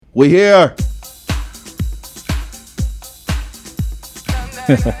We here.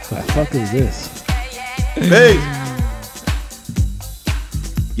 What the fuck is this? Hey.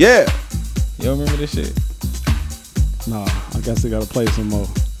 Yeah. You don't remember this shit? Nah, I guess they gotta play some more.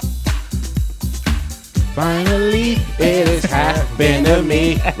 Finally, it has happened to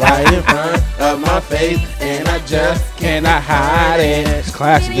me right in front of my face, and I just cannot hide it. It's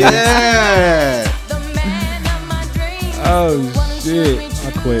classic. Yeah. Oh shit.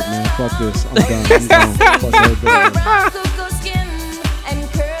 I quit, man. Fuck this. I'm done. Fuck everybody.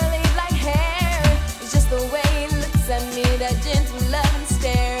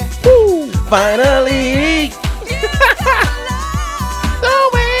 Finally.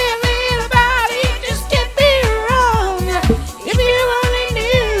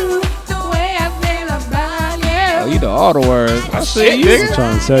 Oh, you know all the words. I see you. I'm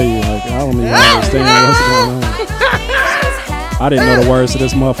trying to tell you, like, I don't even understand what's going on. I didn't know the words to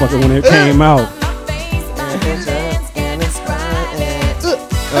this motherfucker when it came out.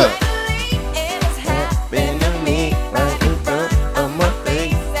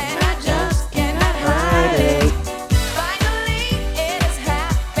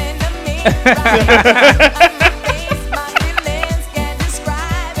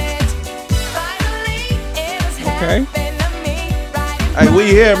 Okay. Hey, we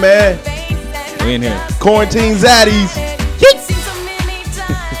here, man. We in here. Quarantine Zaddies.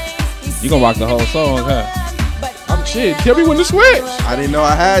 You gonna rock the whole song, huh? I'm shit. Tell me when to switch. I didn't know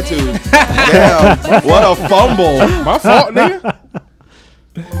I had to. Damn, what a fumble. My fault, nigga.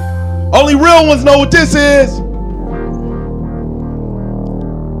 Only real ones know what this is.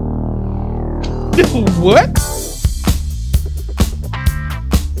 What?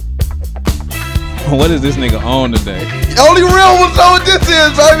 What is this nigga on today? Only real ones know what this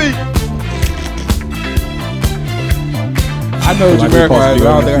is, baby. I know Like Jamiroquai is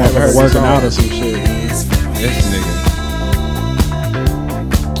out there. I haven't heard working this out or song. some shit. Man. This nigga.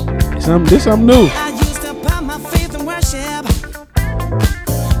 This something new.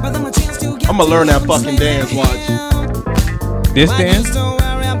 I'm gonna learn that fucking dance. Watch. This dance?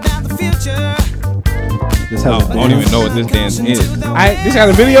 This I has a don't dance. even know what this dance is. This has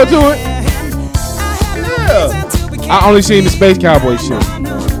a video to it? Yeah. I only seen the Space Cowboy shit.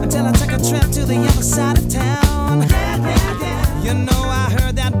 Until I took a trip to the other side of town. You know I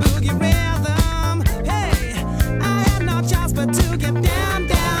heard that boogie rhythm. Hey, I had no choice but to get down,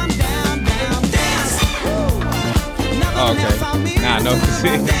 down, down, down, dance. Oh, okay. Nah, I know what this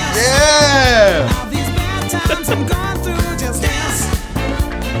is. Yeah. All these bad times I'm going through, just dance.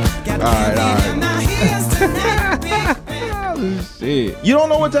 All right. Now here's tonight, baby. Shit. You don't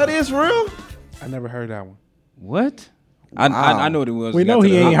know what that is for real? I never heard that one. What? I know what it was. We know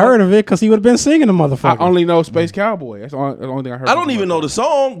he ain't heard of it because he would have been singing the I mother. only know Space Cowboy. That's the only thing I heard. I don't even know the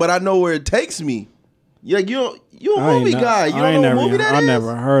song, but I know where it takes me. Yeah, you a movie guy. You don't know what movie that is? I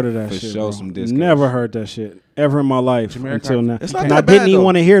never heard of that For shit. sure Bro. some discos. Never heard that shit ever in my life until now. It's not And that I bad, didn't even though.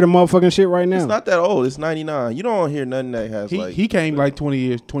 want to hear the motherfucking shit right now. It's not that old. It's 99. You don't hear nothing that has like. He came like 20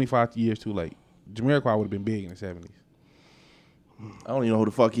 years, 25 years too late. Jamiroquai would have been big in the 70s. I don't even know who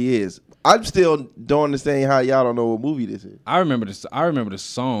the fuck he is. I'm still don't understand how y'all don't know what movie this is. I remember the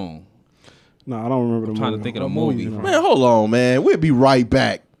song. No, I don't remember the Trying movie. to think of the What movie movie. is it? Man, hold on, man. We'll be right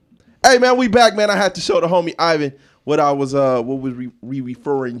back. Hey, man, we back, man. I had to show the homie Ivan what I was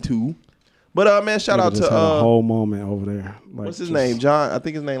referring to. But man, shout out Just to had a whole moment over there. Like, what's his just- name? John. I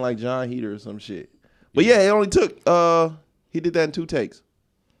think his name like John Heater or some shit. But yeah, it only took he did that in 2 takes.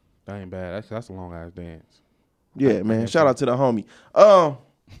 That ain't bad. That's a long ass dance. Yeah, man. Shout out to the homie.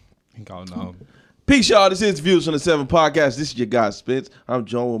 He called no. Peace, y'all. This is Views from the 7 podcast. This is your guy Spence. I'm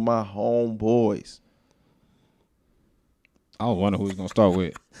joined with my homeboys. I was wondering who he's gonna start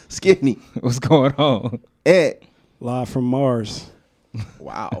with. Skinny. What's going on? Ed. Live from Mars.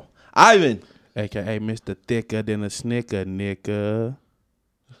 Wow. Ivan. AKA Mr. Thicker Than a Snicker, nigga.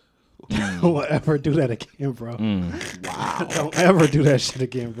 Don't ever do that again, bro. Wow. Don't ever do that shit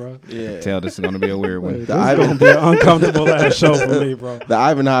again, bro. Yeah. Tell this is gonna be a weird one. This is gonna be an uncomfortable ass show for me, bro. The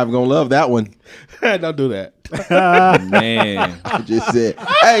Ivan Hive gonna love that one. Don't do that. Man. I just said,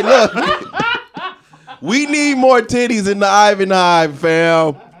 hey, look. We need more titties in the Ivan Hive,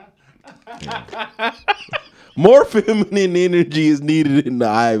 fam. More feminine energy is needed in the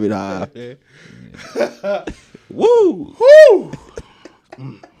Ivan Hive. Woo! Woo!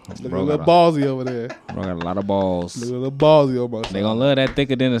 Look Bro a little got ballsy over there. Bro got a lot of balls. Look a little ballsy over there. They gonna love that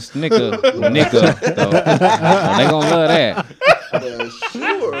thicker than a snicker, though. So they gonna love that.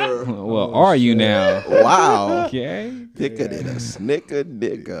 Sure. Well, are you now? Wow. Okay. Thicker than a snicker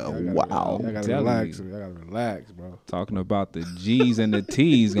nigga. Wow. I gotta Telling relax. you. I gotta relax, bro. Talking about the G's and the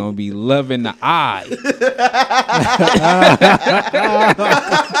T's gonna be loving the I.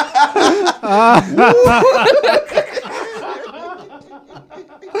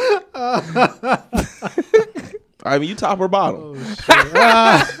 I mean, you top or bottom?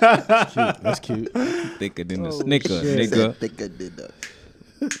 That's cute. Thicker than the Snicker, shit. nigga. Thicker than the.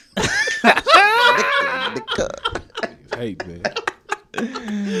 Hate, man.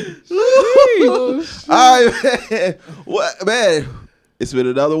 All right, man. What, man? It's been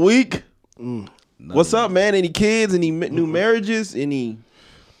another week. What's up, man? Any kids? Any new marriages? Any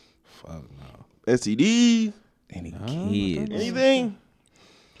Fuck no. STDs? Any kids? Anything?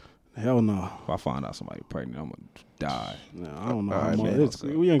 Hell no. If I find out somebody pregnant, I'm gonna die. No, I don't know. All right, how man. much-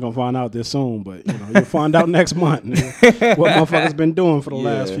 we ain't gonna find out this soon, but you'll find out next month. Nigga. What motherfuckers been doing for the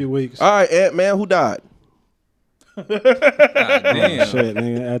last few weeks. All right, Ant Man, who died? God damn. Shit,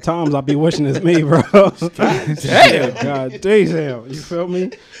 nigga. At times I be wishing it's me, bro. Damn. God damn. You feel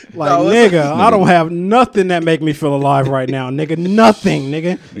me? Like, No, nigga, I don't have nothing that make me feel alive right now, nigga. Nothing,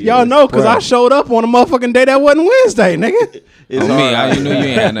 nigga. Y'all know, because I showed up on a motherfucking day that wasn't Wednesday, nigga. It's On me, hard. you knew you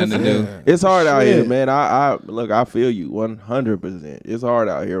ain't had nothing to do. It's hard out here, Shit. man. I look, I feel you 100%. It's hard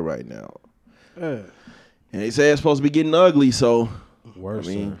out here right now, Yeah. and they say it's supposed to be getting ugly. So Worse,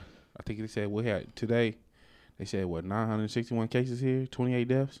 I mean- sir. I think they said we had today. They said 961 cases here, 28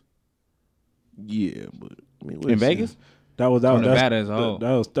 deaths. yeah, but I mean, In Vegas? That was From that's, Nevada as a whole.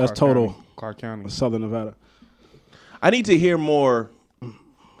 that's Clark total County. Clark County. Southern Nevada. I need to hear more,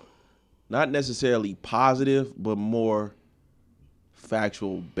 not necessarily positive, but more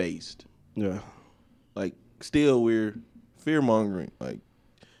factual based. Yeah. Like, still we're fear mongering. Like,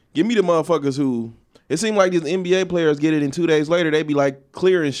 give me the motherfuckers who. It seemed like these NBA players get it, and 2 days later they be like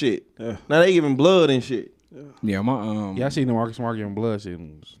clear and shit. Yeah. Now they giving blood and shit. Yeah, my Yeah, I seen the Marcus Smart giving blood shit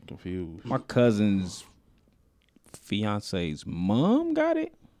and was confused. my cousin's fiance's mom got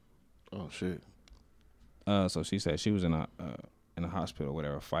it. Oh shit. So she said she was in a hospital or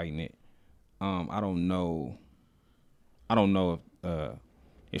whatever fighting it. I don't know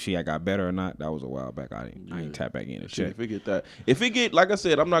if she had got better or not. That was a while back. I ain't tap back in to Shit, check. if it get like I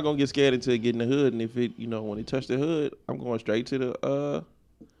said, I'm not gonna get scared until it get in the hood, and if it, when it touch the hood, I'm going straight to the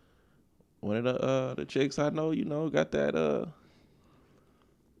one of the chicks I know, got that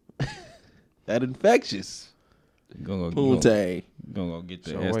that infectious Gonna poontang. go get the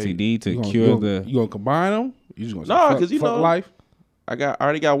So wait, STD to you gonna- cure you the. You gonna combine them? You just gonna Nah, fuck- 'cause you fuck know- life. I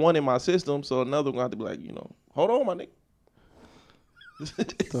already got one in my system, so another one gonna have to be like, hold on, my nigga.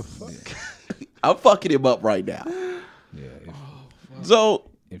 The fuck? I'm fucking him up right now. Yeah, So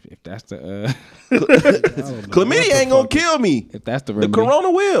if that's the chlamydia ain't gonna kill me. if that's the The remedy.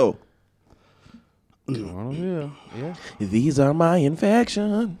 corona will. Yeah. These are my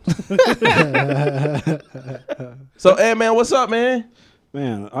infections. So, hey man, what's up, man?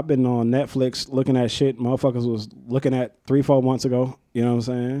 Man, I've been on Netflix looking at shit motherfuckers was looking at 3-4 months ago. You know what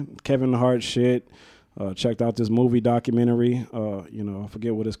I'm saying? Kevin Hart shit. Checked out this movie documentary. I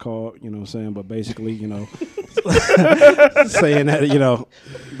forget what it's called. You know what I'm saying? But basically, saying that,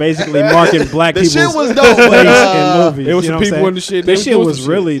 basically marking black The people's shit was dope, but in movies. It was you some know what I'm people saying? in the shit, That they was shit doing was some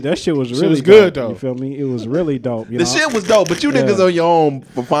really. That shit was really was good, dope. though. You feel me? It was really dope. the shit was dope, but you niggas on your own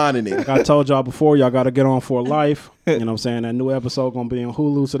for finding it. Like I told y'all before, y'all got to get on for life. You know what I'm saying? That new episode going to be on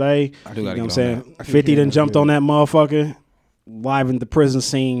Hulu today. I do You gotta know what I'm get saying? on 50 done jumped on that motherfucker. Live in the prison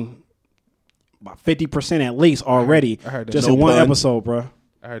scene. About 50% at least already. I heard that. Just No in one pun. episode, bro.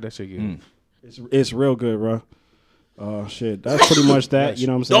 I heard that shit good. It's real good, bro. Shit. That's pretty much that. You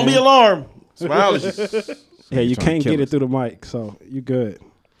know what I'm saying? Don't be alarmed. Smiles. Yeah, you Trying can't to kill get it us. through the mic, so you good.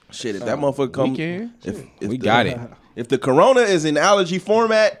 Shit, if that motherfucker come, We can. if We the- got it. If the corona is in allergy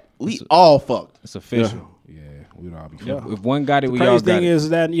format, we all fucked. It's official. Yeah, we'd all be fucked. Yeah. If one got it, we all Crazy got thing it. is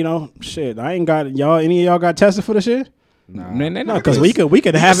that, shit, I ain't got y'all. Any of y'all got tested for the shit? Man, they No, not because putting- we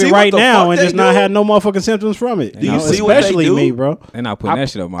could have see it what right the now fuck and they just not do? have no motherfucking symptoms from it. Do you see what they Especially do? me, bro. They're not putting that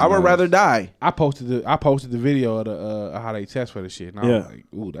shit up my I would nose. rather die. I posted the video of the how they test for the shit. And I was like,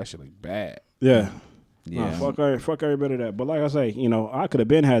 ooh, that shit look bad. Yeah. Yeah. Nah, fuck every bit of that. But like I say, I could have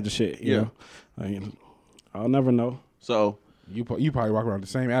been had the shit. You know, I mean, I'll never know. So You probably walk around with the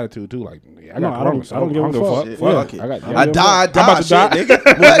same attitude too. Like, yeah, I No, got I don't- corona, so I don't give a fuck. shit, Yeah. fuck it. I got- I yeah. die, I'm about to shit, die.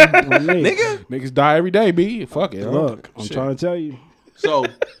 nigga. What, Me. nigga? Niggas die every day, B. Fuck it. Look, I'm Shit. trying to tell you. So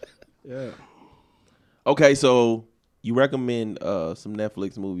Yeah. okay, so you recommend some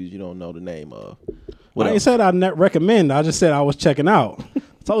Netflix movies you don't know the name of. What I ain't else? said I recommend. I just said I was checking out.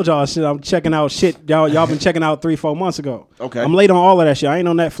 Told y'all shit. I'm checking out shit. Y'all been checking out 3-4 months ago. Okay. I'm late on all of that shit. I ain't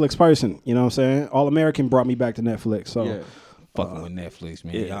no Netflix person. You know what I'm saying? All American brought me back to Netflix. So Yeah. Fucking with Netflix,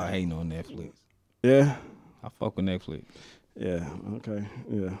 man. Y'all hating on Netflix. yeah. I fuck with Netflix. Yeah. Okay.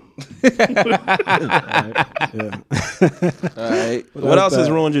 Yeah. All right. What else has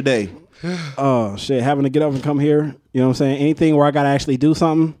ruined your day? Oh shit. Having to get up and come here. You know what I'm saying? Anything where I gotta actually do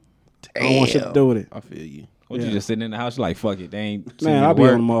something. I don't want shit to do with it. I feel you. What, you just sitting in the house, you like, fuck it, they ain't send Man, me I'll to be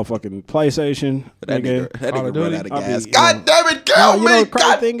work. on the motherfucking PlayStation. That nigga. nigga Call of run Duty? out of I'll be, gas. you God know- damn it, No, kill you know me. the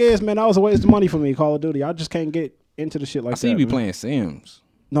crazy thing is, man, that was a waste of money for me, Call of Duty. I just can't get into the shit like I see that. you be man. playing Sims.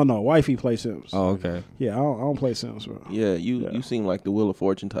 No, wifey plays Sims. Oh, okay. Yeah, I don't play Sims, bro. Yeah, you seem like the Wheel of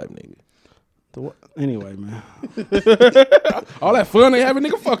Fortune type nigga. Anyway, man. All that fun they having,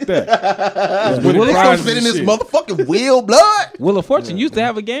 nigga, fuck that. Will it prizes fit in and this shit. motherfucking wheel, blood? Wheel of Fortune used to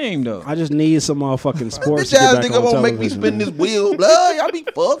have a game, though. I just need some motherfucking sports Bitch to get ass back nigga on won't make me television, spin man. this wheel, blood. Y'all be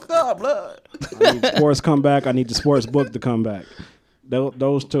fucked up, blood. I need sports come back. I need the sports book to come back.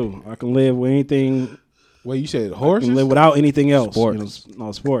 Those two. I can live with anything. Wait, you said I horses? can live without anything else. Sports. You know,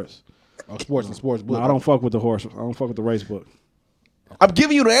 no, sports. Oh, sports and sports book. No, I don't fuck with the horse. I don't fuck with the race book. I'm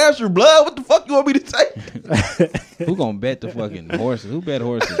giving you the answer, blood. What the fuck you want me to say? Who gonna bet the fucking horses? Who bet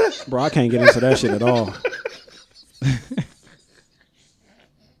horses? Bro, I can't get into that shit at all.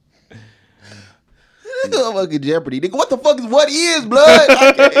 Fucking Jeopardy, nigga. What the fuck is what is, blood?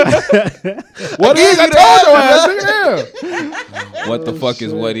 What is? I I told your ass, nigga. What the fuck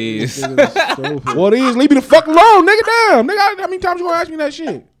is what is? Stupid. What is? Leave me the fuck alone, nigga. Damn, nigga. How many times you gonna ask me that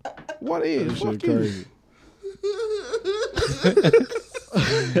shit? What is? Shit Fuck you. crazy.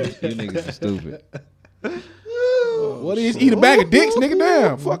 You niggas are stupid. What is? Eat a bag of dicks, nigga.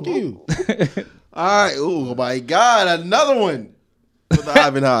 Damn. Fuck you. All right. Oh my God, another one for the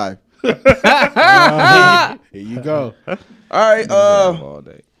Ivan Hive. Here you go. All right. All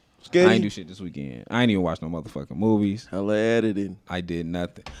day. I ain't Sketty. do shit this weekend. I ain't even watch no motherfucking movies. Hella editing. I did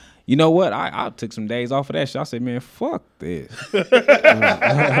nothing. You know what? I took some days off of that shit. I said, man, fuck this.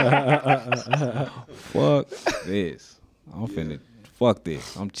 Fuck this. I'm finna. Fuck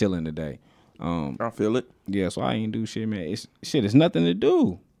this. I'm chilling today. I feel it. Yeah, so I ain't do shit, man. It's nothing to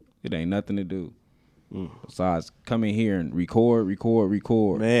do. It ain't nothing to do. Besides come in here and record.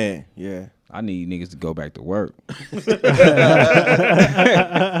 Man, yeah. I need niggas to go back to work.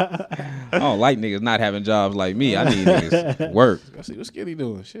 I don't like niggas not having jobs like me. I need niggas to work. I see what Skinny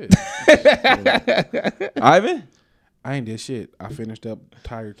doing. Shit. Ivan? I ain't did shit. I finished up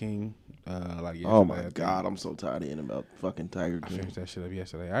Tiger King. Like yesterday. Oh my I think. God, I'm so tired of hearing about fucking Tiger I King. finished that shit up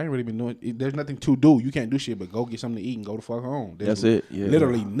yesterday. I ain't really been doing. There's nothing to do. You can't do shit but go get something to eat and go the fuck home. There's That's it, yeah.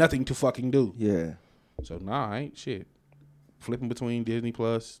 Literally nothing to fucking do. Yeah. So nah, I ain't shit. Flipping between Disney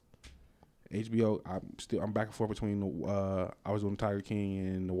Plus, HBO. I'm back and forth between the. I was on Tiger King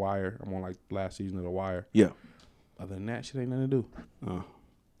and The Wire. I'm on like last season of The Wire. Yeah. Other than that, shit ain't nothing to do.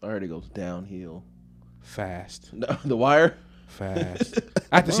 I heard it goes downhill. Fast. No, The Wire? Fast.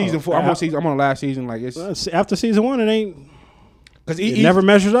 After season 4, I'm on last season. Like it's After season 1, it ain't. because It never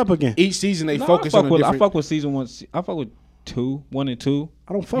measures up again. each season they No, focus I on a different. I fuck with season 1. I fuck with 1 and 2.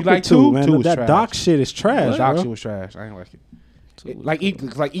 I don't fuck You with like 2, two? man. Two is That trash. doc shit is trash, The doc bro. shit was trash. I ain't like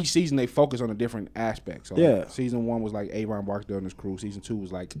it. Like each season they focus on a different aspect. So Yeah. like season 1 was like Avon Barksdale and his crew. Season 2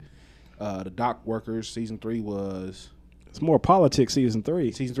 was like the dock workers. Season 3 was It's more politics season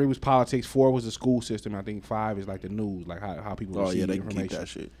 3. Season 3 was politics. 4 was the school system. I think 5 is like the news, like how people Oh, receive yeah, they can information. keep that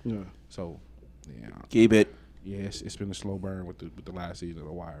shit. Yeah. So yeah, Keep it. it's been a slow burn with the last season of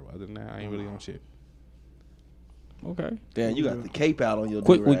The Wire. But other than that, I ain't really on shit. Okay. Damn, you got the cape out on your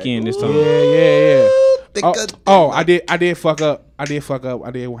Quick do-rag. weekend this time. Yeah. Thick Oh, I did fuck up. I did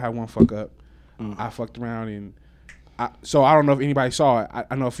have one fuck up. I fucked around and so I don't know if anybody saw it.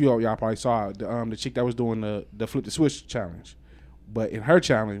 I know a few of y'all probably saw it. The chick that was doing the flip the switch challenge, but in her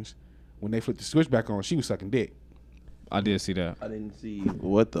challenge, when they flipped the switch back on, she was sucking dick. I did see that. I didn't see.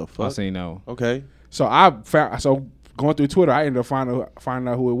 What the I fuck? seen that one. Okay. So going through Twitter, I ended up finding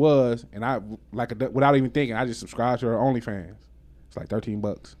out who it was, and I without even thinking, I just subscribed to her OnlyFans. It's like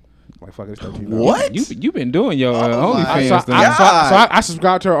 $13. Like fuck it, it's $13. What? You been doing your OnlyFans So thing. I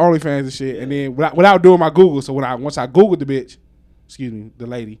subscribed to her OnlyFans and shit, and then without doing my Google. So once I Googled the bitch, the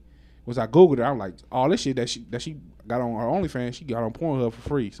lady, once I Googled her, I'm like, all this shit that she got on her OnlyFans, she got on Pornhub for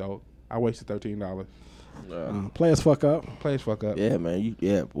free. So I wasted $13. Players fuck up. Players fuck up. Yeah, man.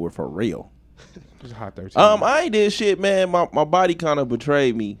 Boy, for real. It's a hot 13. I ain't did shit, man. My body kind of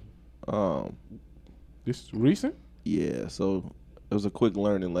betrayed me. This recent? Yeah, so it was a quick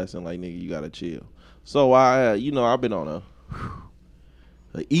learning lesson. Like, nigga, you gotta chill. So I've been on a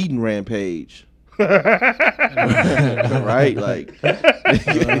eating rampage Right? Like,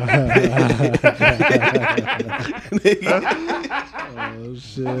 Oh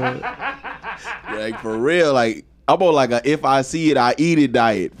shit. Like for real, like I'm on like a if I see it, I eat it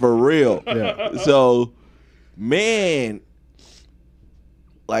diet for real. Yeah. So man,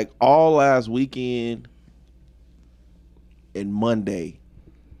 like all last weekend and Monday,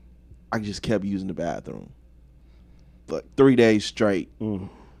 I just kept using the bathroom. Like 3 days straight.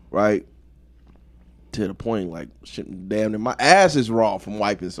 Right? To the point, like, shit, damn, my ass is raw from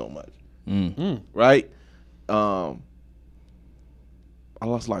wiping so much. Right? I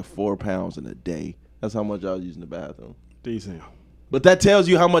lost like 4 pounds in a day. That's how much I was using the bathroom. Decent. But that tells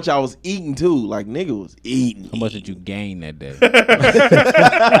you how much I was eating too. Like, nigga was eating. How much did you gain that day?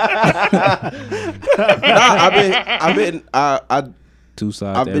 I Two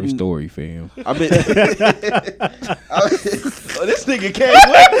sides I've to every been- story, fam. I've been. Oh, this nigga came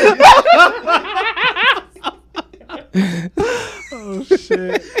with me. Oh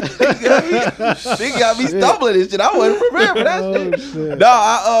shit. Nigga got me stumbling and shit. I wasn't prepared for that Oh shit. shit.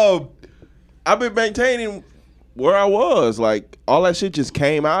 No, I've been maintaining where I was. Like, all that shit just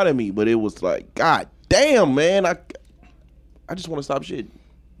came out of me, but it was like, God damn, man, I just want to stop shit.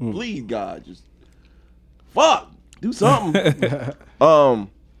 Please, God, just fuck, do something.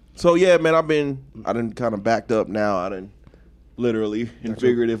 So yeah, man, I done kind of backed up now. I done literally and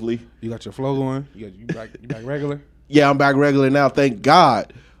figuratively. You got your flow going. You back regular. Yeah, I'm back regular now, thank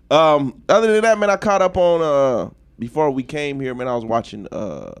God. Other than that, man, I caught up on before we came here, man, I was watching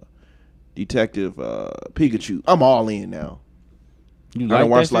Detective Pikachu. I'm all in now. You I like done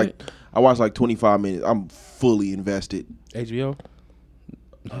watched that shit? I watched like 25 minutes. I'm fully invested. HBO.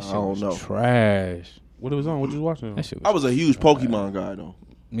 That shit I don't was know. trash. What it was on? What you was watching? That shit I was a huge Pokemon guy though.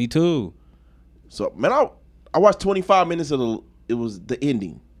 Me too. So man, I watched 25 minutes of it was the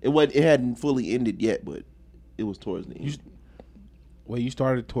ending. It hadn't fully ended yet, but it was towards the end. Wait, you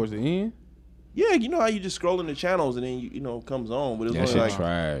started towards the end? Yeah, you know how you just scrolling the channels and then you know it comes on, but it was That only shit like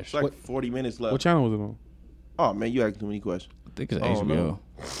trash. it's like 40 minutes left. What channel was it on? Oh man, you asking too many questions. I think it's I don't HBO. know.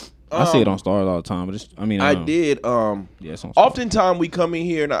 I see it on Stars all the time, but I did. Yeah, it's on Stars. Oftentimes we come in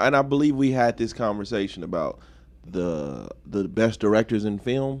here and I believe we had this conversation about the best directors in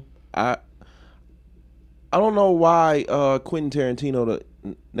film. I don't know why Quentin Tarantino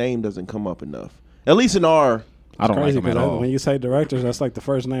the name doesn't come up enough. At least in our. I don't like Crazy him at because all. when you say directors, that's like the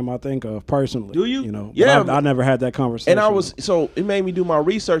first name I think of personally. Do you? You know, Yeah, But I never had that conversation. And I was so it made me do my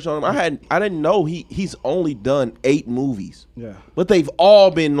research on him. I didn't know he's only done 8 movies. Yeah. But they've all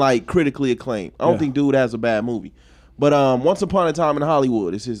been like critically acclaimed. I don't Yeah. think dude has a bad movie. But Once Upon a Time in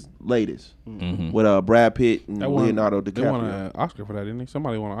Hollywood is his latest with Brad Pitt and Leonardo They won DiCaprio. an Oscar for that, didn't they?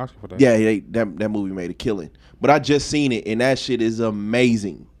 Somebody won an Oscar for that. Yeah, that movie made a killing. But I just seen it and that shit is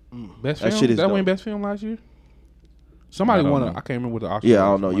amazing. Best That film. shit is That dope. won best film last year. Somebody I don't won. know. I can't remember what the Oscar. Yeah,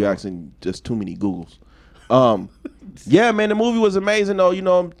 I was. don't know. Somebody You're won. asking just too many Googles. Yeah, man, the movie was amazing though. You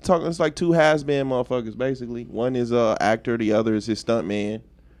know, I'm talking. It's like 2 has-been motherfuckers basically. One is actor, the other is his stunt man.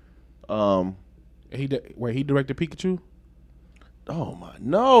 He directed Pikachu. Oh my,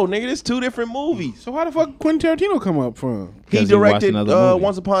 no, nigga, it's 2 different movies. So how the fuck Quentin Tarantino come up from? He 'Cause he watched directed another movie.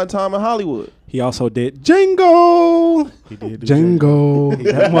 Once Upon a Time in Hollywood. He also did Django. He did. do Django.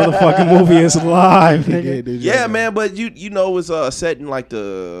 That motherfucking movie is live, He nigga. did do Yeah, Django. man, but you know it's set in like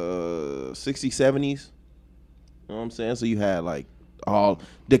the 60s, 70s. You know what I'm saying? So you had like all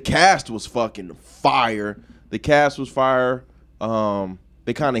the cast was fucking fire. The cast was fire.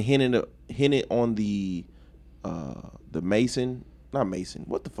 They kind of hinted on the Mason, not Mason.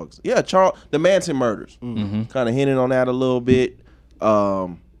 What the fuck's the Manson murders. Kind of hinted on that a little bit.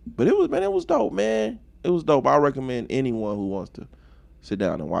 But it was dope, man. It was dope. I recommend anyone who wants to sit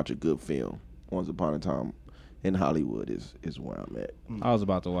down and watch a good film. Once Upon a Time in Hollywood is where I'm at. I was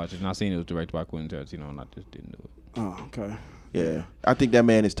about to watch it, and I seen it was directed by Quentin Tarantino, and I just didn't do it. Oh, okay. Yeah, I think that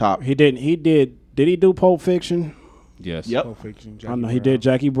man is top. He did. Did he do Pulp Fiction? Yes. Yep. Pulp Fiction, I know Jackie he Brown. did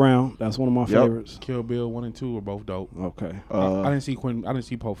Jackie Brown. That's one of my Yep. favorites. Kill Bill 1 and 2 were both dope. Okay. I didn't see Quentin. I didn't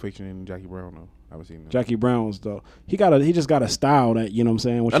see Pulp Fiction and Jackie Brown though. I haven't seen that. Jackie Brown was though. He just got a style that, you know what I'm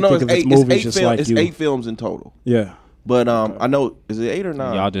saying? When I you know think it's of his 8. movies, just like It's you. 8 films in total. Yeah. But I know is it 8 or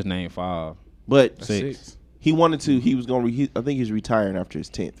 9? Y'all just named 5. But That's 6. he wanted to. He was going. I think he's retiring after his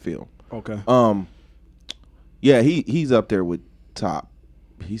 10th film. Okay. Yeah, he's up there with top.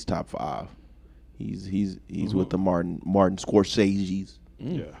 He's top 5. He's with the Martin Scorsese's.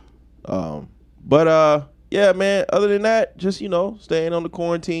 Yeah. But yeah, man. Other than that, just staying on the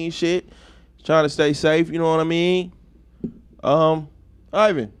quarantine shit, trying to stay safe. You know what I mean?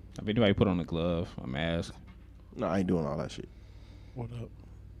 Ivan. If anybody put on a glove, a mask, No, I ain't doing all that shit. What up?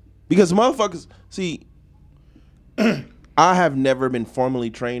 Because motherfuckers, see, I have never been formally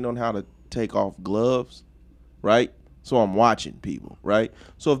trained on how to take off gloves, right? So I'm watching people, right?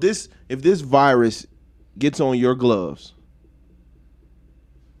 So if this virus gets on your gloves,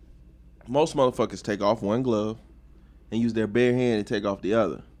 most motherfuckers take off one glove and use their bare hand to take off the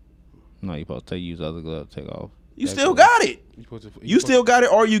other. No, you supposed to use the other glove to take off. You still got it. You Still got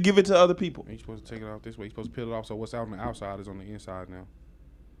it, or you give it to other people. You're supposed to take it off this way. You're supposed to peel it off so what's out on the outside is on the inside now.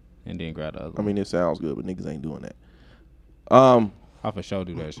 And then grab the other I mean, it sounds good, but niggas ain't doing that. I for sure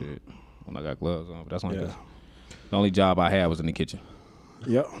do that shit when I got gloves on. But that's only Yeah. the only job I had was in the kitchen.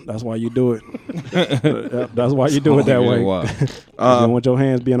 Yep, that's why you do it. Yep, that's why you do it that way. You don't want your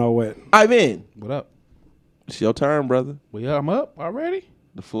hands being all wet. Ivan, What up? it's your turn, brother. Well, yeah, I'm up already.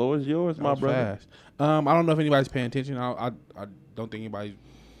 The floor is yours, my That was brother. fast. I don't know if anybody's paying attention. I don't think anybody's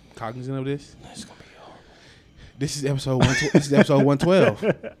cognizant of this. This is episode 112. This is episode 112.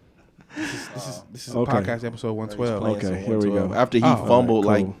 This is Okay. podcast episode 112. Okay, here we go. After he Oh, fumbled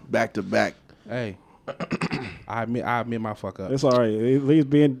alright, like back to back. Hey, I admit my fuck up. It's all right. At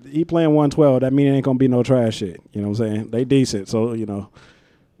least he playing 112. That mean it ain't gonna be no trash shit. You know what I'm saying? They decent, so you know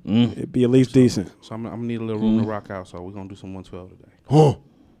it'd be at least decent. So I'm gonna need a little room to rock out. So we're gonna do some 112 today. Huh.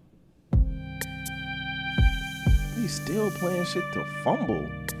 He's still playing shit to fumble.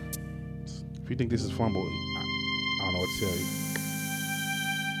 If you think this is fumble, I don't know what to tell you.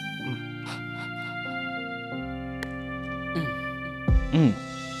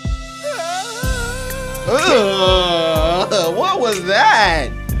 What was that?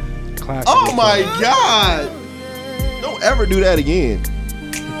 Classic. Oh my God. Don't ever do that again.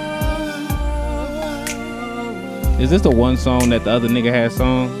 Is this the one song that the other nigga had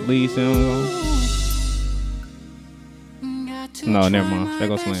lead song on? No, never mind. There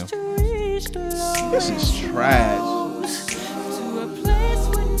goes Slim. This is trash.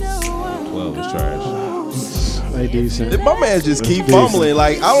 12 was trash. They decent. My man just keep decent. fumbling.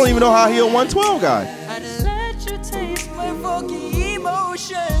 Like, I don't even know how he a 112 guy.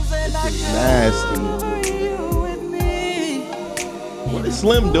 Nasty. What is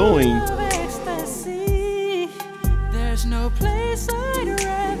Slim doing? There's no place I'd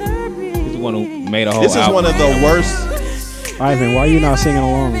rather be. He's the one who made a whole This is album. one of the worst. Ivan, why you not singing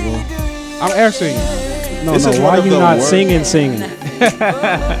along, bro? I'm air singing. No, This is no. one Why of you the not worst. singing?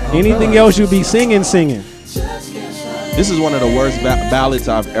 Anything else you be singing. This is one of the worst ballads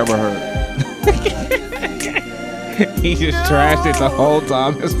I've ever heard. He just trashed it the whole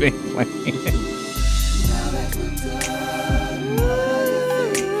time it's been playing.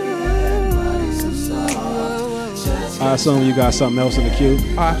 I assume you got something else in the queue.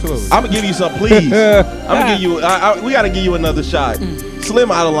 Oh, absolutely. I'm gonna give you some, please. I'm gonna give you. We gotta give you another shot.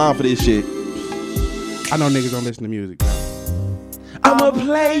 Slim out of line for this shit. I know niggas don't listen to music. I'm a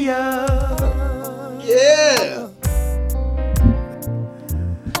player. Yeah.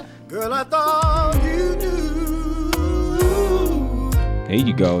 Girl, I thought you knew. There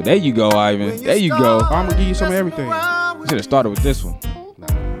you go. There you go, Ivan. There you go. I'm gonna give you some of everything. You should have started with this one.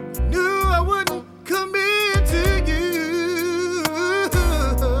 Knew I wouldn't commit to you.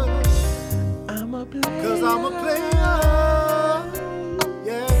 I'm a player. 'Cause I'm a player.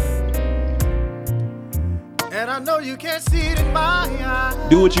 Yeah. And I know you can't see it in my eyes.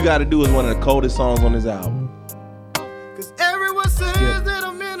 Do What You Gotta Do is one of the coldest songs on this album. 'Cause everyone says that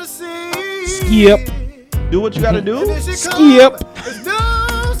I'm innocent. Skip. Do What You Gotta Do? And it should Skip. come as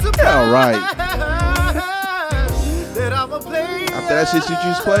no surprise Yeah, right. that I'm a player. After that shit you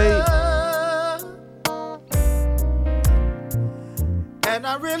just played? And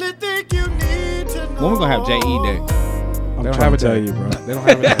I really think you need to know. When we gonna have J.E. Day? I'm They don't trying have to it tell there. you, bro. They don't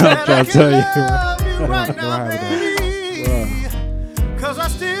have it. I'm trying to tell you, bro. Right now, have it baby. 'Cause I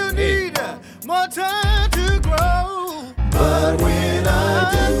still need more time to grow. But when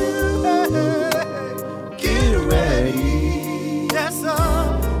I do, get ready. Yes, sir.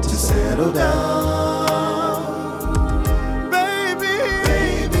 To settle down. Baby,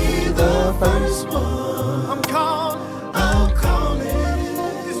 the first one I'm calling.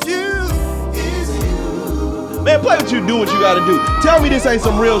 It's you. Man, play what you do, what you gotta do. Tell me this ain't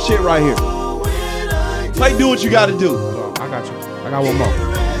some real shit right here. Play Do What You Gotta Do. Oh, I got you. I got one more.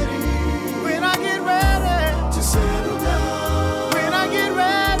 When I get ready to settle down. When I get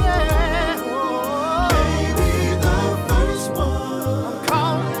ready, oh, baby, the first one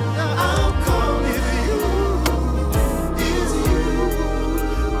I'm calling is you.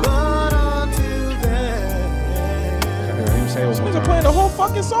 But until then, I heard him say it one more Nigga time. playing the whole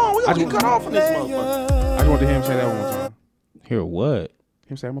fucking song. We gonna get just- cut off in this motherfucker. I just want to hear him say that one more time. Hear what?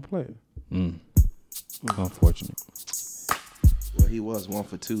 Him say I'm a player. Unfortunate. he was 1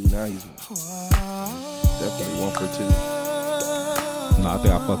 for 2. Now he's definitely 1 for 2. No, I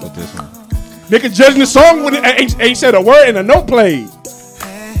think I fuck with this one. Nigga judging the song when it ain't said a word and a note played.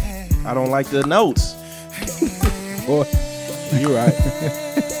 I don't like the notes. Boy, you right.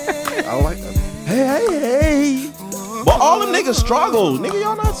 I don't like that. Hey. But all them niggas struggle. Nigga,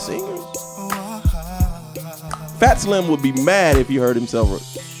 y'all not singers. Fat Slim would be mad if he heard himself.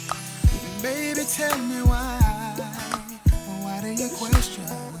 Baby, tell me why do you question?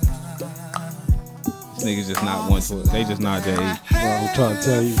 These niggas just not 112. They just not Jay. I'm trying to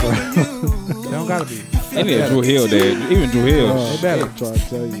tell you, bro. They don't gotta be. They need a Drew Hill there. Even Drew Hill. They better try to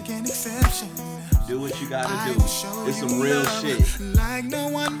tell you. Make an exception. Do what you gotta do. It's some real shit. Like no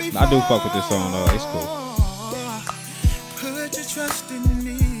one before. I do fuck with this song though. It's cool. Put your trust in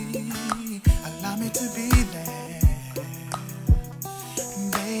me. Allow me to be there.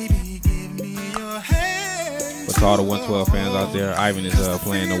 Baby, give me your hand. But to all the 112 fans out there, Ivan is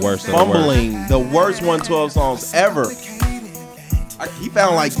playing the worst of the worst. Fumbling. The worst 112 songs ever. He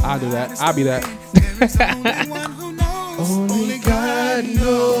found like I'll do that. I'll be that. Only God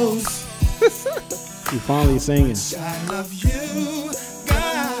knows. You finally singing. I love you.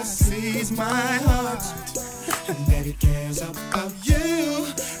 God sees my heart. And that he cares about you.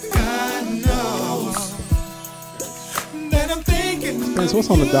 God knows. That I'm thinking. Spence, what's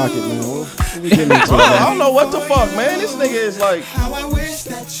on the docket, man? What we getting into? bro, I don't know what the fuck, man. This nigga is like How I wish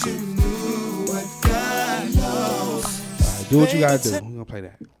that you knew what God knows. All right, do what you gotta do. We're gonna play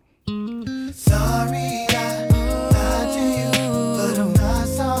that. Sorry, I lied to you, but I'm not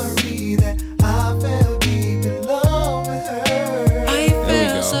sorry that I fell deep in love with her. There we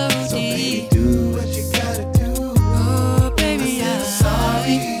go. So baby, do what you gotta do. Oh, baby,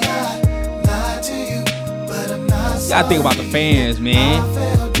 Sorry, I lied to you, but I'm not You gotta think about the fans, man.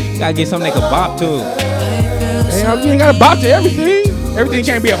 You gotta get something they can bop to. Hey, you ain't gotta bop to everything. Everything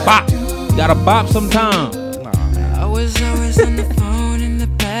can't be a bop. You gotta bop sometime. I was always on the phone in the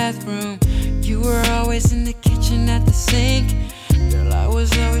bathroom. You were always in the kitchen at the sink. Girl, I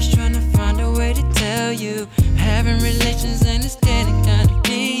was always trying to find a way to tell you. Having relations and it's getting kind of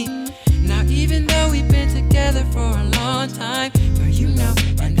deep. Now, even though we've been together for a long time, girl, you know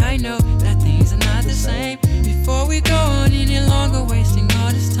and I know that things are not the same. Before we go on any longer, wasting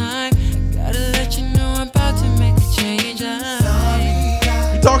all this time, gotta let you know I'm about to make a change.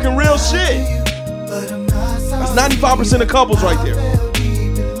 you talking real shit. That's 95% of couples right there.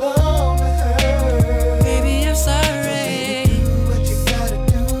 Baby, I'm sorry.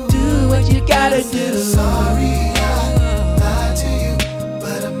 Do what you gotta do. Sorry, I lied to you,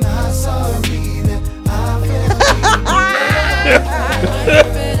 but I'm not sorry that I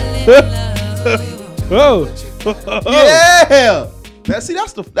Oh, Yeah.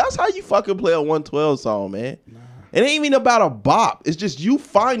 That's how you fucking play a 112 song, man. It ain't even about a bop. It's just you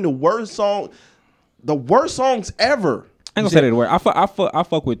find the worst songs ever. I ain't gonna say that word. I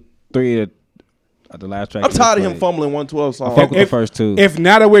fuck with 3 of the last track. I'm tired of him fumbling 112 I songs. fuck with the first 2. if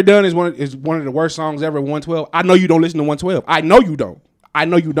Now That We're Done is one of the worst songs ever, 112. I know you don't listen to 112. I know you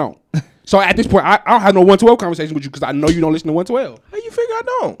don't. So at this point, I don't have no 112 conversation with you because I know you don't listen to 112. How you figure I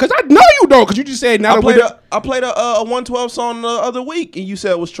don't? Because I know you don't. Because you just said Now That We're Done. I played a 112 song the other week and you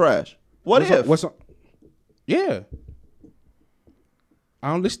said it was trash. What if? Yeah. I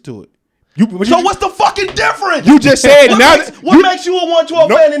don't listen to it. So what's the fucking difference? You just said what makes you a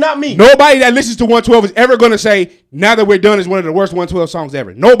 112 fan and not me? Nobody that listens to 112 is ever going to say Now That We're Done is one of the worst 112 songs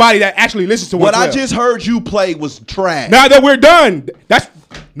ever. Nobody that actually listens to What 112. I just heard you play was trash. Now That We're Done. That's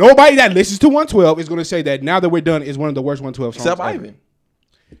nobody that listens to 112 is going to say that Now That We're Done is one of the worst 112 songs Except ever. Ivan.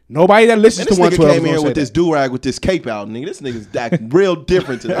 Nobody that listens And this to nigga 112 came is here gonna with say this that. do-rag with this cape out, nigga. This nigga's acting real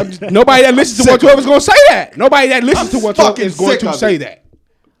different today. Nobody that listens to 112 is going to say that. Nobody that listens to I'm 112 fucking is going sick to of say it. that.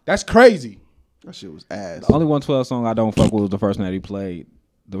 That's crazy. That shit was ass. The only 112 song I don't fuck with was the first one that he played.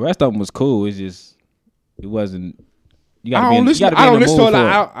 The rest of them was cool. It's just it wasn't. You gotta I be don't in, listen. you gotta I be don't in the listen to a mood for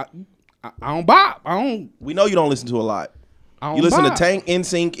lot. it. I don't bop. I don't. We know you don't listen to a lot. I don't You listen bop. to Tank,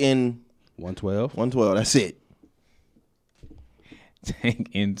 NSYNC, and 112. 112. That's it. Tank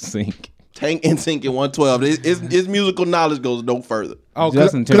in sync. Tank, NSYNC, and 112. His musical knowledge goes no further. Oh,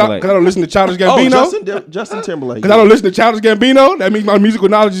 Justin because Timberlake. I don't listen to Childish Oh, Gambino. Justin Timberlake. Because I don't listen to Childish Gambino. That means my musical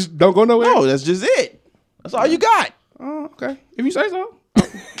knowledge just don't go nowhere. No, that's just it. That's all you got. Oh, okay. If you say so.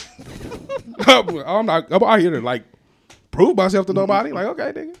 I'm out here to like prove myself to nobody. Like,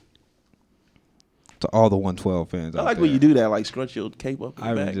 okay, nigga. To all the 112 fans. I like when you do that, like scrunch your cape up in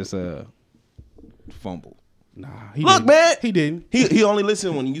the Ivan back. just fumble. Nah, he Look, didn't. man. He didn't. He only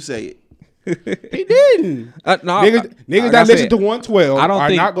listen when you say it. He didn't. No, Niggas like that I listen said, to 112 I don't are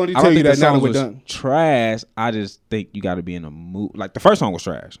think, not going to I don't tell you think that the now that song we're was done. trash. I just think you got to be in a mood. Like the first song was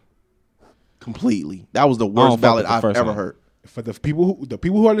trash. Completely. That was the don't worst fuck ballad with the I've first ever one. heard. For the people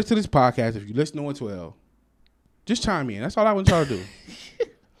who are listening to this podcast, if you listen to 112, just chime in. That's all I want y'all to do.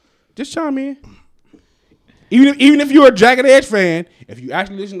 Just chime in. Even if you're a Jagged Edge fan, if you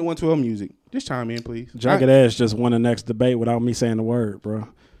actually listen to 112 music, just chime in, please. Jagged Edge just won the next debate without me saying the word, bro.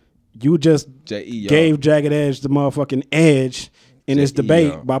 You just J.E. gave Jagged Edge the motherfucking edge in this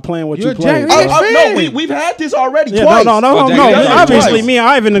debate by playing what You're you a played. Jagged bro. Edge No, we've had this already Yeah, twice. no. Jagged Edge Obviously, twice. me and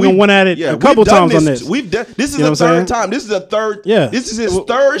Ivan We've- went at it a couple we've done times on this. We've done. This is You know the what I'm saying? third time. This is the third. Yeah, This is his We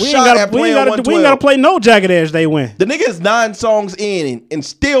third ain't shot gotta- at we playing ain't 112. We ain't got to play no Jagged Edge. They win. The nigga is 9 songs in and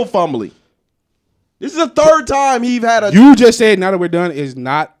still fumbling. This is the third time he's had a. You just said now that we're done is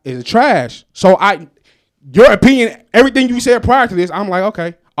trash. So your opinion, everything you said prior to this, I'm like,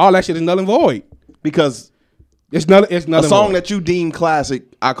 okay, all that shit is null and void. because It's null. It's null a and song void. that you deem classic,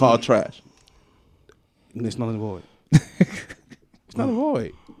 I call trash. It's null and void. It's null and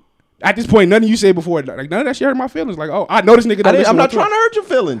void. At this point, nothing you said before, like none of that shit hurt my feelings. Like, oh, I know this nigga. I'm not trying to hurt your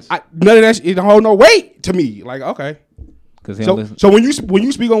feelings. None of that shit don't hold no weight to me. Like, okay. Because So when you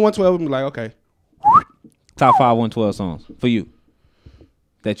speak on 112, I'm like, okay. top 5 112 songs for you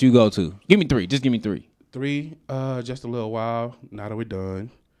that you go to. Give me 3. Just give me 3. 3, just a little while. Now that we're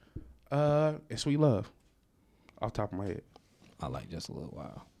done, and Sweet Love, off the top of my head. I like Just a Little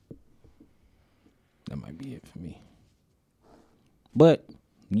While. That might be it for me. But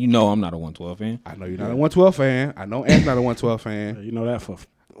you know I'm not a 112 fan. I know you're not a 112 fan. I know Ant's not a 112 fan. You know that for.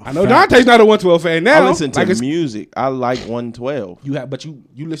 I know Dante's not a 112 fan now. I listen to Like, it's- music. I like 112. but you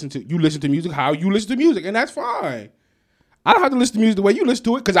listen to music how you listen to music, and that's fine. I don't have to listen to music the way you listen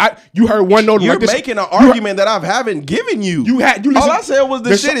to it because you heard one note. You're like this. making an argument that I haven't given you. You listen, All I said was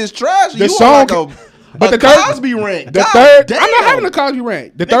the shit is trash. The You song, are like but a the third Cosby rant. The God third, damn. I'm not having a Cosby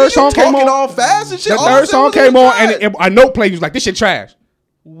rant. The Nigga, third you song came talking on. all fast and shit. The All I third said song was came on, trash. and a note played. He was like, "This shit trash."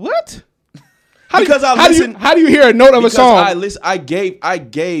 What? Because I listen. How do you hear a note of a Because song? I listen. I gave.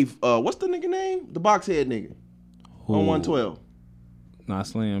 What's the nigga name? The boxhead nigga on 112. Not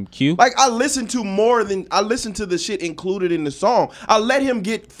Slim. Q. Like I listen to more than I listen to the shit included in the song. I let him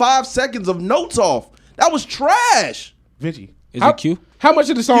get 5 seconds of notes off. That was trash. Vinci. Is how, it Q? How much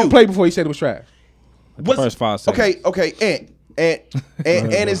did the song Q. play before he said it was trash? The first 5 seconds. Okay.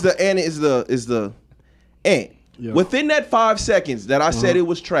 And is the Ant. Yeah. Within that 5 seconds that I said it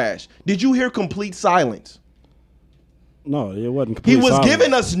was trash, did you hear complete silence? No, it wasn't. He complete was silence.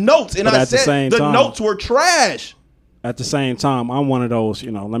 giving us notes, and But I at the said same the time- notes were trash. At the same time, I'm one of those.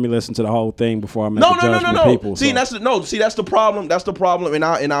 Let me listen to the whole thing before I make No, a judgment. no. People, See, so. that's the problem. That's the problem.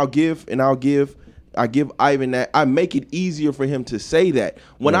 And I'll give Ivan that. I make it easier for him to say that.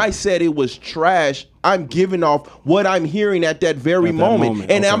 When I said it was trash, I'm giving off what I'm hearing at that very At that moment.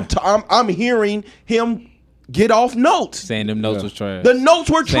 moment, And okay. I'm hearing him get off notes. Saying them notes was trash. The notes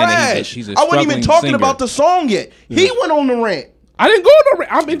were Saying that trash. he's a I wasn't even struggling talking singer. about the song yet. He went on the rant. I didn't go no.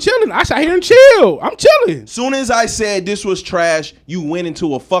 I've been chilling. I sat here and chill. I'm chilling. Soon as I said this was trash, you went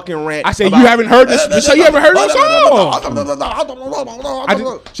into a fucking rant. I said about- you haven't heard this. So you haven't heard this song.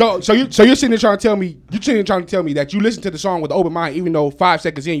 So you're sitting there trying to tell me that you listened to the song with an open mind, even though 5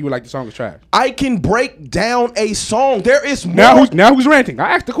 seconds in you were like the song is trash. I can break down a song. There is more. Now who's ranting?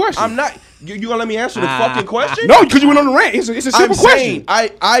 I asked the question. I'm not. You gonna let me answer the fucking question? No, because you went on the rant. It's a simple I'm question.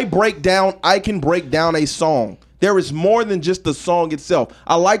 saying I break down. I can break down a song. There is more than just the song itself.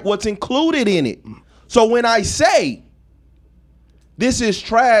 I like what's included in it. So when I say this is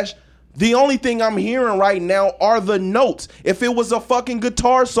trash, the only thing I'm hearing right now are the notes. If it was a fucking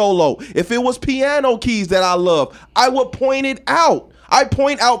guitar solo, if it was piano keys that I love, I would point it out. I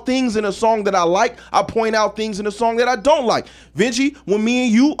point out things in a song that I like. I point out things in a song that I don't like. Vinci, when me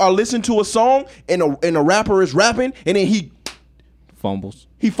and you are listening to a song and a rapper is rapping and then he Fumbles.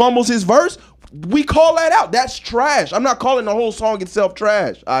 fumbles his verse, we call that out. That's trash. I'm not calling the whole song itself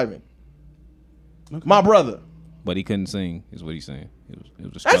trash, Ivan. Okay. My brother. But he couldn't sing, is what he's saying.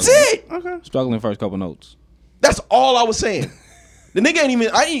 It was a That's struggling- it. Struggling first couple notes. That's all I was saying. The nigga ain't even.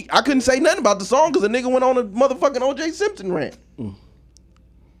 I couldn't say nothing about the song because the nigga went on a motherfucking O.J. Simpson rant.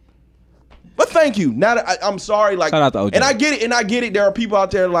 But thank you. Now that I'm sorry, like, Shout out to OJ. and I get it. There are people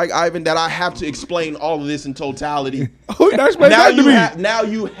out there like Ivan that I have to explain all of this in totality. Now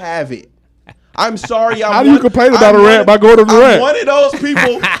you have it. I'm sorry. How do you complain about a rant by going to the rant? I'm one of those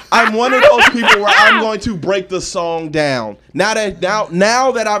people. I'm one of those people where I'm going to break the song down. Now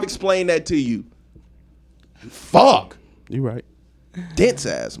that I've explained that to you. Fuck. You right. Dense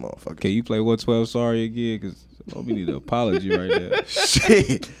ass motherfucker. Can you play 112 Sorry again? Because we need an apology right there.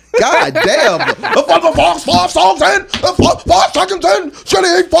 Shit. God damn. The fucking 5 songs in. The 5 seconds in. Should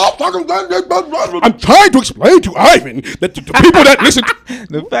he 5 seconds in? I'm trying to explain to Ivan that the people that listen.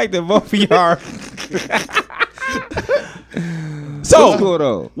 The fact that both of y'all are So cool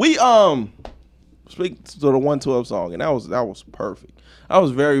though. we speak to the 112 song, and that was perfect. That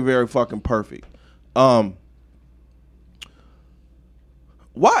was very, very fucking perfect.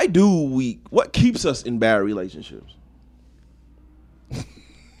 What keeps us in bad relationships?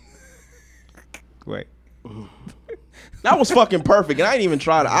 Wait. That was fucking perfect, and I didn't even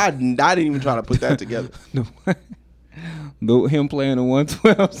try to put that together. Him playing the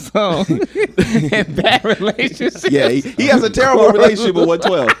 112 song and bad relationship. Yeah, he has a terrible relationship with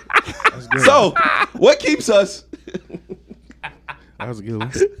 112. So, what keeps us? That was a good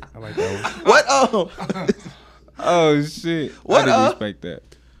one. I like that one. What Oh shit! What, I didn't respect that.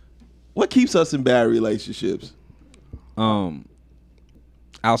 what keeps us in bad relationships?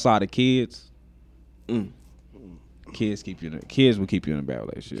 Outside of kids, kids will keep you in a bad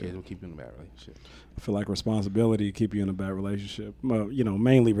relationship. Kids will keep you in a bad relationship. I feel like responsibility keep you in a bad relationship. Well,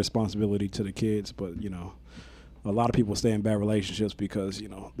 mainly responsibility to the kids, but a lot of people stay in bad relationships because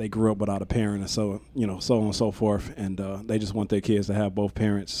they grew up without a parent, and so so on and so forth, and they just want their kids to have both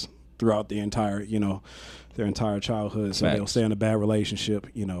parents throughout the entire their entire childhood. So they'll stay in a bad relationship,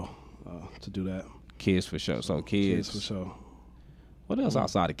 to do that. Kids for sure. So kids For sure. What else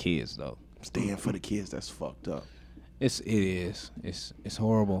outside of kids though? Staying for the kids, that's fucked up. It is. It's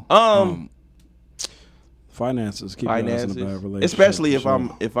horrible. Finances keep us in a bad relationship. Especially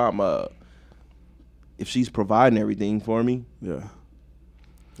for if sure. if she's providing everything for me. Yeah.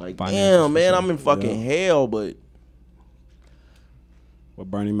 Like, Finances damn, for man, sure. I'm in fucking hell, but What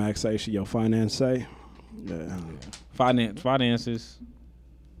Bernie Mac say? She your finance say? Yeah. Finances.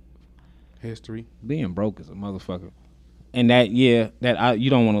 History. Being broke is a motherfucker. And you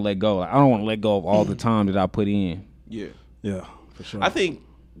don't want to let go. Like, I don't want to let go of all the time that I put in. yeah. Yeah, for sure. I think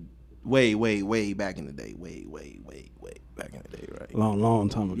way back in the day. Way back in the day, right? Long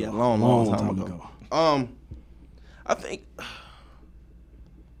time ago. Yeah, long time ago. I think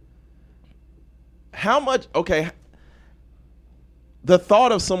how much the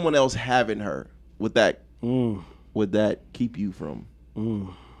thought of someone else having her would that keep you from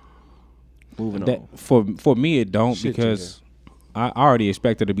moving on? For me, it don't Shit, because I already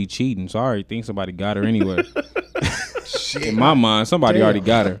expect her to be cheating, so I already think somebody got her anyway. In my mind, somebody already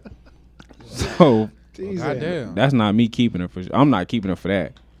got her. So Goddamn. that's not me keeping her for sure. I'm not keeping her for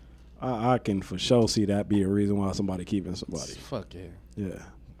that. I can for sure see that be a reason why somebody keeping somebody. Fuck yeah. Yeah.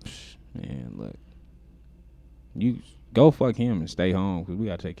 Man, look. You go fuck him and stay home because we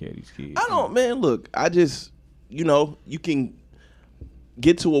got to take care of these kids. I don't, man. Look, I just, you can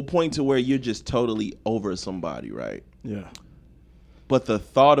get to a point to where you're just totally over somebody, right? Yeah. But the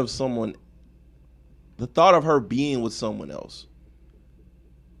thought of her being with someone else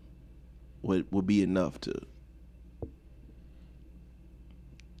would be enough to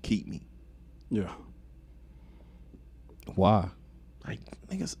keep me. Yeah. Why? Like,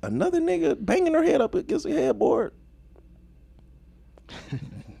 niggas, another nigga banging her head up against the headboard.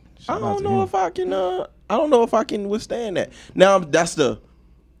 I don't know if I can withstand that. Now that's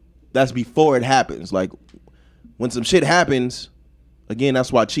before it happens. Like, when some shit happens, again,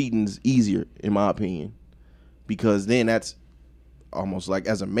 that's why cheating's easier in my opinion, because then that's almost like,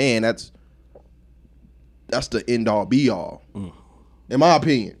 as a man, that's the end all be all, in my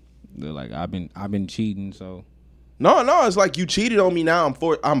opinion. They're like, I've been cheating, so No, it's like you cheated on me. Now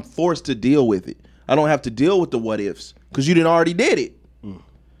I'm forced to deal with it. I don't have to deal with the what ifs because you didn't already did it.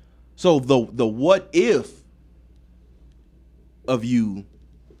 So the what if of you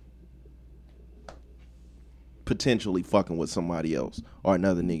potentially fucking with somebody else or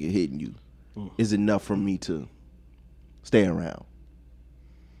another nigga hitting you is enough for me to stay around.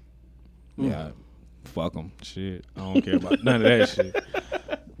 yeah, fuck them. Shit, I don't care about none of that shit.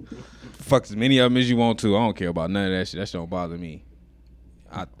 Fuck as many of them as you want to. I don't care about none of that shit. That shit don't bother me.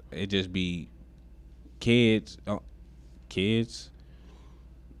 It just be kids.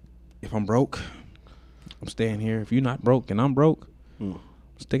 If I'm broke, I'm staying here. If you're not broke and I'm broke, I'm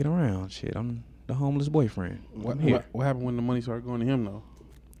sticking around. Shit, I'm the homeless boyfriend. What I'm here. happened when the money started going to him though?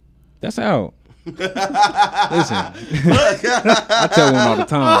 That's out. Listen, I tell women all the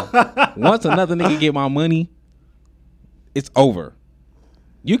time. Once another nigga get my money, it's over.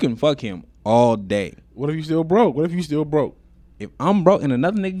 You can fuck him all day. What if you still broke? If I'm broke and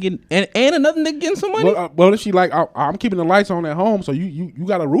another nigga getting and another nigga getting some money, Well, if she like, I'm keeping the lights on at home, so you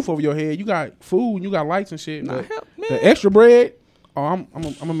got a roof over your head, you got food, you got lights and shit. Nah, but hell, man. the extra bread, I'm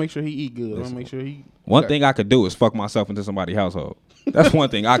gonna make sure he eat good. I'm gonna make sure he. one thing I could do is fuck myself into somebody's household. That's one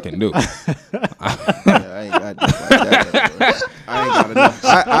thing I can do. Yeah, I ain't got dick like that. I ain't got enough.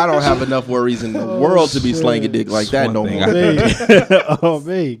 I don't have enough worries in the world to be slanging dick like that no One thing more. I- Oh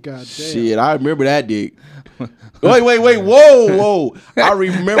man, goddamn. Shit, I remember that dick. Wait, whoa. I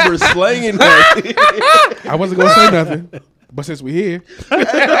remember slanging that. I wasn't gonna say nothing, but since we're here,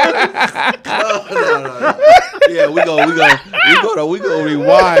 Yeah, we go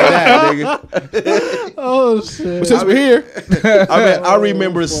rewind that, nigga. Oh shit. but since we're here, I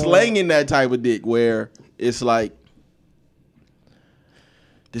remember slanging that type of dick where it's like,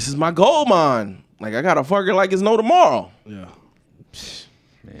 this is my gold mine. Like, I gotta fuck her like it's no tomorrow. Yeah.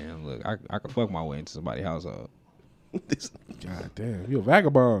 Man, look, I could fuck my way into somebody's household. God damn, you a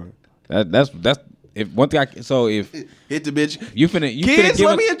vagabond. That's if one thing. So if Hit the bitch. you finna Kids, give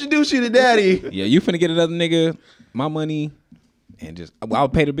let me introduce you to daddy. yeah, you finna get another nigga my money and just I'll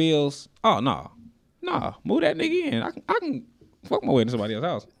pay the bills. Oh no, move that nigga in. I can fuck my way into somebody else's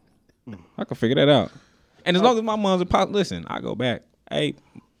house. I can figure that out. And as long as my mom's a pop, listen, I go back. Hey,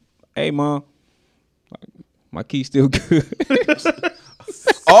 mom, my key's still good.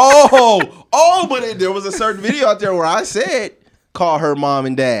 But there was a certain video out there where I said, call her mom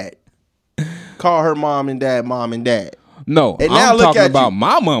and dad. Call her mom and dad, mom and dad. No, And now I'm look talking at about you.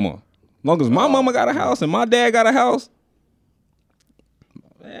 my mama. As long as my mama got a house and my dad got a house,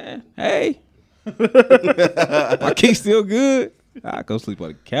 man, hey, my key's still good. I go sleep on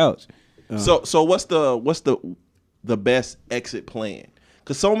the couch. So what's the best exit plan?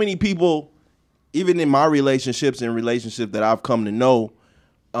 Because so many people, even in my relationships and relationships that I've come to know,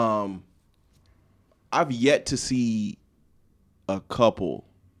 I've yet to see a couple.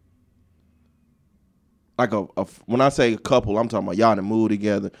 Like when I say a couple, I'm talking about y'all done moved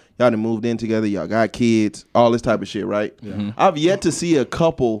together, y'all done moved in together, y'all got kids, all this type of shit, right? Yeah. I've yet to see a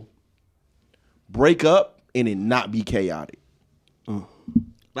couple break up and it not be chaotic.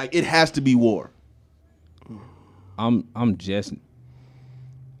 Like, it has to be war. I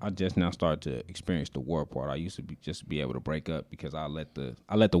just now started to experience the war part. I used to be able to break up because I let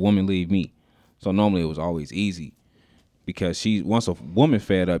the woman leave me. So normally it was always easy because once a woman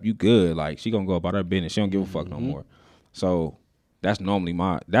fed up, you good. Like, she gonna go about her business. She don't give a fuck no more. So that's normally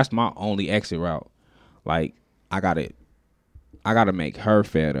my only exit route. Like, I gotta make her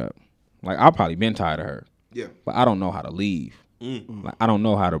fed up. Like, I've probably been tired of her. Yeah. But I don't know how to leave. Like, I don't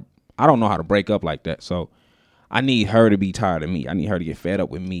know how to break up like that. So I need her to be tired of me. I need her to get fed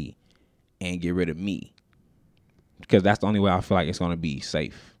up with me and get rid of me. Because that's the only way I feel like it's gonna be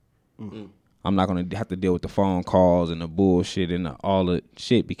safe. I'm not gonna have to deal with the phone calls and the bullshit and all the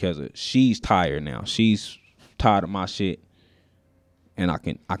shit because she's tired now. She's tired of my shit, and I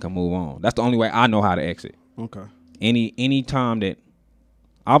can move on. That's the only way I know how to exit. Okay. Any time that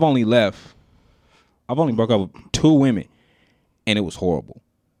I've only broke up with 2 women, and it was horrible,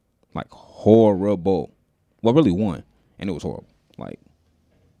 like horrible. Well, really one, and it was horrible. Like,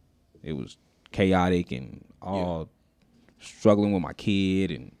 it was chaotic and all struggling with my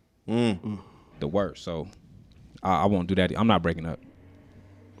kid and the worst. So I won't do that. I'm not breaking up.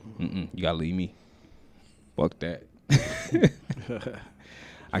 You gotta leave me. Fuck that.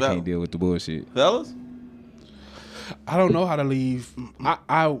 I can't deal with the bullshit. Fellas? I don't know how to leave.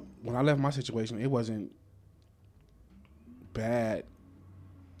 I when I left my situation, it wasn't bad.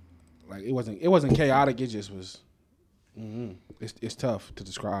 Like, it wasn't chaotic. It just was. It's tough to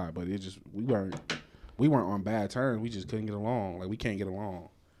describe, but it just we weren't on bad terms. We just couldn't get along. Like, we can't get along.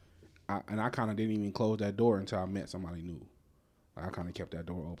 I kind of didn't even close that door until I met somebody new. Like, I kind of kept that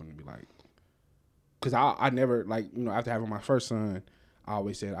door open and be like, because I never, like, after having my first son, I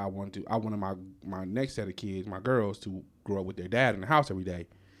always said I wanted my next set of kids, my girls, to grow up with their dad in the house every day.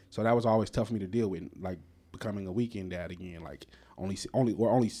 So that was always tough for me to deal with, like becoming a weekend dad again, like only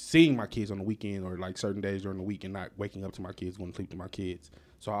seeing my kids on the weekend or like certain days during the week and not waking up to my kids, going to sleep to my kids.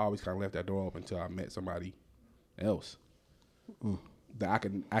 So I always kind of left that door open until I met somebody else that I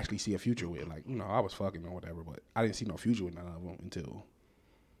could actually see a future with. Like, I was fucking or whatever, but I didn't see no future with none of them until.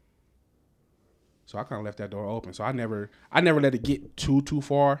 So I kind of left that door open. So I never let it get too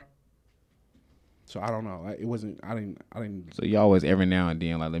far. So I don't know. It wasn't. I didn't. So you always every now and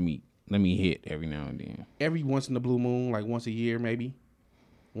then like let me hit every now and then. Every once in the blue moon, like once a year maybe,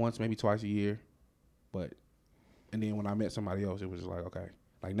 once maybe twice a year, but and then when I met somebody else, it was just like, okay,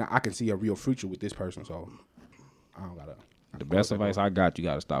 like now I can see a real future with this person. So I don't gotta. The best advice I got, you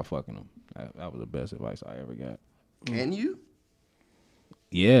gotta stop fucking them. That was the best advice I ever got. Can you?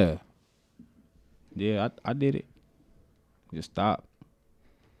 Yeah. Yeah, I did it. Just stop.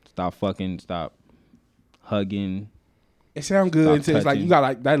 Stop fucking. Stop hugging. It sounds good Stop until it's like touching. you got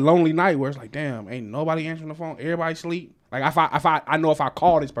like that lonely night where it's like, damn, ain't nobody answering the phone. Everybody sleep. Like I know if I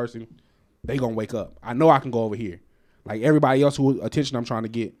call this person, they gonna wake up. I know I can go over here. Like everybody else who attention I'm trying to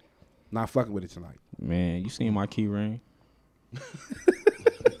get, not fucking with it tonight. Man, you seen my key ring?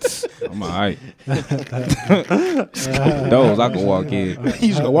 I'm alright. Those I can walk in. You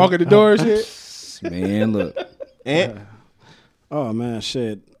just gonna walk in the door and shit. Man, look. Oh man,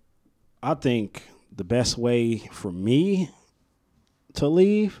 shit. I think the best way for me to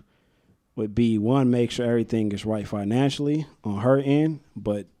leave would be, one, make sure everything is right financially on her end,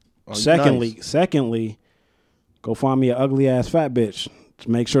 but secondly, go find me an ugly ass fat bitch to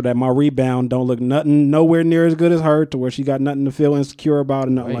make sure that my rebound don't look nowhere near as good as her, to where she got nothing to feel insecure about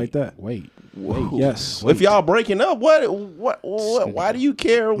and nothing like that. Wait. Yes. If y'all breaking up, what? Why do you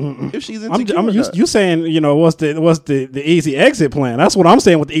care if she's insecure? You saying, you know, what's the easy exit plan? That's what I'm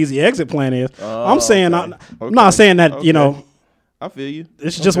saying. What the easy exit plan is. I'm saying I'm not saying that you know. I feel you.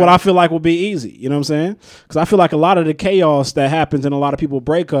 It's just what I feel like would be easy. You know what I'm saying? Because I feel like a lot of the chaos that happens in a lot of people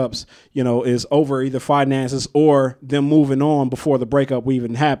breakups, you know, is over either finances or them moving on before the breakup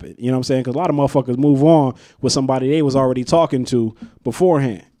even happened. You know what I'm saying? Because a lot of motherfuckers move on with somebody they was already talking to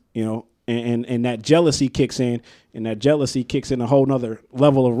beforehand. You know, and that jealousy kicks in, and that jealousy kicks in a whole nother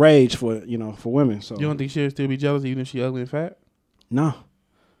level of rage for women. So You don't think she'll still be jealous even if she ugly and fat? no,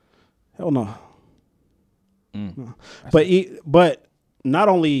 hell no. No. But not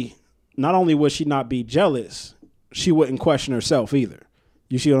only would she not be jealous, she wouldn't question herself either.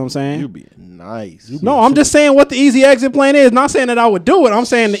 You see what I'm saying? You being nice. No, I'm just saying what the easy exit plan is. Not saying that I would do it. I'm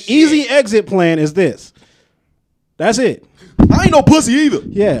saying the easy exit plan is this. That's it. I ain't no pussy either.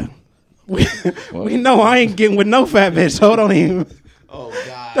 Yeah. We know I ain't getting with no fat bitch, so it don't even. Oh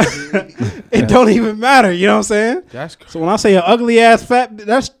God. It don't even matter. You know what I'm saying? That's crazy. So when I say an ugly ass fat,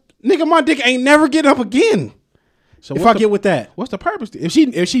 that's nigga, my dick ain't never getting up again. So If I get with that. what's the purpose? If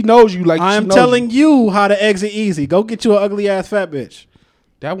she knows you like I'm she knows telling you how to exit easy. Go get you an ugly ass fat bitch.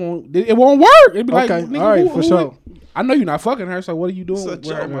 that it won't work. It'd be like, Okay, nigga, all right, who for sure. I know you're not fucking her, so what are you doing? It's a with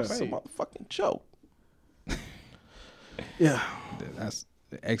her joke. in my It's a face? motherfucking joke. Yeah. That's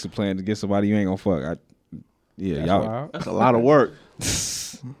the exit plan to get somebody you ain't gonna fuck. That's y'all. wild. That's a lot of work.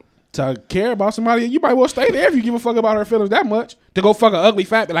 To care about somebody, you might well stay there if you give a fuck about her feelings that much. To go fuck an ugly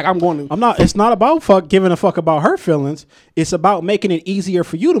fat, like I'm going to. I'm not. It's not about giving a fuck about her feelings. It's about making it easier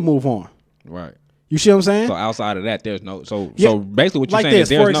for you to move on. Right. You see what I'm saying? So outside of that, there's no. So Yeah, basically, what you're like saying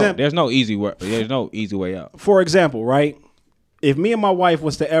this, is for there's example- there's no easy way. There's no easy way out. For example, right? If me and my wife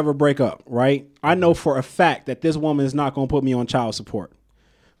was to ever break up, right? I know for a fact that this woman is not going to put me on child support.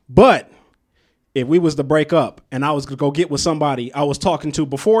 But if we was to break up and I was to go get with somebody I was talking to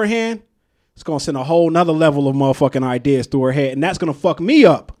beforehand, it's going to send a whole nother level of motherfucking ideas through her head, and that's going to fuck me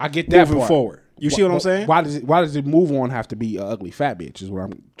up. I get that moving part. forward. You see what I'm saying? Why does it move on have to be an ugly fat bitch? Is what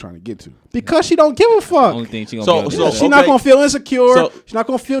I'm trying to get to. Because she don't give a fuck. Only thing she gonna So- be able to so- do. She's not Okay. going to feel insecure. So- She's not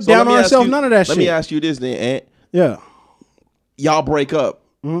going to feel So down let me on ask herself. you- None of that shit. Let me ask you this then, Ant. Yeah. Y'all break up,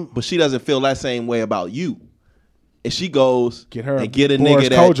 but she doesn't feel that same way about you. And she goes Get her and get a Boris nigga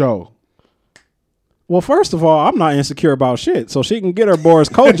that Kojo. Well, first of all, I'm not insecure about shit, so she can get her Boris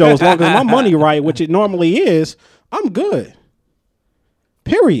Kojo as long as my money right, which it normally is. I'm good.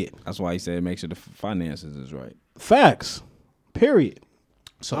 Period. That's why he said make sure the finances is right. Facts. Period.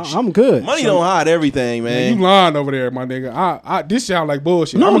 So I'm good. money don't hide everything, Man, man. you lying over there, my nigga. I this sound like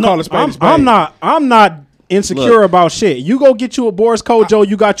bullshit. I'm gonna call it spade a spade. I'm not insecure Look. about shit. You go get you a Boris Kojo.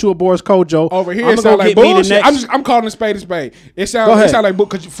 You got you a Boris Kojo. Over here, I'ma it go sound like get me the bullshit. next- I'm calling it spade a spade. It Go sounds ahead. like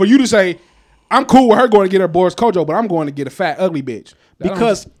because for you to say I'm cool with her going to get her Boris Kojo, but I'm going to get a fat ugly bitch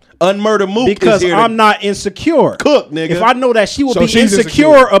because Unmurder Mook because is here I'm to not insecure. cook, nigga. If I know that she will So be she's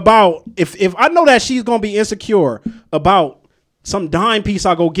insecure about if I know that she's gonna be insecure about some dime piece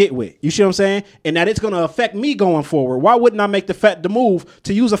I go get with, you see what I'm saying, and that it's gonna affect me going forward, why wouldn't I make the move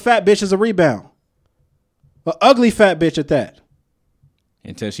to use a fat bitch as a rebound, a ugly fat bitch at that,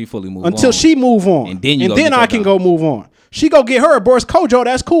 Until she fully moves on. until she move on, And then you go get I your can dime. go move on. She go get her a Boris Kojo,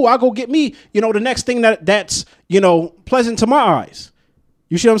 that's cool. I go get me, the next thing that's pleasant to my eyes.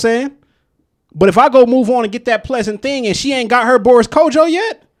 You see what I'm saying? But if I go move on and get that pleasant thing and she ain't got her Boris Kojo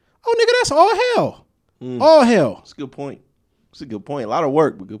yet, oh nigga, that's all hell. All hell. That's a good point. It's a good point. A lot of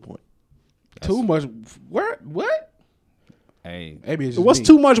work, but good point. too much. What? Hey, Maybe it's just What's me.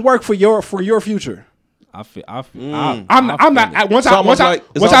 too much work for your future? I feel. I'm I not. feel it. Once It's I almost like-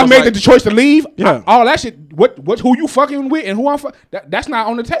 it's once I almost made like- the choice to leave, Yeah. all that shit. What who you fucking with and who I'm that's not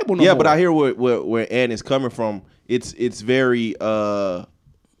on the table no Yeah, more. but I hear where Ann is coming from. It's very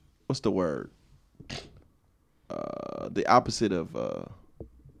what's the word? The opposite of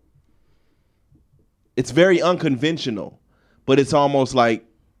it's very unconventional, but it's almost like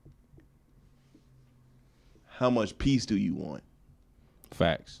how much peace do you want?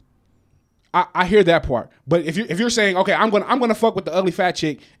 Facts. I hear that part, but if you're saying, okay, I'm gonna fuck with the ugly fat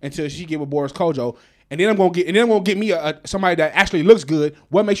chick until she get with Boris Kojo, and then I'm gonna get me somebody that actually looks good.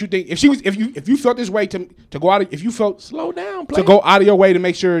 What makes you think if you felt this way to go out, if you felt Slow down, to go out of your way to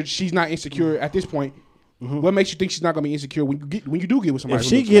make sure she's not insecure at this point, what makes you think she's not gonna be insecure when you do get with somebody?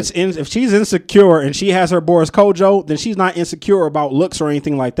 If she's insecure and she has her Boris Kojo, then she's not insecure about looks or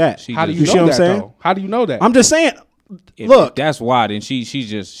anything like that. How do you see know what that? I'm saying? Though? How do you know that? I'm just saying. If that's why, then I'm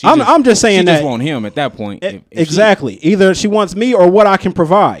just saying she that just want him at that point. If exactly. Either she wants me or what I can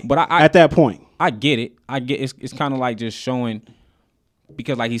provide. But at that point, I get it. It's kind of like just showing,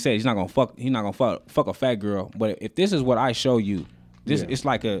 because like he said, he's not gonna fuck a fat girl. But if this is what I show you, it's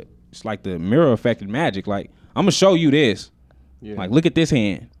like the mirror effect in Magic. Like, I'm gonna show you this. Yeah. Like, look at this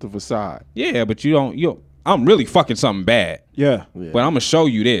hand. The facade. Yeah, but I'm really fucking something bad. Yeah. But I'm gonna show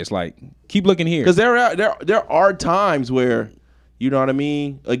you this. Like, keep looking here. Because there are times where, you know what I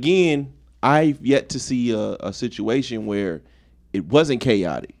mean? Again, I've yet to see a situation where it wasn't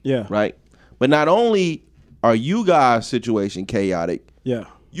chaotic. Yeah. Right? But not only are you guys' situation chaotic, yeah,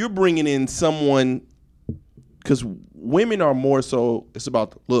 you're bringing in someone, because women are more so, it's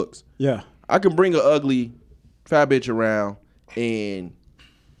about the looks. Yeah. I can bring an ugly fat bitch around and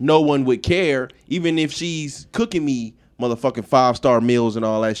no one would care, even if she's cooking me motherfucking 5-star meals and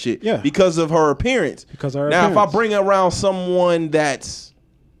all that shit. Yeah. Because of her appearance. Because of her now, appearance. if I bring around someone that's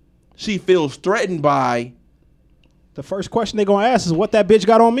she feels threatened by, the first question they're gonna ask is what that bitch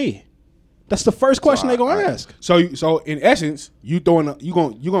got on me. That's the first question they're gonna ask. So in essence, you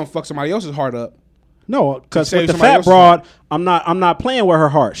gonna fuck somebody else's heart up. No, because Save with the somebody fat else's broad, I'm not playing with her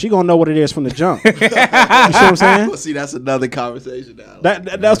heart. She gonna know what it is from the jump. You see what I'm saying? see, that's another conversation now.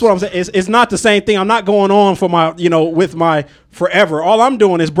 That's what I'm saying. It's not the same thing. I'm not going on for my, with my forever. All I'm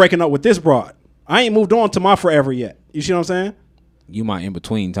doing is breaking up with this broad. I ain't moved on to my forever yet. You see what I'm saying? You my in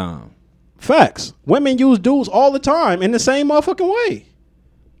between time. Facts. Women use dudes all the time in the same motherfucking way.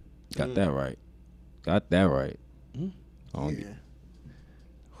 Got that right. Got that right.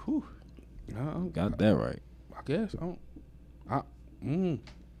 Got that right. I guess.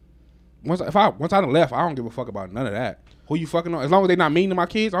 Once I done left, I don't give a fuck about none of that. Who you fucking on? As long as they not mean to my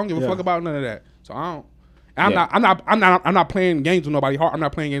kids, I don't give a fuck about none of that. So I don't. And I'm not playing games with nobody heart. I'm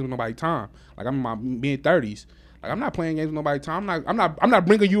not playing games with nobody time. Like, I'm in my mid-30s. Like, I'm not playing games with nobody time. I'm not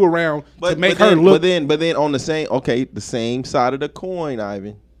bringing you around to make her look. But then on the same side of the coin,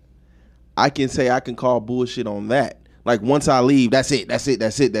 Ivan, I can say I can call bullshit on that. Like, once I leave, that's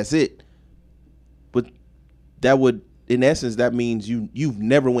it. But that would, in essence, that means you've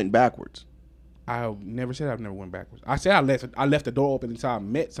never went backwards. I never said I've never went backwards. I said I left the door open until I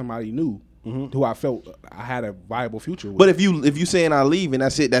met somebody new who I felt I had a viable future with. But if you saying I leave and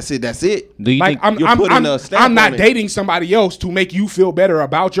that's it. Do you Like, think I'm not dating somebody else to make you feel better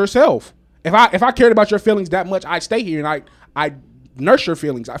about yourself. If I cared about your feelings that much, I'd stay here and I nurse your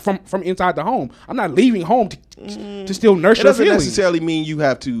feelings from inside the home. I'm not leaving home to still nurse it your doesn't feelings. necessarily mean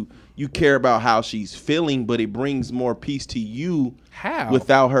you care about how she's feeling, but it brings more peace to you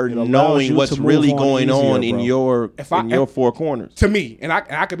without her allows knowing you what's to move really on going easier, on in bro. your four corners. To me, and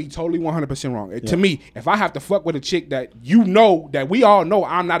I could be totally 100% wrong. To me, if I have to fuck with a chick that that we all know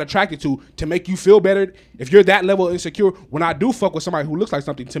I'm not attracted to make you feel better, if you're that level of insecure, when I do fuck with somebody who looks like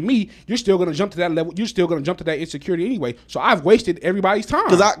something, to me, you're still gonna jump to that level. You're still gonna jump to that insecurity anyway. So I've wasted everybody's time.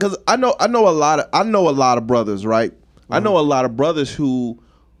 Because I know a lot of brothers, right? I know a lot of brothers who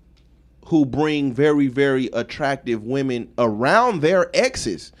bring very, very attractive women around their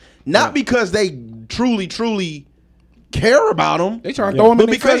exes. Not because they truly care about them. They trying to throw them in but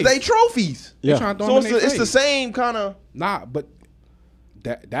their because face. they trophies. They trying to throw So them in their it's the face. same kind of. Nah, but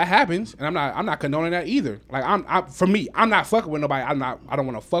that happens, and I'm not condoning that either. Like, for me, I'm not fucking with nobody. I don't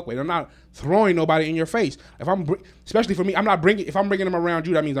want to fuck with. I'm not throwing nobody in your face. Especially for me, I'm not bringing. If I'm bringing them around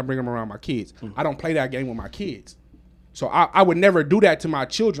you, that means I'm bringing them around my kids. I don't play that game with my kids. So I would never do that to my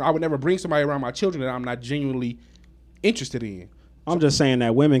children. I would never bring somebody around my children that I'm not genuinely interested in. I'm just saying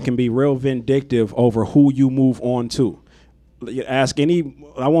that women can be real vindictive over who you move on to. Ask any,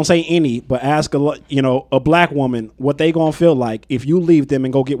 I won't say any, but ask a black woman what they gonna feel like if you leave them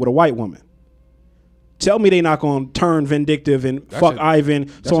and go get with a white woman. Tell me they not gonna turn vindictive and fuck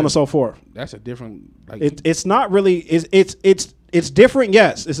Ivan, so on and so forth. That's a different. Like, it's not really. It's different.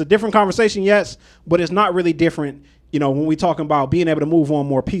 Yes, it's a different conversation. Yes, but it's not really different. When we talking about being able to move on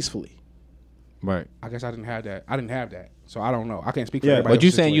more peacefully. Right. I guess I didn't have that. So I don't know. I can't speak for everybody. But you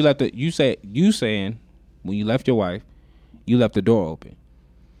else's saying situation. you saying when you left your wife, you left the door open.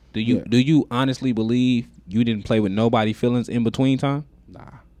 Do you honestly believe you didn't play with nobody's feelings in between time? Nah,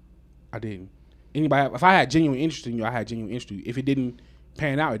 I didn't. Anybody? If I had genuine interest in you, I had genuine interest in you. If it didn't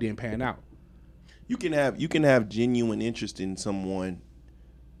pan out, it didn't pan out. You can have genuine interest in someone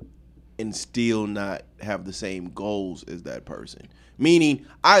and still not have the same goals as that person. Meaning,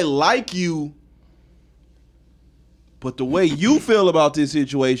 I like you, but the way you feel about this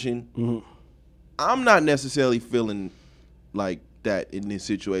situation, I'm not necessarily feeling like that in this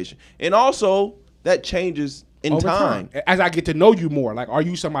situation. And also, that changes in Over time. As I get to know you more, like, are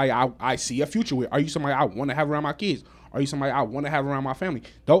you somebody I see a future with? Are you somebody I want to have around my kids? Are you somebody I want to have around my family?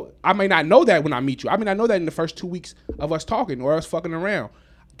 Though I may not know that when I meet you. I may not know that in the first 2 weeks of us talking or us fucking around.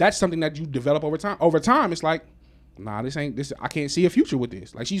 That's something that you develop over time. Over time, it's like, nah, this ain't this. I can't see a future with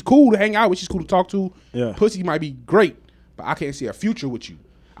this. Like, she's cool to hang out with. She's cool to talk to. Yeah. Pussy might be great, but I can't see a future with you.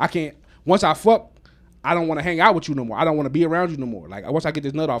 I can't. Once I fuck, I don't want to hang out with you no more. I don't want to be around you no more. Like, once I get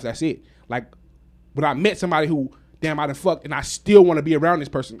this nut off, that's it. Like, when I met somebody who, damn, I done fucked, and I still want to be around this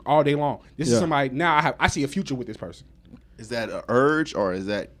person all day long. This is somebody, now I see a future with this person. Is that an urge, or is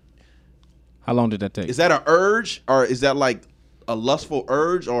that How long did that take? Is that an urge, or is that like a lustful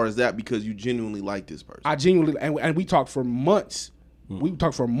urge, or is that because you genuinely like this person? I genuinely, and we talked for months. We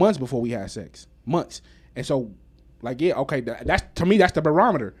talked for months before we had sex. Months. And so, like, yeah, okay, that's, to me, that's the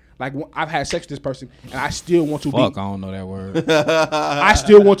barometer. Like, I've had sex with this person, and I still want to Fuck, be. I don't know that word. I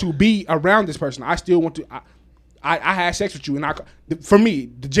still want to be around this person. I still want to. I had sex with you, and for me,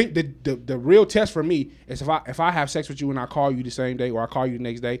 the real test for me is if I have sex with you and I call you the same day or I call you the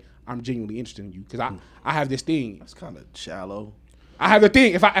next day, I'm genuinely interested in you, because I have this thing. That's kind of shallow. I have the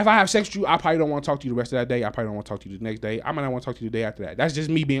thing. If I have sex with you, I probably don't want to talk to you the rest of that day. I probably don't want to talk to you the next day. I might not want to talk to you the day after that. That's just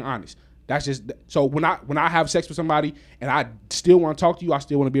me being honest. That's just, so when I have sex with somebody and I still want to talk to you, I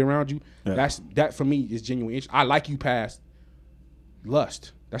still want to be around you. Yeah. That for me is genuine interest. I like you past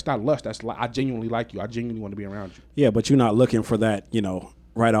lust. That's not lust. That's I genuinely like you. I genuinely want to be around you. Yeah, but you're not looking for that,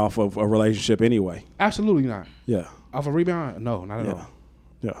 right off of a relationship anyway. Absolutely not. Yeah. Off a rebound? No, not at all.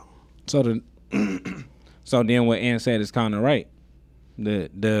 Yeah. So then what Ann said is kind of right.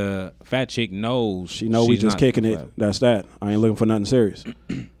 The fat chick knows she knows we just kicking it. That's that. I ain't looking for nothing serious.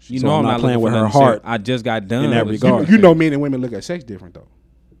 You know I'm not playing with her heart. I just got done in that regard. You know, men and women look at sex different though.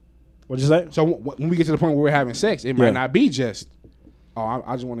 What'd you say? So when we get to the point where we're having sex, it might not be just, I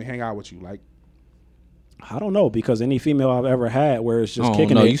just want to hang out with you. Like, I don't know, because any female I've ever had where it's just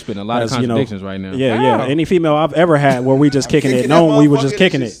kicking it. You spitting a lot of contradictions right now. Yeah. Any female I've ever had where we just kicking it, knowing we were just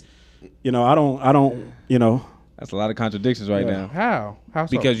kicking it. I don't. That's a lot of contradictions right now. How so?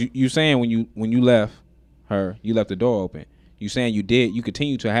 Because you saying when you left her, you left the door open. You saying you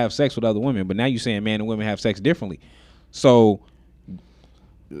continue to have sex with other women, but now you saying man and women have sex differently. So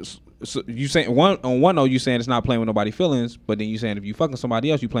you saying on one note, you saying it's not playing with nobody's feelings, but then you saying if you fucking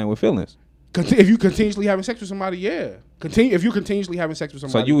somebody else, you playing with feelings. If you continuously having sex with somebody, yeah. If you continuously having sex with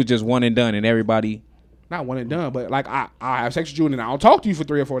somebody. So you was just one and done, and everybody. Not one and done, but like I have sex with you and then I don't talk to you for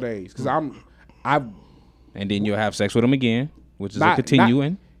 3 or 4 days because and then you'll have sex with them again, which is a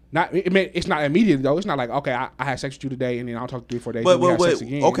continuing. It's not immediate though. It's not like, okay, I had sex with you today and then I'll talk to you 3 or 4 days. But we have sex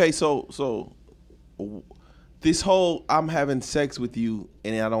again. Okay, so this whole I'm having sex with you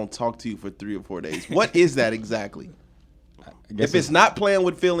and I don't talk to you for 3 or 4 days. What is that exactly? If it's not playing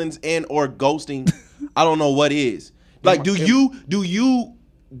with feelings and or ghosting, I don't know what is. Like, do you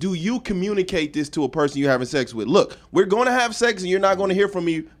communicate this to a person you're having sex with? Look, we're going to have sex and you're not going to hear from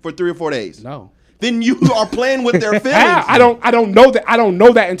me for 3 or 4 days. No. Then you are playing with their feelings. I don't know that. I don't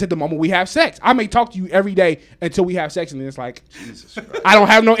know that until the moment we have sex. I may talk to you every day until we have sex, and then it's like, Jesus Christ. I don't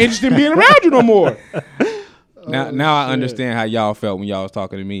have no interest in being around you no more. Now I understand how y'all felt when y'all was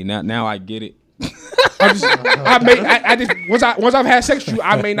talking to me. Now I get it. Once I've had sex with you,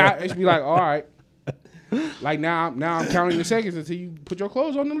 I may not just be like, all right. Like now I'm counting the seconds until you put your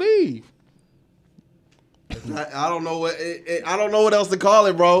clothes on and leave. I don't know what else to call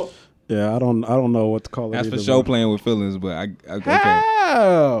it, bro. Yeah, I don't know what to call it. That's for sure playing with feelings, but okay.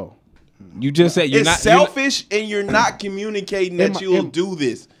 How? You just said you're it's not selfish, and you're not communicating that you'll do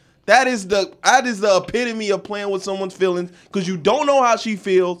this. That is the epitome of playing with someone's feelings, because you don't know how she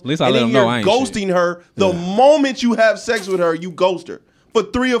feels. At least I let them know I ain't ghosting her. The moment you have sex with her, you ghost her for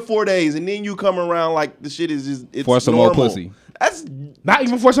 3 or 4 days, and then you come around like the shit is just it's for some normal. more pussy. That's not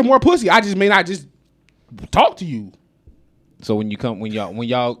even for some more pussy. I just may not just talk to you. So when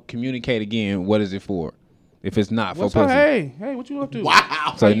y'all communicate again, what is it for? If it's not What's for up? pussy, Hey, what you up to?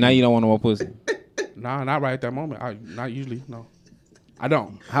 Wow. So now you don't want no more pussy. Nah, not right at that moment. Not usually. No, I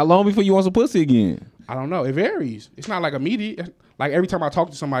don't. How long before you want some pussy again? I don't know. It varies. It's not like immediate. Like every time I talk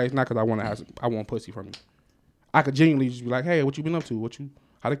to somebody, it's not because I want pussy from you. I could genuinely just be like, hey, what you been up to?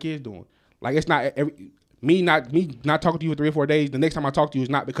 How the kids doing? Like, it's not me not talking to you for 3 or 4 days. The next time I talk to you is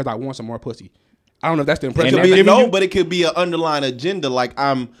not because I want some more pussy. I don't know if that's the It impression could I'm be giving no, you. but it could be an underlying agenda. Like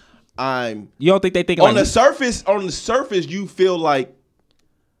I'm You don't think they think on like the surface. On the surface, you feel like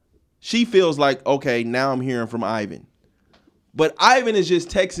she feels like, okay, now I'm hearing from Ivan, but Ivan is just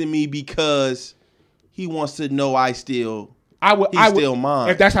texting me because he wants to know he's still mine.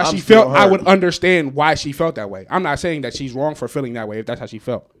 If that's how I'm she still felt, I would hers. understand why she felt that way. I'm not saying that she's wrong for feeling that way. If that's how she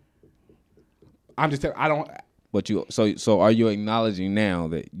felt, I'm just. I don't. But you so are you acknowledging now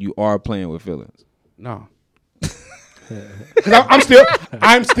that you are playing with feelings? No. Because I'm still.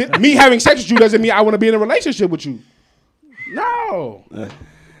 Me having sex with you doesn't mean I want to be in a relationship with you. No.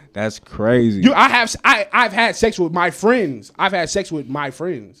 That's crazy. I've had sex with my friends. I've had sex with my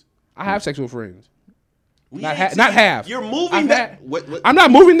friends. I have sex with friends. Not half. You're moving that. What? I'm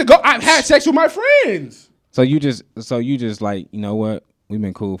not moving to go. I've had sex with my friends. So you just like, you know what? We've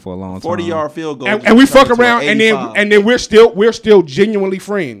been cool for a long time. 40-yard field goal. And we fuck around and then we're still genuinely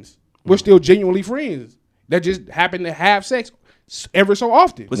friends. We're still genuinely friends. That just happen to have sex ever so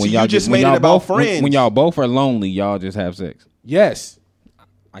often. But see, you just made it about friends. When y'all both are lonely, y'all just have sex. Yes.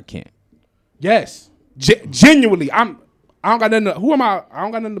 I can't. Yes. Genuinely. I don't got nothing to, who am I? I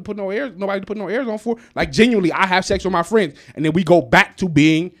don't got nothing to put no airs, nobody to put no airs on for. Like genuinely, I have sex with my friends and then we go back to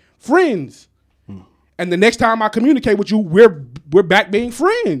being friends. And the next time I communicate with you, we're back being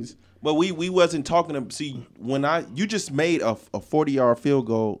friends. But we wasn't talking to see when you just made a 40-yard field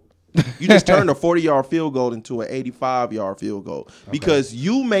goal. You just turned a 40-yard field goal into an 85-yard field goal because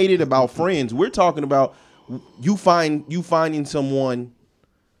you made it about friends. We're talking about you finding someone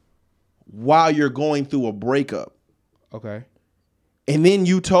while you're going through a breakup. Okay. And then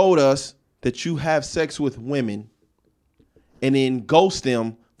you told us that you have sex with women and then ghost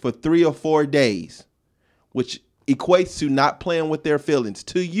them for 3 or 4 days, which equates to not playing with their feelings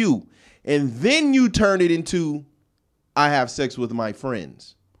to you. And then you turn it into, I have sex with my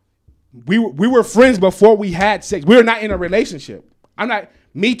friends. We were friends before we had sex. We're not in a relationship.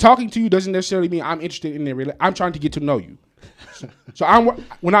 Me talking to you doesn't necessarily mean I'm interested in a relationship. I'm trying to get to know you. So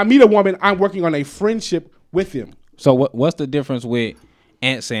when I meet a woman, I'm working on a friendship with them. So what's the difference with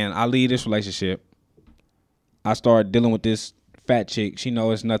Ant saying, I leave this relationship, I start dealing with this fat chick, she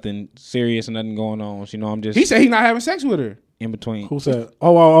know it's nothing serious and nothing going on, she know I'm just... He said he not having sex with her. In between. Who said?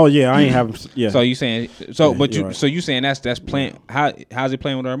 Oh, yeah. I ain't having. Yeah. So you saying? So, Yeah, but you. right. So you saying that's playing? How's he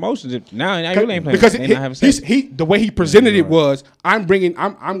playing with her emotions? Now you really ain't playing. Because They not having sex. the way he presented it was, I'm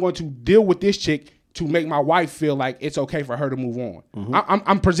going to deal with this chick to make my wife feel like it's okay for her to move on. Mm-hmm.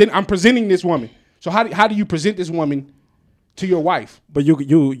 I'm presenting this woman. So how do you present this woman to your wife? But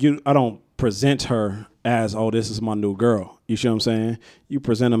you I don't present her as, oh, this is my new girl. You see what I'm saying? You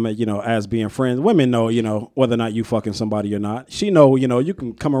present them, as being friends. Women know, whether or not you fucking somebody or not. She know, you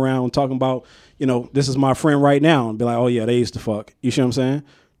can come around talking about, this is my friend right now and be like, oh yeah, they used to fuck. You see what I'm saying?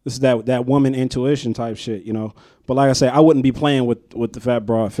 This is that woman intuition type shit, But like I say, I wouldn't be playing with the fat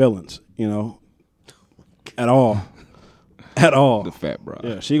broad feelings, at all. At all. The fat broad.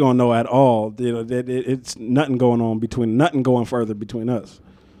 Yeah, she gonna know at all. It's nothing going further between us.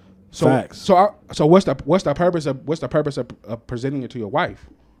 Facts. So what's the purpose of presenting it to your wife?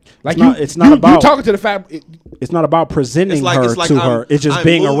 Like it's not about you talking to the fat. It's not about presenting her to her. It's just I'm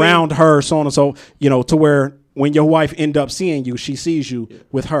being moving. around her, so on and so. To where when your wife end up seeing you, she sees you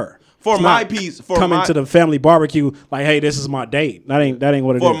with her. For It's my not piece, coming to the family barbecue like, hey, this is my date. That ain't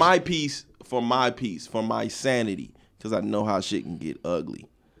what it is. For my sanity, because I know how shit can get ugly.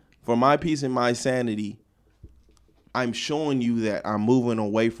 For my peace and my sanity, I'm showing you that I'm moving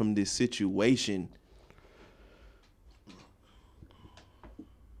away from this situation.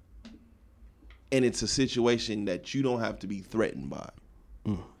 And it's a situation that you don't have to be threatened by.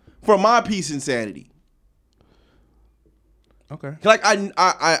 For my peace and sanity. Okay. Like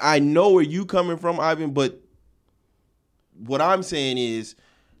I know where you coming from, Ivan, but what I'm saying is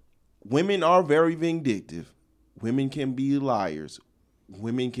women are very vindictive. Women can be liars.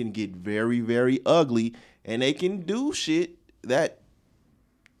 Women can get very, very ugly, and they can do shit that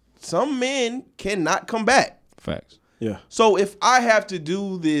some men cannot combat. Facts. Yeah. So if I have to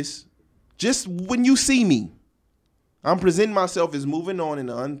do this, just when you see me, I'm presenting myself as moving on in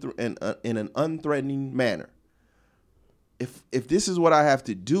an unthreatening manner. If this is what I have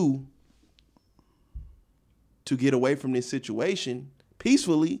to do to get away from this situation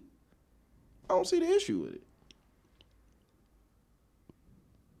peacefully, I don't see the issue with it.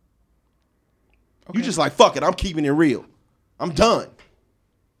 Okay. You just like, fuck it, I'm keeping it real. I'm done.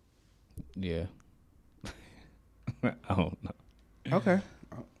 Yeah. I don't know. Okay.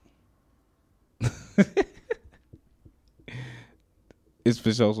 It's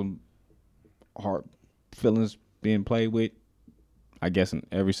for sure some hard feelings being played with, I guess, in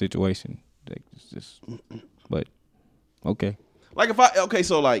every situation. It's just, but okay. Like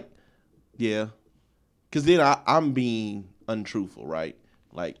yeah, because then I'm being untruthful, right?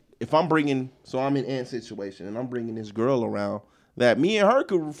 Like if I'm I'm in Ant's situation and I'm bringing this girl around that me and her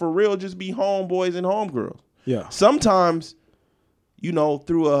could for real just be homeboys and homegirls. Yeah. Sometimes,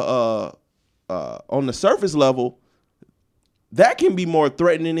 through on the surface level, that can be more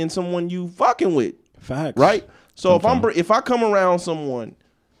threatening than someone you fucking with. Facts. Right? So if I come around someone,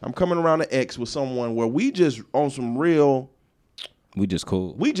 I'm coming around an ex with someone where we just on some real, We just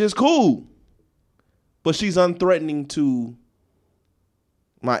cool. but she's unthreatening to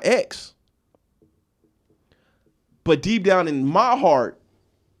my ex. But deep down in my heart,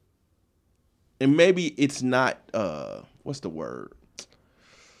 and maybe it's not, what's the word?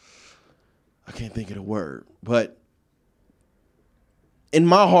 I can't think of the word, but in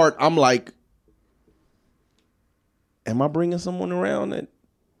my heart, I'm like, am I bringing someone around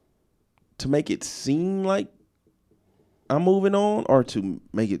to make it seem like I'm moving on, or to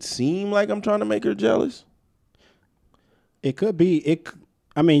make it seem like I'm trying to make her jealous? It could be.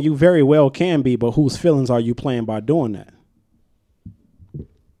 I mean, you very well can be, but whose feelings are you playing by doing that?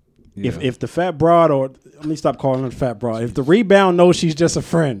 Yeah. If the fat broad, or let me stop calling her fat broad. If the rebound knows she's just a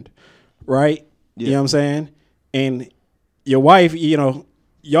friend, right? Yeah. You know what I'm saying? And your wife, y'all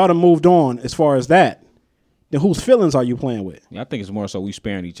done moved on as far as that. Then whose feelings are you playing with? I think it's more so we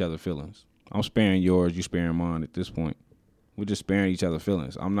sparing each other feelings. I'm sparing yours, you sparing mine at this point. We're just sparing each other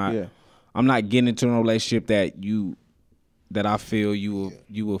feelings. I'm not getting into a relationship that I feel you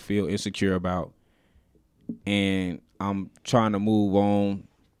will feel insecure about. And I'm trying to move on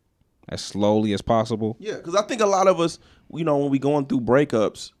as slowly as possible. Yeah, because I think a lot of us, when we going through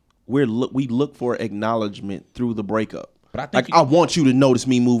breakups, we look for acknowledgement through the breakup. But I think I want you to notice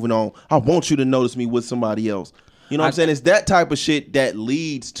me moving on. I want you to notice me with somebody else. You know what I'm saying? It's that type of shit that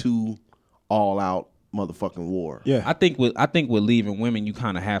leads to all out motherfucking war. Yeah. I think with leaving women, you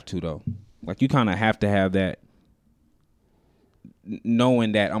kind of have to though. Like you kind of have to have that,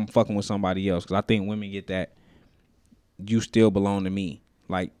 knowing that I'm fucking with somebody else. Because I think women get that you still belong to me.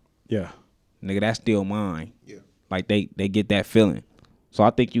 Like, Yeah. nigga, that's still mine. Yeah. Like they get that feeling. So I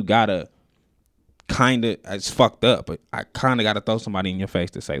think you gotta it's fucked up, but I kind of gotta throw somebody in your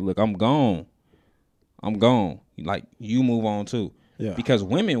face to say, look, I'm gone. Like you move on too. Yeah. Because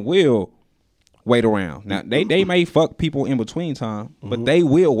women will wait around. Now they may fuck people in between time, but they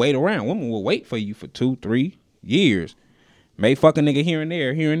will wait around. Women will wait for you for 2-3 years. May fuck a nigga here and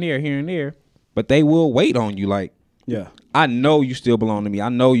there, but they will wait on you. Like, Yeah. I know you still belong to me. I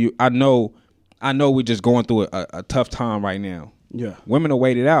know we're just going through a tough time right now. Yeah. Women will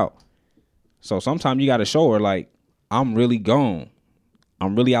wait it out. So sometimes you got to show her, like, I'm really gone.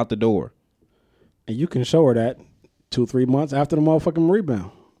 I'm really out the door. And you can show her that 2-3 months after the motherfucking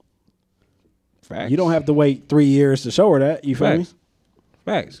rebound. Facts. You don't have to wait 3 years to show her that. You feel me?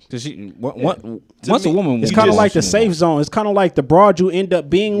 Facts. Because once a woman, It's kind of like the safe zone. It's kind of like the broad you end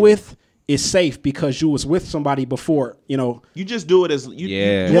up being with is safe because you was with somebody before. You just do it as you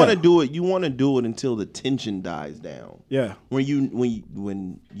Yeah. want to do it. You want to do it until the tension dies down. Yeah. When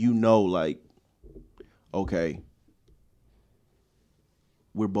you know, like, okay,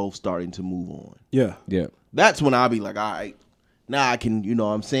 we're both starting to move on. Yeah. Yeah. That's when I'll be like, all right, now I can, you know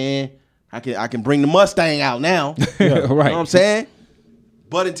what I'm saying? I can bring the Mustang out now. Right. You know what I'm saying?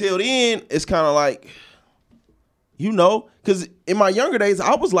 But until then, it's kind of like, because in my younger days,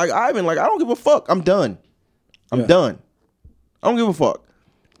 I was like Ivan, like, I don't give a fuck. I'm done. I'm done. I don't give a fuck.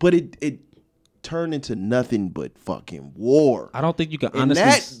 But it turned into nothing but fucking war. I don't think you can And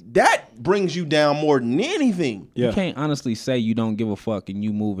honestly. that brings you down more than anything. Yeah. You can't honestly say you don't give a fuck and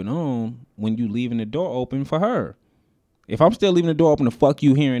you moving on when you leaving the door open for her. If I'm still leaving the door open to fuck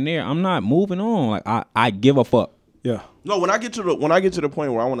you here and there, I'm not moving on. Like I give a fuck. Yeah. No, when I get to the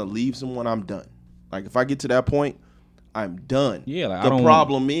point where I want to leave someone, I'm done. Like if I get to that point, I'm done. Yeah, like, I the don't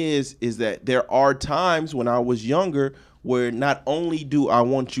problem is that there are times when I was younger where not only do I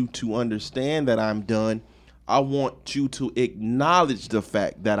want you to understand that I'm done, I want you to acknowledge the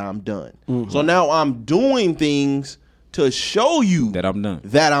fact that I'm done. Mm-hmm. So now I'm doing things to show you That I'm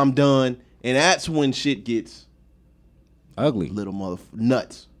done. And that's when shit gets Ugly. little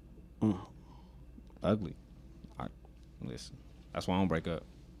nuts. Ugly. Listen, that's why I don't break up.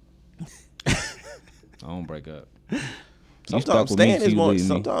 I don't break up. You stuck Sometimes with me staying till is you more. leave me.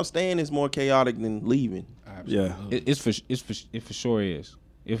 Sometimes staying is more chaotic than leaving. Yeah. It for sure is.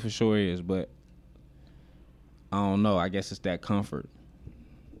 It for sure is, but I don't know. I guess it's that comfort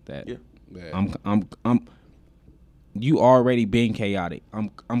that I'm you already been chaotic.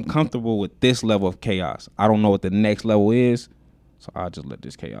 I'm comfortable with this level of chaos. I don't know what the next level is, So I'll just let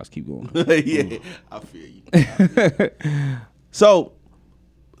this chaos keep going. Yeah, I feel you. So,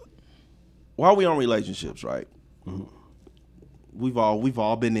 while we on relationships, right? We've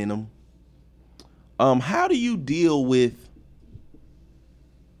all been in them. How do you deal with?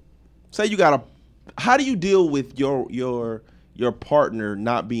 Say you got a. How do you deal with your partner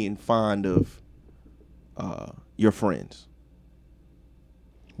not being fond of your friends?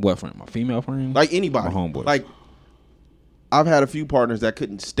 What friend? My female friend? Like anybody. My homeboys. Like, I've had a few partners that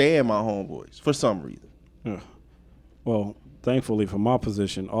couldn't stand my homeboys for some reason. Yeah. Well, thankfully for my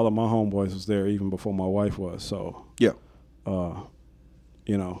position, all of my homeboys was there even before my wife was. So, Yeah.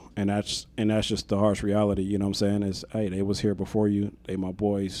 you know, and that's just the harsh reality. You know what I'm saying? Is hey, they was here before you. They my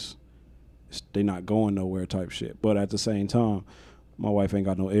boys. They not going nowhere type shit. But at the same time, my wife ain't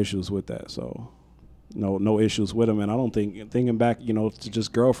got no issues with that. So, no issues with them. And I don't thinking back, you know, to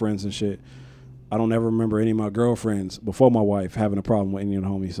just girlfriends and shit. I don't ever remember any of my girlfriends before my wife having a problem with any of the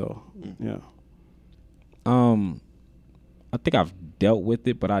homies. So, yeah. I think I've dealt with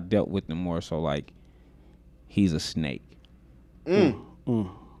it, but I dealt with it more so like he's a snake.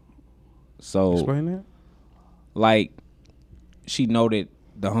 So Explain that. like she know that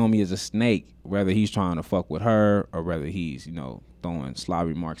the homie is a snake, whether he's trying to fuck with her or whether he's, you know, throwing sly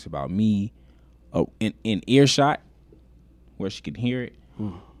remarks about me in earshot where she can hear it,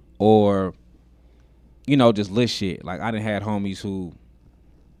 or, you know, just list shit. Like I done had homies who,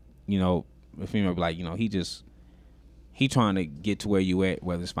 you know, a female be like, you know, he trying to get to where you at,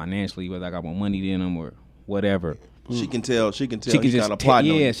 whether it's financially, whether I got more money than him or whatever. She can tell. She could He's just got a plot.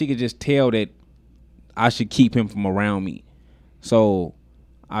 yeah, she could just tell that I should keep him from around me. So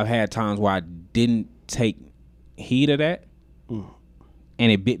I've had times where I didn't take heed of that,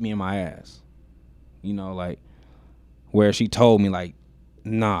 and it bit me in my ass. You know, like where she told me like,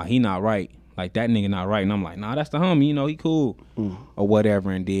 nah, he not right. Like that nigga not right, and I'm like, nah, that's the homie. You know, he cool or whatever.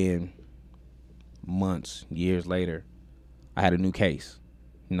 And then months, years later, I had a new case.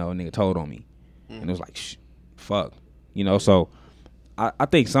 You know, a nigga told on me, and it was like, fuck. You know, so I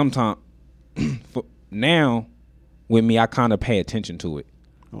think sometimes now with me, I kind of pay attention to it.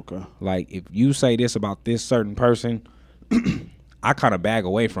 Okay. Like if you say this about this certain person, I kind of back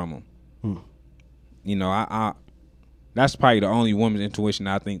away from them. You know, I that's probably the only woman's intuition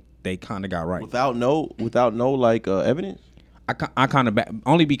I think they kind of got right. without no like evidence. I kind of back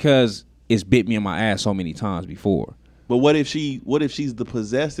only because it's bit me in my ass so many times before. But what if she's the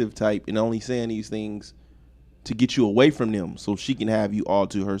possessive type and only saying these things to get you away from them so she can have you all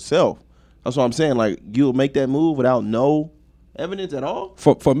to herself? That's what I'm saying. Like you'll make that move without no evidence at all?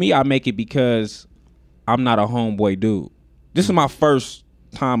 For me, I make it because I'm not a homeboy dude. This is my first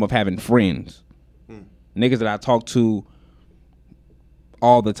time of having friends. Niggas that I talk to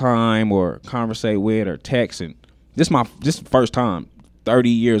all the time or conversate with or text, and this is the first time, 30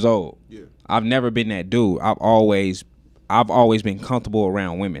 years old. Yeah. I've never been that dude. I've always been comfortable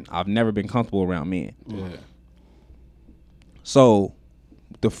around women. I've never been comfortable around men. Yeah. So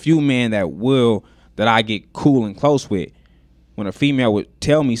the few men that I get cool and close with, when a female would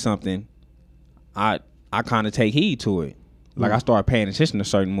tell me something, I kind of take heed to it. Like I start paying attention to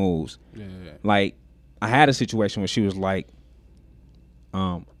certain moves. Yeah. Like I had a situation where she was like,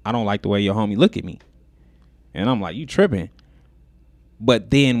 I don't like the way your homie look at me. And I'm like, you tripping.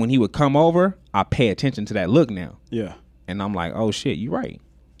 But then when he would come over, I pay attention to that look now. Yeah. And I'm like, oh shit, you right.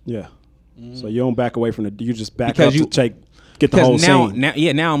 Yeah. So you don't back away from the. You just back Because up to get the whole scene.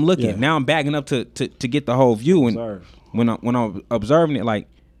 Now I'm looking. Yeah. Now I'm backing up to get the whole view. And Observe. when I'm observing it, like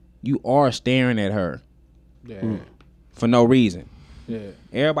you are staring at her Yeah. for no reason. Yeah.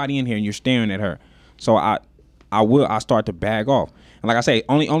 Everybody in here, and you're staring at her. So I start to back off. And like I say,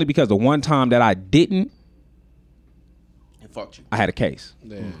 only because the one time that I didn't, It fucked you. I had a case.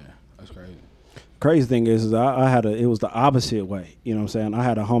 Yeah. That's crazy. Crazy thing is it was the opposite way. You know what I'm saying? I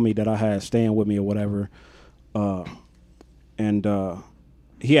had a homie that I had staying with me or whatever, and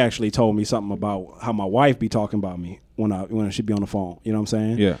he actually told me something about how my wife be talking about me when she be on the phone. You know what I'm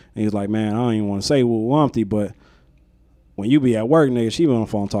saying? Yeah. And he's like, man, I don't even want to say wumpty, but when you be at work, nigga, she be on the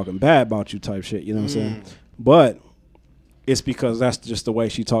phone talking bad about you type shit. You know what I'm saying? But it's because that's just the way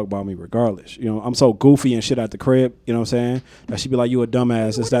she talk about me regardless. You know, I'm so goofy and shit at the crib, you know what I'm saying? That she be like, you a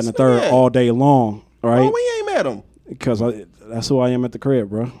dumbass, this, that, and the third at? all day long, right? Oh, we ain't met him. Because that's who I am at the crib,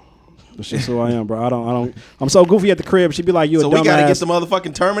 bro. That's just who I am, bro. I'm so goofy at the crib. She be like, you a So dumbass. we gotta get the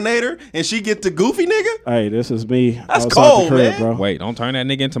motherfucking Terminator and she get the goofy nigga? Hey, this is me. That's outside cold, the crib, man. bro. Wait, don't turn that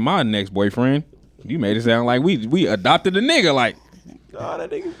nigga into my next boyfriend. You made it sound like we adopted a nigga. Like God, that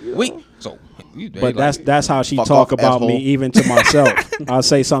nigga. we so But that's how she Fuck talk off, about me asshole. even to myself. I'll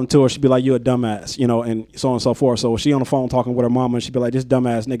say something to her. She'd be like, "You a dumbass," you know, and so on and so forth. So she on the phone talking with her mama, and she'd be like, "This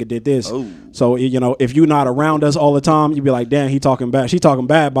dumbass nigga did this." Oh. So you know, if you're not around us all the time, you'd be like, "Damn, he talking bad." She talking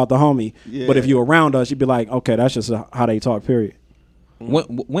bad about the homie. Yeah. But if you around us, you'd be like, "Okay, that's just how they talk." Period.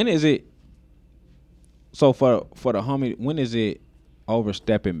 When is it? So for the homie, when is it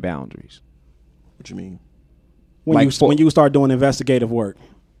overstepping boundaries? What you mean? When you start doing investigative work.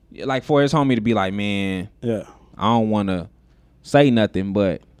 Like for his homie to be like, man, Yeah. I don't want to say nothing,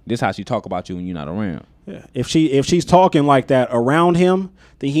 but this how she talk about you when you're not around. Yeah. If she's talking like that around him,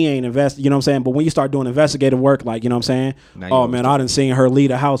 then he ain't invested. You know what I'm saying? But when you start doing investigative work, like, you know what I'm saying? Now you Oh man, I done seen her leave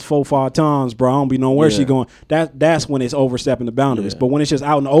the house 4-5 times, bro. I don't be knowing where she going. That's when it's overstepping the boundaries. Yeah. But when it's just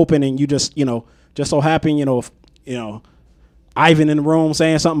out in the open and you just, you know, just so happen, you know, if, you know, Ivan in the room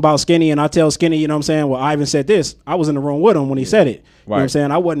saying something about Skinny, and I tell Skinny, you know what I'm saying? Well, Ivan said this. I was in the room with him when he said it. You know what I'm Right.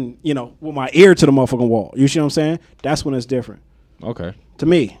 saying? I wasn't, you know, with my ear to the motherfucking wall. You see what I'm saying? That's when it's different. Okay. To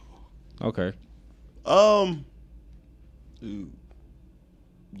me. Okay. Dude.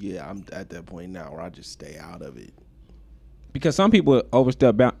 Yeah, I'm at that point now where I just stay out of it. Because some people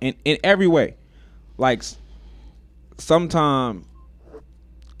overstep bound in every way. Like sometimes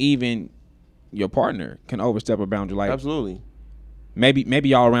even your partner can overstep a boundary. Like Absolutely. maybe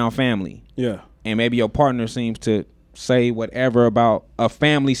y'all around family, Yeah. and maybe your partner seems to say whatever about a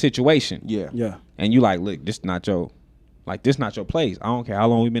family situation. Yeah. Yeah. And you like, look, this not your place. I don't care how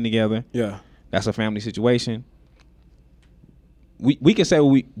long we've been together. Yeah. That's a family situation. We can say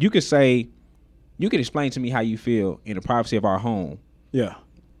you could explain to me how you feel in the privacy of our home, Yeah.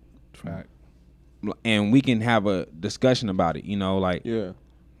 Fact. and we can have a discussion about it. You know, like, Yeah.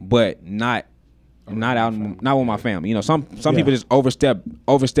 but not with my family. You know, some Yeah. people just overstep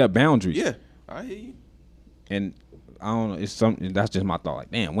boundaries. Yeah. I hear you. And I don't know. It's something that's just my thought.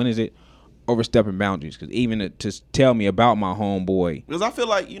 Like, damn, when is it overstepping boundaries? Because even to tell me about my homeboy, Because I feel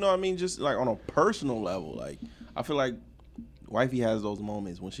like, you know what I mean, just like on a personal level, like I feel like wifey has those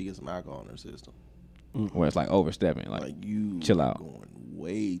moments when she gets some alcohol in her system. where it's like overstepping, like you chill out. going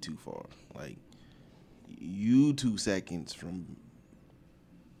way too far. Like you 2 seconds from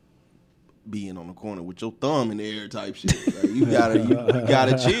being on the corner with your thumb in the air type shit. Like you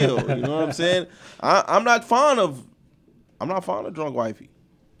gotta chill. You know what I'm saying? I'm not fond of drunk wifey.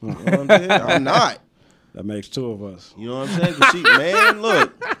 You know what I'm saying? I'm not. That makes 2 of us. You know what I'm saying? 'Cause she, man,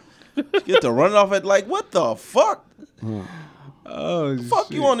 look, she get to run off at like, what the fuck? Oh,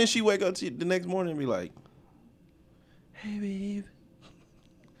 Fuck you on this. She wake up the next morning and be like, hey, babe.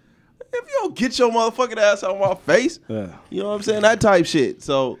 If you don't get your motherfucking ass out of my face, Yeah. you know what I'm saying? That type shit.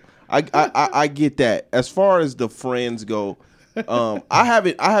 So I get that. As far as the friends go, I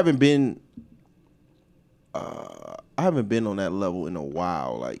haven't been on that level in a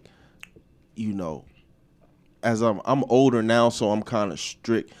while. Like, you know, as I'm older now, so I'm kind of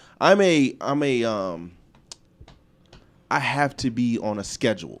strict. I have to be on a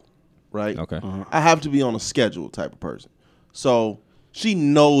schedule, right? Okay. I have to be on a schedule type of person. So she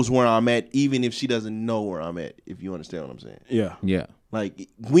knows where I'm at, even if she doesn't know where I'm at, if you understand what I'm saying. Yeah. Yeah. Like,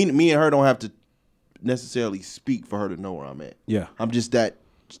 me and her don't have to necessarily speak for her to know where I'm at. Yeah. I'm just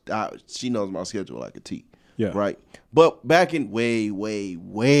she knows my schedule like a T. Yeah. Right? But back in way back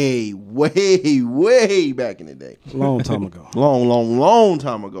in the day. Long time ago. Long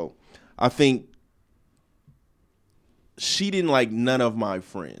time ago. I think she didn't like none of my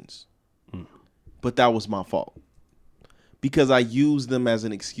friends. But that was my fault. Because I used them as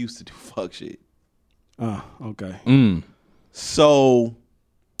an excuse to do fuck shit. Okay. So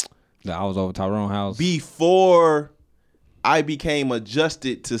I was over Tyrone's house. before I became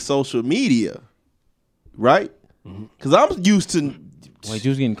adjusted to social media, right? Because I'm used to. Wait, you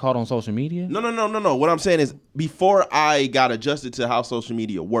was getting caught on social media? No. What I'm saying is before I got adjusted to how social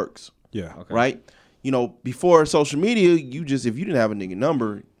media works, Yeah. Okay. right? You know, before social media, if you didn't have a nigga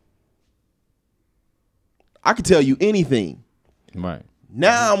number, I could tell you anything. Right.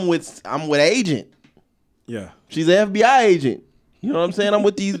 Now I'm with agent. Yeah. She's an FBI agent. You know what I'm saying? I'm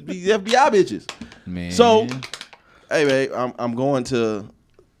with these FBI bitches. Man. So, hey, babe, I'm going to,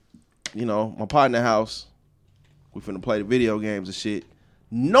 you know, my partner house. We finna play the video games and shit,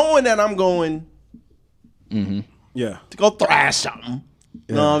 knowing that I'm going Yeah. to go thrash something.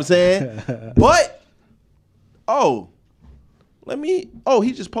 You know what I'm saying? But,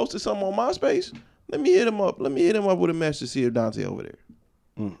 he just posted something on MySpace. Let me hit him up. Let me hit him up with a message to see if Dante over there.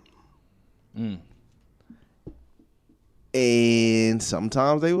 And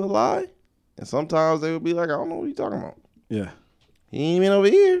sometimes they would lie, and sometimes they would be like, I don't know what you're talking about. Yeah. He ain't even over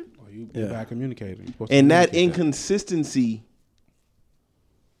here. You bad communicator. You're supposed to And that communicate inconsistency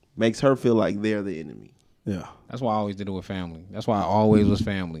makes her feel like they're the enemy. Yeah. That's why I always did it with family. That's why I always was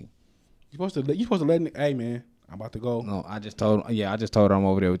family. You supposed to let. Hey man, I'm about to go. No, I just told her I'm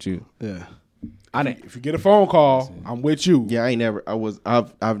over there with you. Yeah. I didn't. If you get a phone call, I'm with you. Yeah,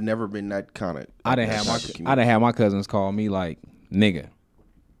 I've never been that kind of. I didn't have my cousins call me like, nigga,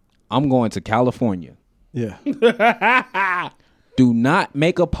 I'm going to California. Yeah. Do not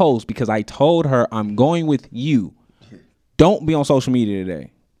make a post because I told her I'm going with you. Don't be on social media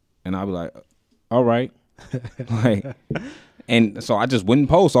today. And I'll be like, all right. Like, and so I just wouldn't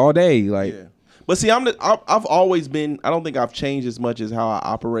post all day. Like, Yeah. But see, I've always been. I don't think I've changed as much as how I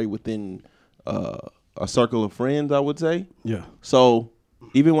operate within a circle of friends, I would say. Yeah. So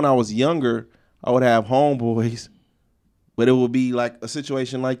even when I was younger, I would have homeboys, but it would be like a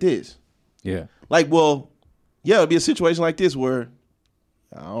situation like this. yeah. Like, well, yeah, it'd be a situation like this where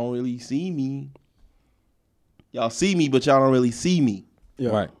I don't really see me. Y'all see me, but y'all don't really see me. Yeah.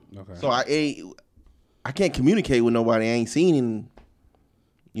 Right. Okay. So I can't communicate with nobody I ain't seen in.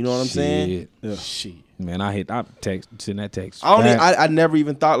 You know what I'm saying? Shit. Yeah. Shit. Man, I send that text. I never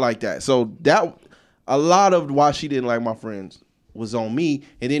even thought like that. So that a lot of why she didn't like my friends was on me.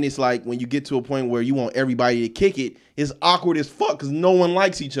 And then it's like when you get to a point where you want everybody to kick it, it's awkward as fuck because no one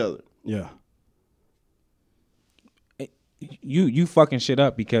likes each other. Yeah. You fucking shit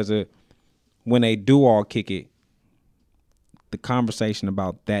up because when they do all kick it, the conversation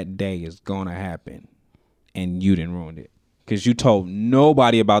about that day is gonna happen, and you didn't ruin it because you told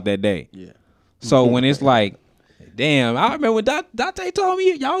nobody about that day. Yeah. So when it's like, damn, I remember when Dante told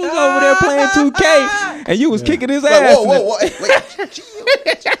me y'all was over there playing 2K and you was kicking his ass. Whoa. Wait.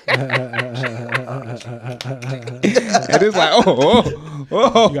 And it's like,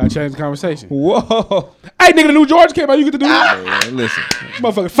 You gotta change the conversation. whoa. Hey, nigga, the new Georgia came out. You get to do that? Man, listen,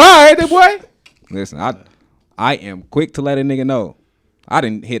 Motherfucker, fire that boy. listen. I am quick to let a nigga know. I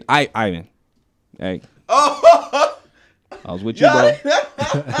didn't hit Ivan. Hey. I was with you, bro.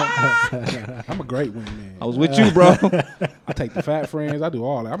 I'm a great wingman. I was with you, bro. I take the fat friends. I do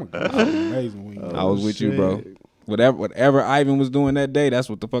all that. I'm an amazing wingman. I was with you, bro. Whatever Ivan was doing that day, that's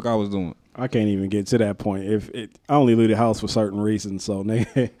what the fuck I was doing. I can't even get to that point. I only leave the house for certain reasons, so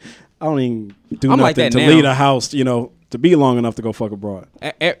nigga, I don't even do I'm nothing like that to now. leave the house, to be long enough to go fuck abroad.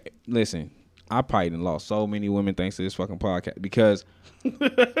 Listen, I probably done lost so many women thanks to this fucking podcast because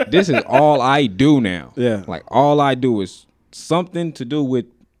this is all I do now. Yeah. Like all I do is something to do with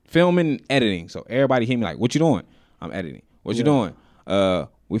filming and editing. So everybody hear me like, what you doing? I'm editing. What you doing?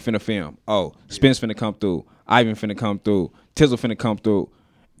 We finna film. Oh, Spence finna come through. Ivan finna come through. Tizzle finna come through.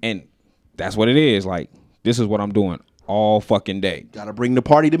 And that's what it is. Like, this is what I'm doing all fucking day. Gotta bring the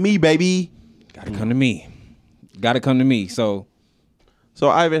party to me, baby. Gotta come to me. Gotta come to me. So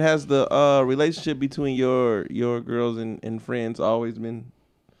Ivan, has the relationship between your girls and friends always been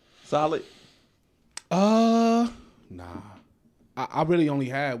solid? Nah. I really only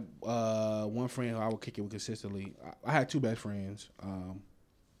had one friend who I would kick it with consistently. I had two best friends.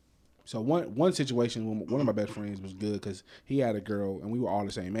 So one situation, one of my best friends was good because he had a girl and we were all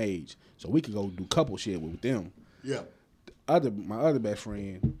the same age, so we could go do couple shit with them. Yeah. My other best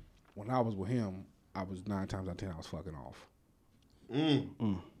friend, when I was with him, I was 9 times out of 10 I was fucking off.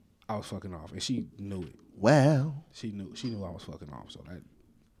 I was fucking off, and she knew it. Wow. She knew I was fucking off. So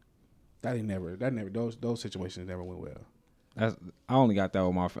those situations never went well. I only got that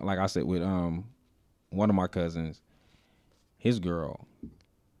with my like I said with one of my cousins. His girl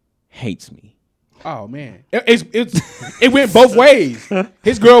hates me. Oh man, it went both ways.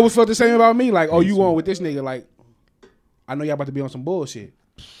 His girl was felt the same about me. Like, oh, you on with this nigga? Like, I know y'all about to be on some bullshit.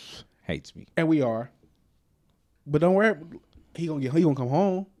 Hates me. And we are. But don't worry, he gonna come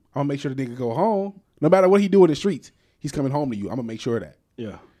home. I'm gonna make sure the nigga go home. No matter what he do in the streets, he's coming home to you. I'm gonna make sure of that.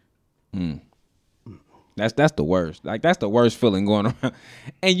 Yeah. That's the worst. Like that's the worst feeling going around.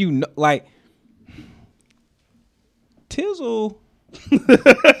 And like Tizzle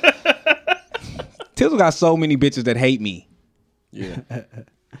got so many bitches that hate me. Yeah.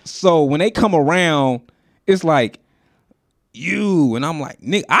 So when they come around, it's like you and I'm like,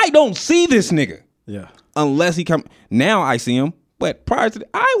 nigga, I don't see this nigga. Yeah. Unless he come. Now I see him, but prior to that,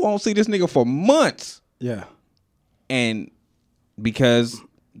 I won't see this nigga for months. Yeah. And because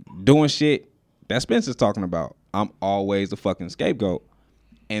doing shit that Spencer's talking about, I'm always the fucking scapegoat.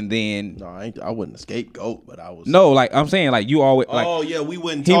 And then No, I wasn't a scapegoat, but I was. no, like I'm saying, like you always. Like, oh yeah, we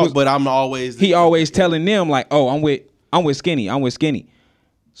wouldn't talk, but I'm always. he always telling them like, oh, I'm with Skinny.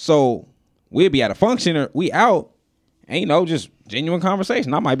 So we'll be at a function or we out, and just genuine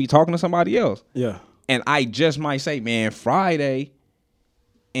conversation. I might be talking to somebody else. Yeah. And I just might say, man, Friday.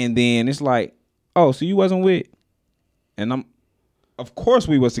 And then it's like, oh, so you wasn't with. And Of course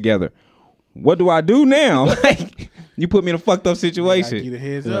we was together. What do I do now? Like, you put me in a fucked up situation. Get a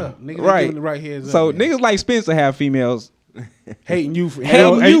heads up. Niggas Right. giving the right heads up. So man. niggas like Spencer have females hating you for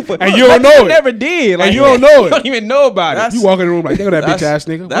hating you for, and you don't like, know they it. never did. Like, you don't know you it. don't even know about it. You walk in the room like, they got that bitch ass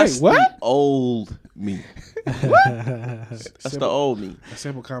nigga. That's Wait, what? the old me. That's the old me. A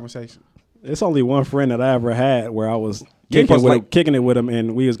simple conversation. It's only one friend that I ever had where I was Yeah, kicking it with him,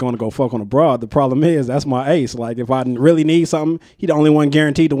 and we was going to go fuck on a broad. The problem is that's my ace. Like if I really need something, he the only one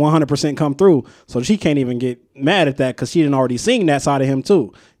guaranteed to 100% come through. So she can't even get mad at that because she didn't already seen that side of him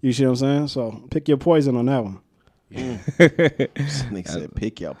too. You see what I'm saying? So pick your poison on that one. This nigga said,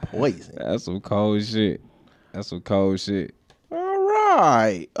 pick your poison. That's some cold shit. That's some cold shit. All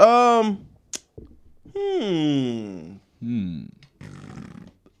right.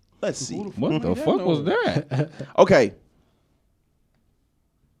 Let's see. What the fuck was that? Okay.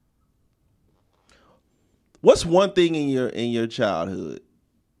 What's one thing in your childhood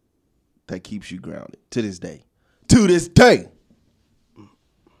that keeps you grounded to this day? To this day.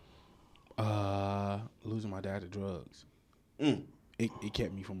 Losing my dad to drugs. It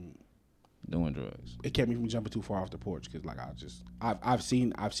kept me from Doing drugs. It kept me from jumping too far off the porch because like I've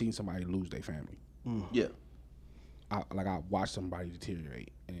seen somebody lose their family. Yeah. I watched somebody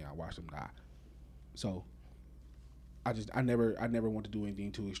deteriorate and then I watched them die. So I never want to do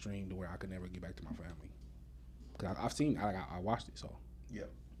anything too extreme to where I could never get back to my family. Cause I've seen I watched it. So Yeah.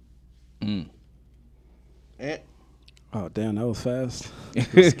 Oh damn, that was fast. Two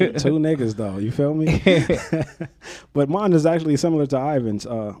niggas though, you feel me? But mine is actually similar to Ivan's.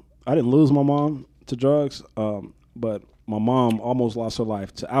 I didn't lose my mom to drugs, but my mom almost lost her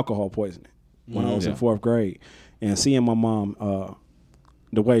life to alcohol poisoning when I was in 4th grade. And seeing my mom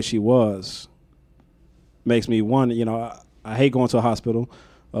the way she was makes me I hate going to a hospital.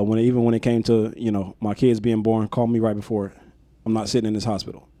 When it came to my kids being born, call me right before. I'm not sitting in this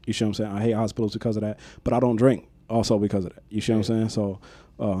hospital. You see what I'm saying? I hate hospitals because of that, but I don't drink also because of that. You see what I'm saying? So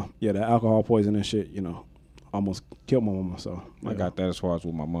the alcohol poisoning shit, almost killed my mama. So I got that as far as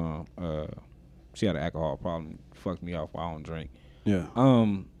with my mom. She had an alcohol problem. Fucked me off. I don't drink. Yeah.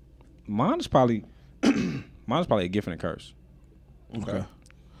 Mine is probably a gift and a curse. Okay.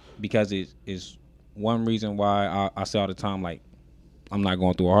 Because it is one reason why I say all the time, like, I'm not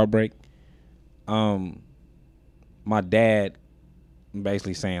going through a heartbreak. My dad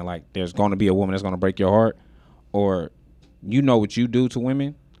basically saying, like, there's going to be a woman that's going to break your heart, or you know what you do to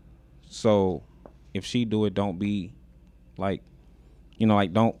women, so if she do it, don't be like,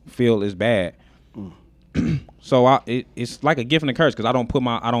 don't feel as bad. So it's like a gift and a curse because I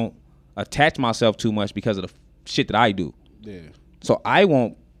don't attach myself too much because of the shit that I do. yeah. So I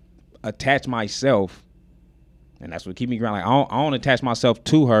won't attach myself, and that's what keep me grounded. Like I don't attach myself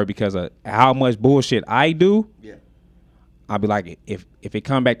to her because of how much bullshit I do. Yeah. I'll be like, if it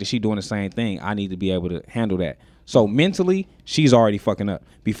come back to she doing the same thing, I need to be able to handle that. So mentally, she's already fucking up.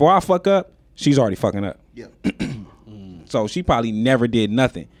 Before I fuck up, she's already fucking up. Yeah. So she probably never did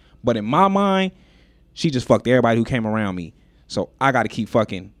nothing. But in my mind, she just fucked everybody who came around me. So I got to keep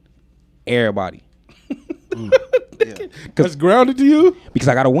fucking everybody. That's grounded to you? Because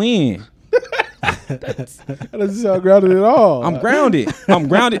I got to win. That doesn't sound grounded at all. I'm grounded. I'm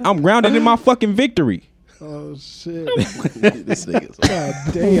grounded in my fucking victory. Oh shit! This nigga's God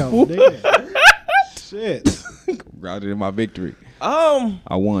damn, nigga. Shit. Grounded in my victory. I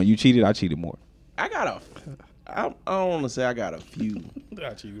I won. You cheated. I cheated more. don't want to say I got a few. I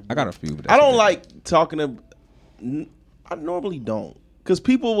got a few. But I don't okay. like talking to. I normally don't, because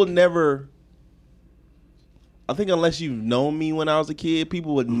people would never. I think unless you've known me when I was a kid,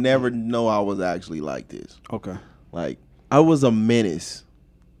 people would never know I was actually like this. Okay. Like I was a menace.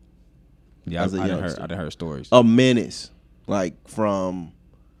 Yeah, as a I done youngster. heard stories. A menace, like from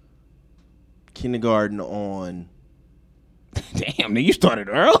kindergarten on. Damn, nigga, you started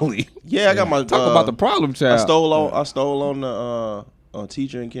early. Yeah, I got my Talk about the problem child. I stole on the a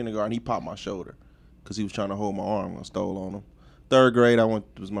teacher in kindergarten. He popped my shoulder because he was trying to hold my arm. I stole on him. 3rd grade,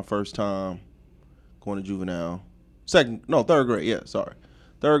 it was my first time going to juvenile. 3rd grade. Yeah, sorry.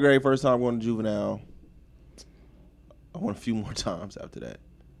 3rd grade, first time going to juvenile. I went a few more times after that.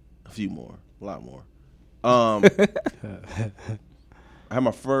 A lot more. I had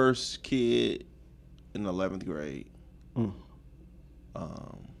my first kid in 11th grade.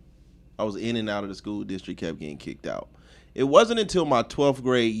 I was in and out of the school district, kept getting kicked out. It wasn't until my 12th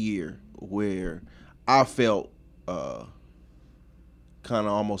grade year where I felt kind of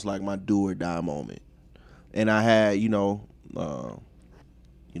almost like my do or die moment. And I had,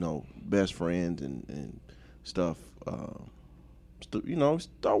 best friends and stuff,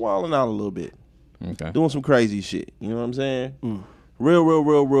 start wilding out a little bit. Okay. Doing some crazy shit. You know what I'm saying?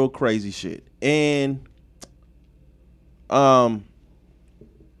 real crazy shit. And all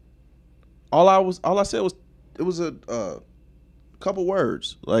I said was it was a couple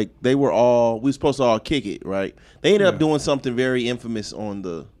words. Like we were supposed to all kick it, right? They ended up doing something very infamous on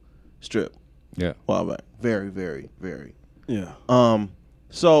the strip. Yeah. Well, back. Very, very, very. Yeah.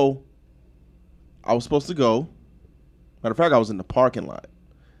 So I was supposed to go. Matter of fact, I was in the parking lot.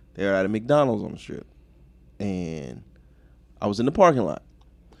 They were at a McDonald's on the strip. And I was in the parking lot.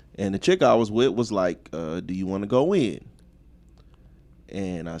 And the chick I was with was like, do you want to go in?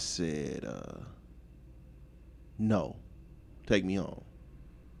 And I said, no. Take me home.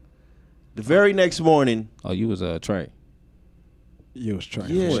 The very next morning. Oh, you was Trey. You was trying.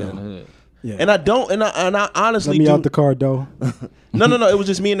 Yeah. Shit in the hood. Yeah. And I honestly Let me do. out the car, though. No. It was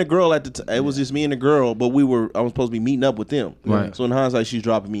just me and the girl at the time. It was just me and the girl, but I was supposed to be meeting up with them. Right. So in hindsight, she's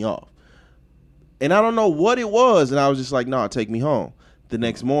dropping me off. And I don't know what it was. And I was just like, nah, take me home. The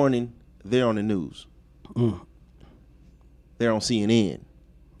next morning, they're on the news. They're on CNN.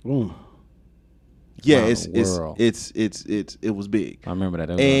 Yeah, Wow, world. it was big. I remember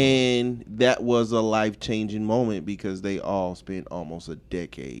that. And that was a life-changing moment because they all spent almost a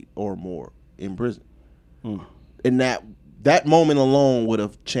decade or more in prison. And that moment alone would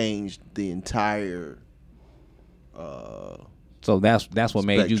have changed the entire So that's what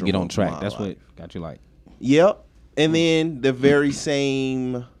made you spectrum get on of track. my That's life. what got you like. Yep. And then that very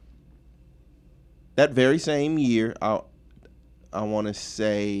same year, I want to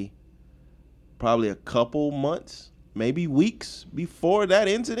say probably a couple months, maybe weeks before that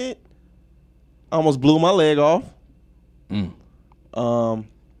incident, I almost blew my leg off.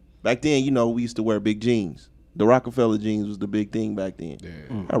 Back then, we used to wear big jeans. The Rockefeller jeans was the big thing back then.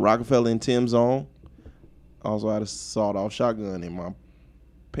 I had Rockefeller and Tim's on. I also had a sawed-off shotgun in my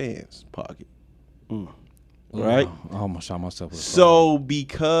pants pocket. Right? I almost shot myself. So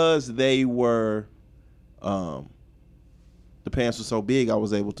because they were, the pants were so big, I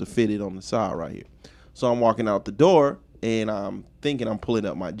was able to fit it on the side right here. So I'm walking out the door, and I'm thinking I'm pulling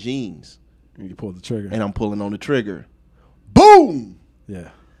up my jeans. And you pulled the trigger. And I'm pulling on the trigger. Boom! Yeah.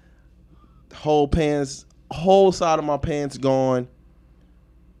 Whole side of my pants gone.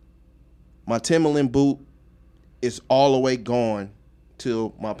 My Timberland boot is all the way gone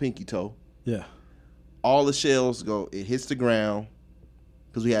till my pinky toe. Yeah. All the shells go, it hits the ground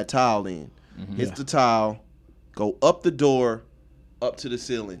because we had tile in. Hits the tile, go up the door, up to the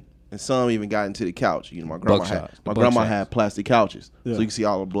ceiling. And some even got into the couch. My grandma had plastic couches. Yeah. So you can see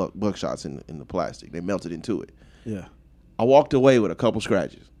all the buckshots in the plastic. They melted into it. Yeah. I walked away with a couple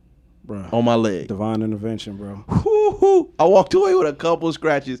scratches Bro. on my leg. Divine intervention, bro. Woo-hoo. I walked away with a couple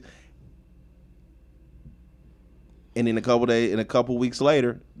scratches. And in a couple weeks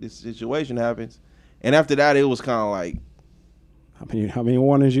later, this situation happens. And after that, it was kind of like, How many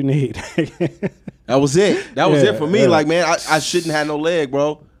warnings you need? that was it. That was Yeah, it for me. yeah. Like, man, I shouldn't have no leg,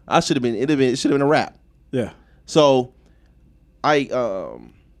 bro. It should have been a wrap. Yeah. So I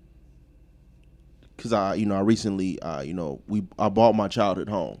cuz I recently I bought my childhood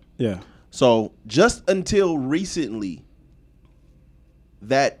home. Yeah. So just until recently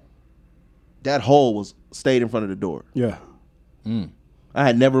that hole stayed in front of the door. Yeah. I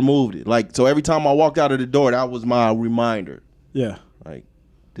had never moved it. Like, so every time I walked out of the door, that was my reminder. Yeah. Like,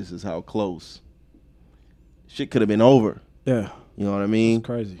 this is how close shit could have been over. Yeah. You know what I mean? It's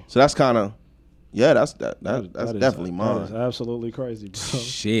crazy. So that's kind of, that's That is- definitely mine. That is absolutely crazy, bro.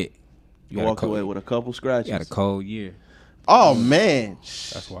 Shit. You got a Walked away cold, with a couple scratches. you got a cold year. Oh man,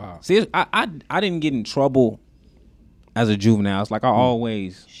 That's wild. See, I didn't get in trouble as a juvenile. It's like I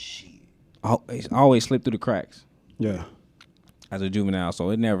always slipped through the cracks Yeah. as a juvenile. So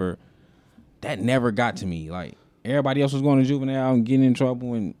that never got to me. Like everybody else was going to juvenile and getting in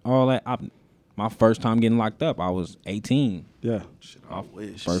trouble and all that. My first time getting locked up, I was 18. Yeah. I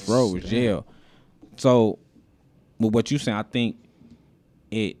wish. First row was jail. So, with what you saying, I think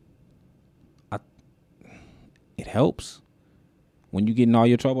it helps when you get in all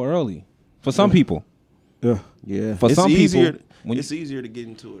your trouble early. For some people, Yeah. Yeah, For it's some people, easier. when It's easier to get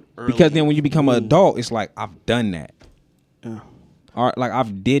into it early. because then when you become an adult, it's like I've done that. Yeah. All right, like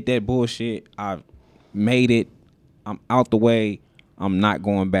I've did that bullshit. I've made it. I'm out the way. I'm not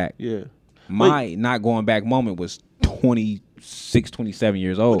going back. Yeah. My not going back moment was 26, 27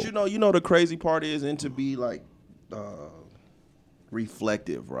 years old. But you know the crazy part is, and to be like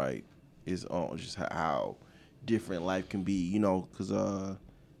reflective, right? Is on just how different life can be. Because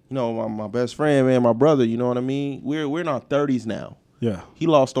my best friend, man, my brother. You know what I mean? We're in our 30s now. Yeah. He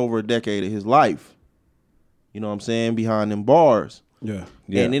lost over a decade of his life. You know what I'm saying? Behind them bars. Yeah.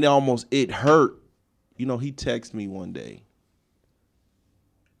 Yeah. And it hurt. He texted me one day.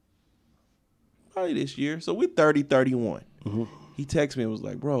 probably this year. So we're 30, 31. He texted me and was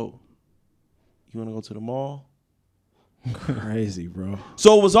like, bro, you want to go to the mall? Crazy, bro.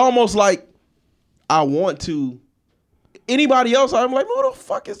 So it was almost like I want to. Anybody else, I'm like, who the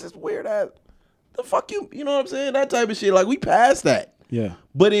fuck is this weird ass? The fuck you know what I'm saying? That type of shit. Like, we passed that. Yeah.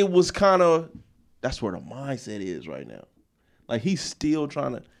 But it was kind of, that's where the mindset is right now. Like, he's still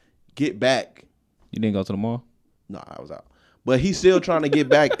trying to get back. You didn't go to the mall? Nah, I was out. But he's still trying to get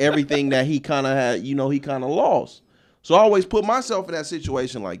back everything that he kind of had, he kind of lost. So I always put myself in that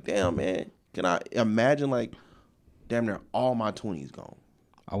situation like, damn, man, can I imagine, like, damn near all my 20s gone?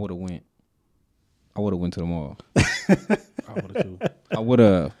 I would have went to the mall. I would have too. I would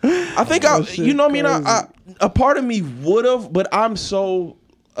have. I think a part of me would have, but I'm so,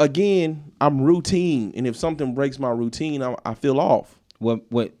 again, I'm routine. And if something breaks my routine, I feel off. What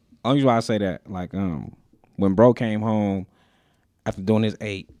only reason why I say that, like, when bro came home after doing his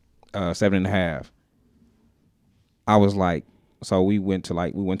 7.5, I was like, so we went to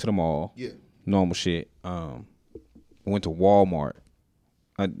the mall. Yeah. Normal shit. We went to Walmart.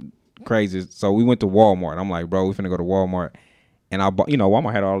 Crazy. So we went to Walmart. I'm like, bro, we finna go to Walmart. And I bought,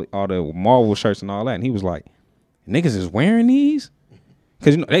 Walmart had all the Marvel shirts and all that. And he was like, niggas is wearing these?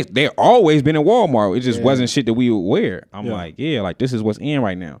 Because, they always been in Walmart. It just wasn't shit that we would wear. I'm like, yeah, like, this is what's in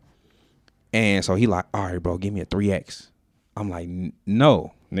right now. And so he like, all right, bro, give me a 3X. I'm like,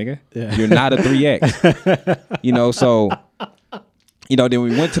 no, nigga. Yeah. You're not a 3X. So, then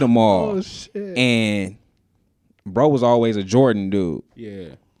we went to the mall. Oh, shit. And bro was always a Jordan dude.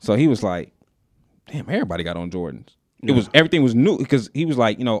 Yeah. So he was like, damn, everybody got on Jordans. Everything was new because he was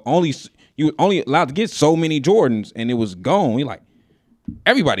like, you were only allowed to get so many Jordans and it was gone. He like,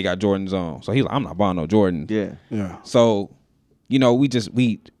 everybody got Jordans on. So he like, I'm not buying no Jordans. Yeah. Yeah. So,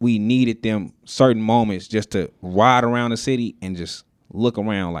 we needed them certain moments just to ride around the city and just look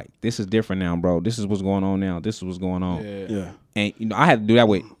around like, this is different now, bro. This is what's going on now. This is what's going on. Yeah. And I had to do that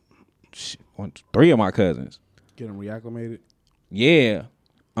with 3 of my cousins. Get them reacclimated? Yeah.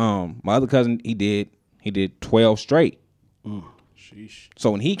 My other cousin, he did 12 straight. Sheesh.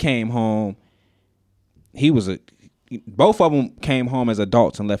 So when he came home, both of them came home as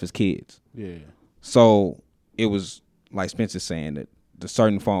adults and left his kids. Yeah. So it was like Spencer saying that the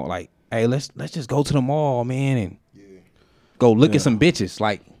certain phone, like, hey, let's just go to the mall, man, and go look at some bitches.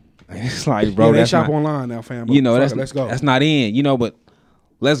 Like, it's like, bro, they shop online now, fam. Let's go. That's not in, but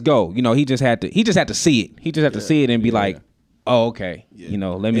let's go. He just had to see it. He just had to see it and be like, oh, okay. Yeah.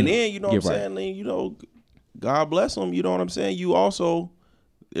 Let me. And then, what I'm saying, then, God bless him. You know what I'm saying?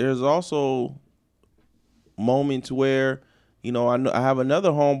 There's also moments where, I have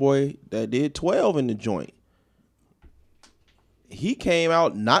another homeboy that did 12 in the joint. He came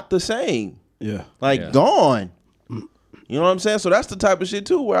out not the same. Yeah. Gone. You know what I'm saying? So that's the type of shit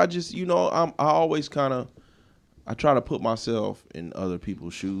too where I just, I always I try to put myself in other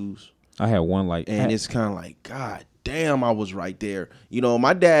people's shoes. I had one and it's kind of like, God damn, I was right there.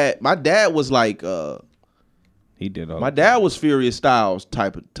 My dad was like he did all my dad was Furious Styles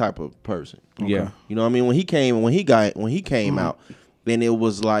type of person. Okay. Yeah. You know what I mean? When he came out, then it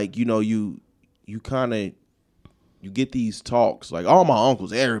was like, you kind of you get these talks, like all my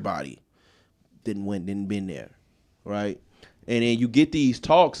uncles, everybody didn't been there, right? And then you get these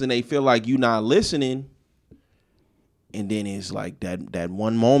talks and they feel like you're not listening. And then it's like that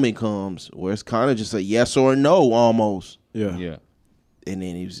one moment comes where it's kind of just a yes or a no almost. Yeah. Yeah. And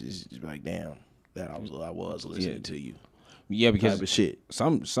then it's like, damn, I was listening to you. Yeah, because type of shit.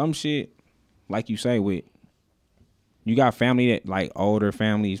 Some shit, like you say, you got family that like older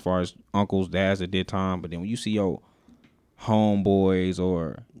family as far as uncles, dads that did time, but then when you see your homeboys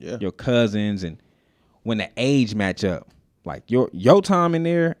or your cousins and when the age match up, like your time in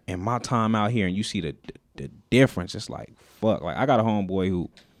there and my time out here, and you see the difference, it's like, fuck. Like, I got a homeboy who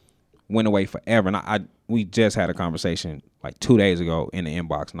went away forever, and we just had a conversation like 2 days ago in the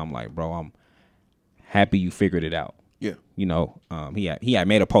inbox, and I'm like, bro, I'm happy you figured it out. Yeah. He had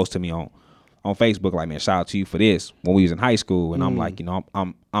made a post to me on Facebook like, man, shout out to you for this when we was in high school, and I'm like,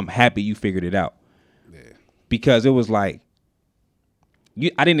 I'm happy you figured it out. Yeah. Because it was like,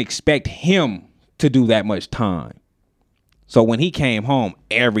 I didn't expect him to do that much time. So when he came home,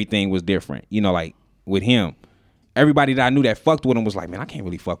 everything was different. Like with him, everybody that I knew that fucked with him was like, man, I can't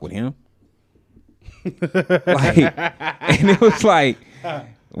really fuck with him. And it was like,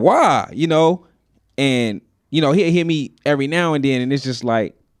 why? And he'll hit me every now and then, and it's just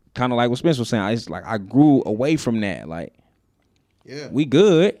like, kind of like what Spence was saying. It's like I grew away from that. Like, we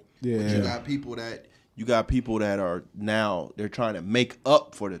good. Yeah. But you got people that are now they're trying to make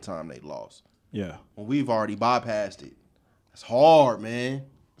up for the time they lost. Yeah. When we've already bypassed it. It's hard, man.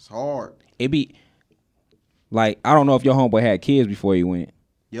 It's hard. It be like, I don't know if your homeboy had kids before he went.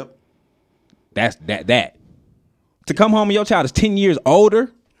 Yep. That's that. To come home and your child is 10 years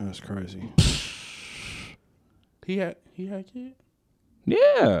older. That's crazy. He had a kid?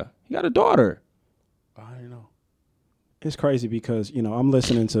 Yeah, he got a daughter. I didn't know. It's crazy because I'm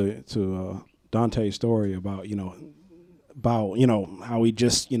listening to Dante's story about how he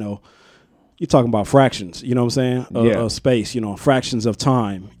just you're talking about fractions, you know what I'm saying? Of space, fractions of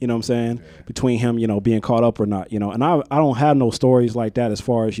time, you know what I'm saying? Between him, being caught up or not, and I don't have no stories like that as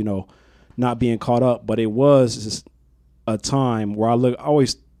far as, not being caught up, but it was just a time where I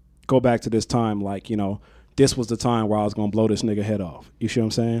always go back to this time like, this was the time where I was going to blow this nigga head off. You see what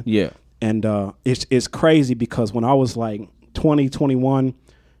I'm saying? Yeah. And it's crazy because when I was like 20, 21,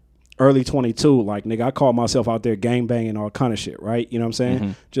 early 22, like, nigga, I called myself out there gang banging, all kind of shit, right? You know what I'm saying?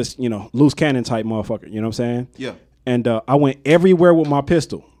 Mm-hmm. Just, loose cannon type motherfucker, you know what I'm saying? Yeah. And I went everywhere with my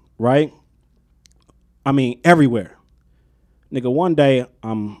pistol, right? I mean, everywhere. Nigga, one day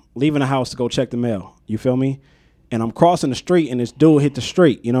I'm leaving the house to go check the mail, you feel me? And I'm crossing the street and this dude hit the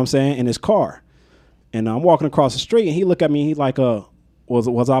street, you know what I'm saying, in his car. And I'm walking across the street and he look at me, he like,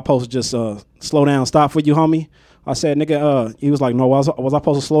 was I supposed to just slow down, stop for you, homie? I said, nigga, he was like, no, was I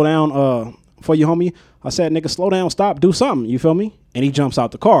supposed to slow down for you, homie? I said, nigga, slow down, stop, do something, you feel me? And he jumps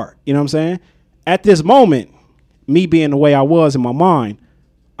out the car, you know what I'm saying? At this moment, me being the way I was in my mind,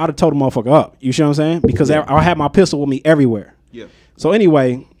 I'd have told the motherfucker up, you see what I'm saying? Because I had my pistol with me everywhere. Yeah. So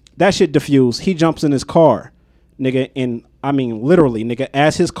anyway, that shit diffused. He jumps in his car, nigga, and I mean, literally, nigga,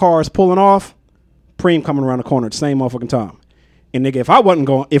 as his car is pulling off, Preem coming around the corner at the same motherfucking time. And nigga, if I wasn't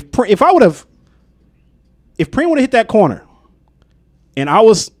going, if Preem would have hit that corner, and I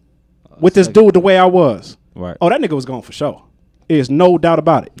was with this dude the way I was, right? Oh, that nigga was going for sure. There's no doubt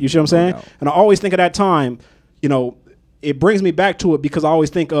about it. You see what I'm saying? doubt. And I always think of that time. It brings me back to it because I always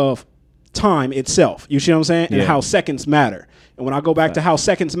think of time itself. You see what I'm saying? And how seconds matter. And when I go back to how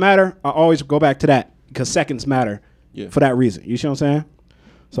seconds matter, I always go back to that because seconds matter for that reason. You see what I'm saying?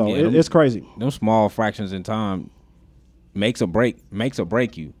 So it's crazy. Them small fractions in time makes or break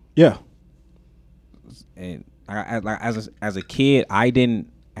you. Yeah. And as a kid, I didn't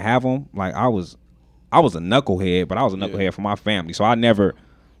have them. Like I was a knucklehead, but I was a knucklehead for my family, so I never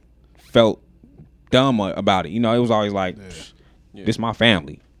felt dumb about it. It was always like, this my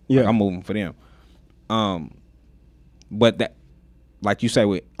family. Yeah, like, I'm moving for them. But that, like you say,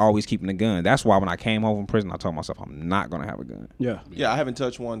 with always keeping a gun. That's why when I came home from prison, I told myself I'm not gonna have a gun. Yeah. Yeah, I haven't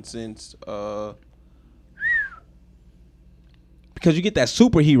touched one since. Because you get that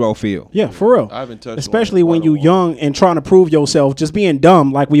superhero feel. Yeah, for real. I haven't touched especially one when you young and trying to prove yourself, just being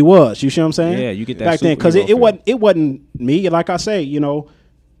dumb like we was. You see what I'm saying? Yeah, you get that back then because it wasn't me. Like I say,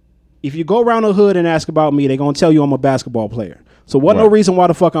 if you go around the hood and ask about me, they're gonna tell you I'm a basketball player. So what no reason why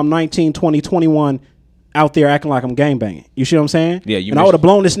the fuck I'm 19, 20, 21 out there acting like I'm gangbanging. You see what I'm saying? Yeah, and I would have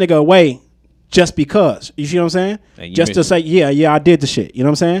blown this nigga away just because. You see what I'm saying? Just to say, yeah, I did the shit. You know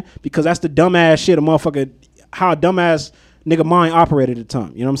what I'm saying? Because that's the dumbass shit a motherfucker, how a dumbass nigga mind operated at the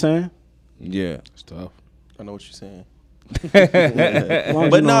time. You know what I'm saying? Yeah. It's tough. I know what you're saying.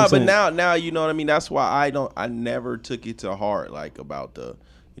 But now you know what I mean. That's why I never took it to heart, like about the,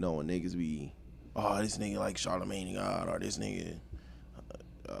 when niggas be, oh, this nigga like Charlamagne God, or this nigga,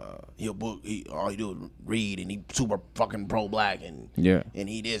 all he do is read and he super fucking pro black and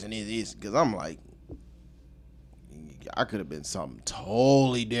he this and this, because I'm like, I could have been something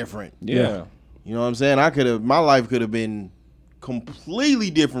totally different. Yeah. You know what I'm saying? My life could have been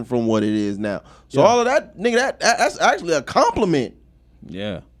completely different from what it is now. So all of that, nigga, that's actually a compliment.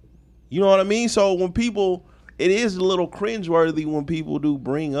 Yeah. You know what I mean? So when people, it is a little cringeworthy when people do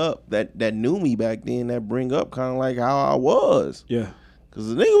bring up that knew me back then, that bring up kind of like how I was. Yeah. Because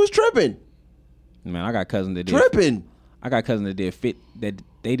the nigga was tripping. Man, I got cousins that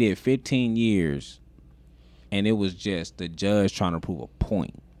they did 15 years, and it was just the judge trying to prove a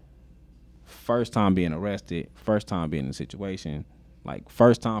point. First time being arrested, first time being in a situation, like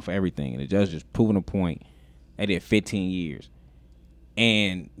first time for everything, and the judge just proving a point. They did 15 years,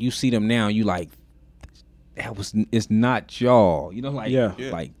 and you see them now, you like, it's not y'all, like,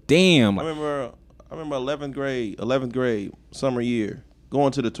 like damn. I remember 11th grade summer year,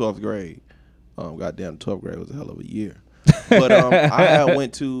 going to the 12th grade. Goddamn, 12th grade was a hell of a year. But I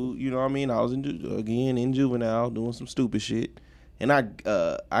went to, I was in juvenile doing some stupid shit, and I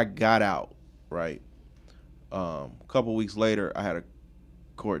got out. Right. A couple weeks later, I had a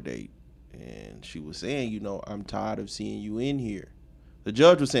court date, and she was saying, I'm tired of seeing you in here. The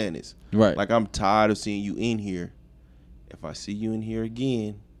judge was saying this. Right. Like, I'm tired of seeing you in here. If I see you in here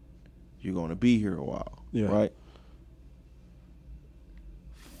again, you're going to be here a while. Yeah. Right.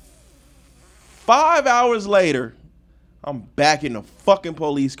 5 hours later, I'm back in the fucking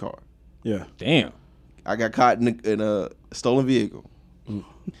police car. Yeah. Damn. I got caught in a stolen vehicle.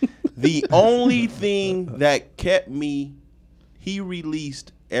 The only thing that kept me, he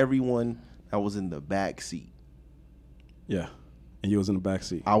released everyone that was in the back seat. Yeah. And you was in the back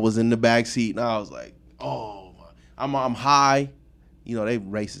seat. I was in the back seat, and I was like, "Oh, I'm high." You know, they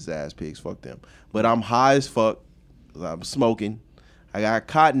racist ass pigs. Fuck them. But I'm high as fuck. I'm smoking. I got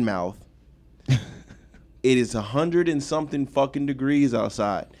cotton mouth. It is 100 and something fucking degrees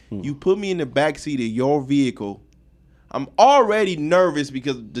outside. You put me in the back seat of your vehicle. I'm already nervous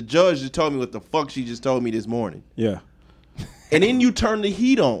because the judge just told me what the fuck she just told me this morning. Yeah. And then you turn the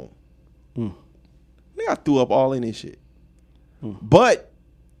heat on. I threw up all in this shit. But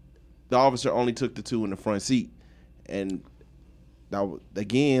the officer only took the two in the front seat. And that was,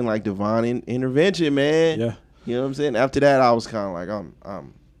 again, like divine intervention, man. Yeah. You know what I'm saying? After that, I was kind of like,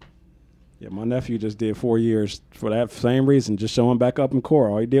 Yeah, my nephew just did 4 years for that same reason, just showing back up in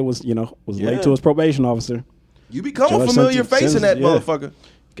court. All he did was, late to his probation officer. You become a Judge familiar sentence- face in that yeah. motherfucker.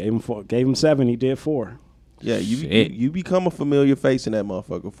 Gave him 7. He did 4. Yeah, you Shit. you become a familiar face in that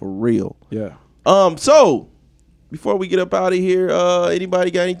motherfucker for real. Yeah. So before we get up out of here, anybody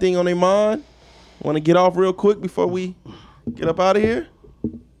got anything on their mind? Want to get off real quick before we get up out of here?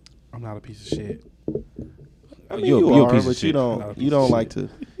 I'm not a piece of shit. I mean, You're you a are, piece of but shit. you don't like to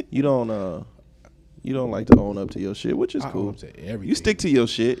you don't like to own up to your shit, which is I own cool. up to everything. You stick to your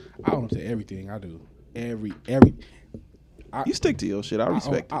shit. I own up to everything I do. Every. You stick to your shit. I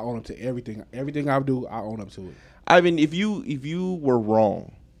respect I it. own up to everything. Everything I do, I own up to it. I mean, if you were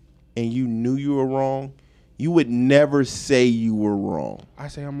wrong and you knew you were wrong, you would never say you were wrong. I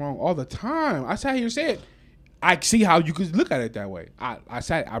say I'm wrong all the time. I sat here and said, I see how you could look at it that way. I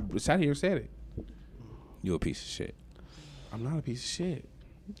sat here and said it. You a piece of shit. I'm not a piece of shit.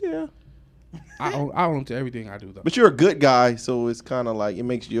 Yeah. I own up to everything I do though. But you're a good guy, so it's kind of like it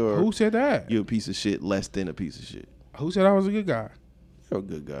makes Who said that? you're a piece of shit less than a piece of shit. Who said I was a good guy? You're a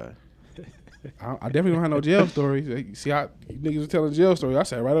good guy. I definitely don't have no jail stories. You see how you niggas was telling jail stories. I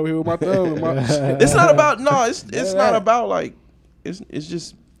sat right over here with my thumb. And my It's not about it's not about like it's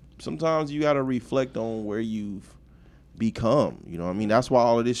just sometimes you got to reflect on where you've become. You know what I mean? That's why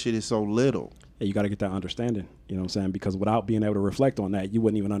all of this shit is so little. Yeah, you got to get that understanding. You know what I'm saying? Because without being able to reflect on that, you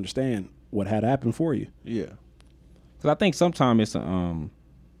wouldn't even understand what had happened for you. Yeah. Cause I think sometimes it's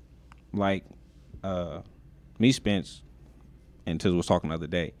like me, Spence, and Tiz was talking the other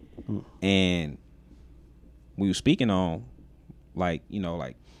day, and we were speaking on like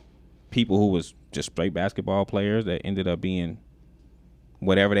people who was just straight basketball players that ended up being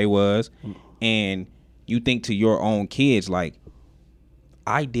whatever they was, and you think to your own kids like,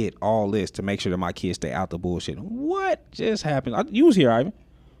 I did all this to make sure that my kids stay out the bullshit. What just happened? You was here, Ivan.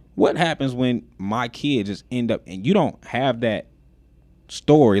 What happens when my kids just end up and you don't have that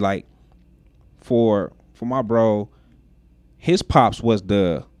story? Like for my bro, his pops was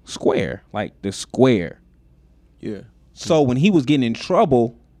the square, like the square. Yeah. So when he was getting in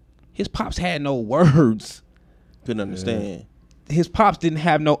trouble, his pops had no words. Couldn't understand. His pops didn't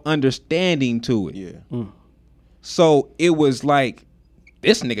have no understanding to it. Yeah. So it was like,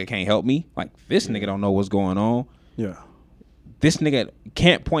 this nigga can't help me. Like, this nigga don't know what's going on. Yeah. This nigga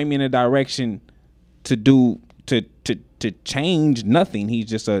can't point me in a direction to do to change nothing. He's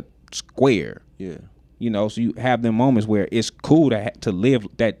just a square. Yeah. You know, so you have them moments where it's cool to live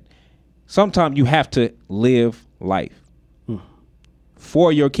that. Sometimes you have to live life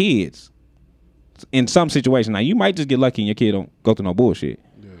for your kids. In some situation, now you might just get lucky and your kid don't go through no bullshit.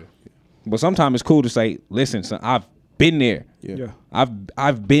 Yeah. But sometimes it's cool to say, listen, son, I've been there. Yeah.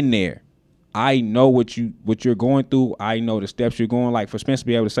 I've been there. I know what you're going through. I know the steps you're going. Like for Spence to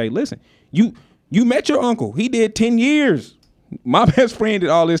be able to say, listen, you met your uncle. He did 10 years. My best friend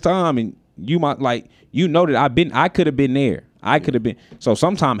did all this time, and you might that I could have been there. I could have been. So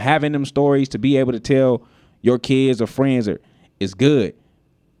sometimes having them stories to be able to tell your kids or friends is good.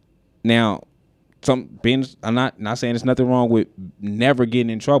 Now, I'm not saying there's nothing wrong with never getting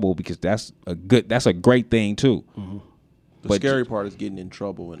in trouble, because that's a great thing too. Mm-hmm. The scary part is getting in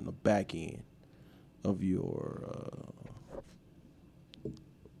trouble in the back end of your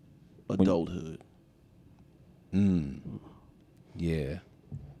adulthood. Yeah.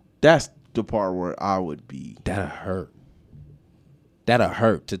 That's the part where I would be. That'll hurt. That'll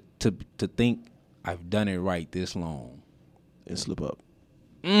hurt to think I've done it right this long and slip up.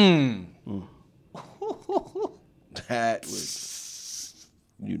 That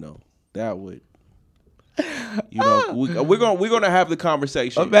would, that would. You know, we're gonna have the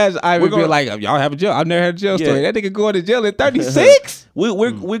conversation. Imagine I would be gonna- like, y'all have a jail. I've never had a jail Yeah. story. That nigga going to jail at 36.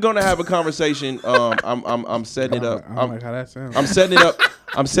 We're gonna have a conversation. I'm setting it up. I don't like how that sounds. I'm setting it up.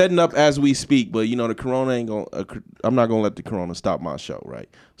 I'm setting up as we speak. But you know, the corona ain't gonna. I'm not gonna let the corona stop my show, right?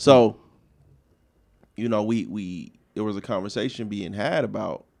 So, you know, we there was a conversation being had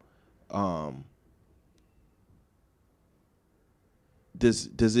about does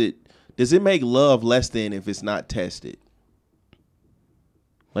it make love less than if it's not tested?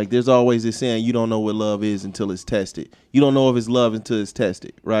 Like there's always this saying, you don't know what love is until it's tested. You don't know if it's love until it's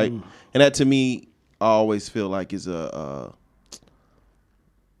tested, right? And that to me, I always feel like is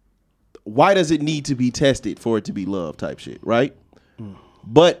why does it need to be tested for it to be love type shit, right?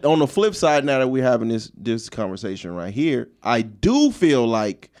 But on the flip side, now that we're having this conversation right here, I do feel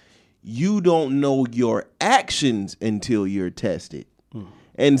like you don't know your actions until you're tested.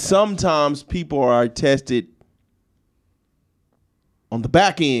 And sometimes people are tested on the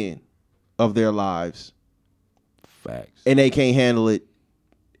back end of their lives. Facts. And they can't handle it.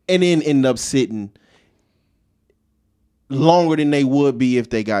 And then end up sitting longer than they would be if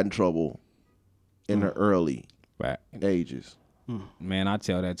they got in trouble in the early Fact. ages. Man, I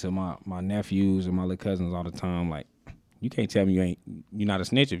tell that to my nephews and my little cousins all the time. Like, you can't tell me you're not a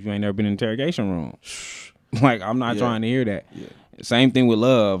snitch if you ain't never been in an interrogation room. Like, I'm not trying to hear that. Yeah. Same thing with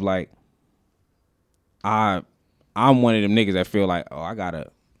love. Like, I'm one of them niggas that feel like, oh, I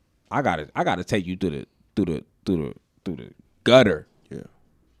gotta take you through the gutter. Yeah.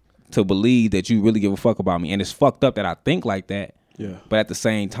 To believe that you really give a fuck about me. And it's fucked up that I think like that. Yeah. But at the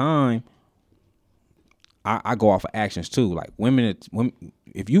same time, I go off of actions too. Like women,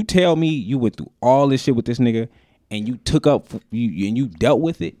 if you tell me you went through all this shit with this nigga and you took up and you dealt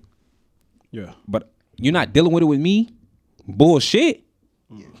with it, Yeah. but you're not dealing with it with me, bullshit.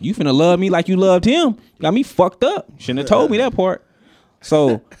 You finna love me like you loved him. You got me fucked up. Shouldn't have told me that part.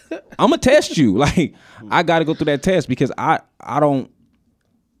 So I'ma test you. Like I gotta go through that test because I don't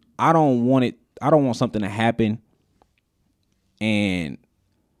want it. I don't want something to happen and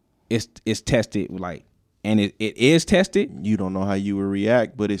it's tested like. And it is tested. You don't know how you will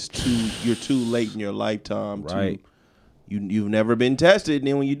react, but you're too late in your lifetime. Right. You've never been tested, and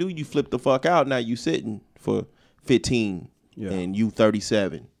then when you do, you flip the fuck out. Now you sitting for 15, and you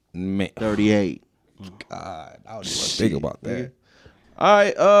 37, Man, 38. God, I don't even think about that. All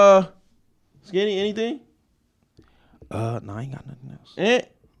right, Skinny, anything? No, I ain't got nothing else.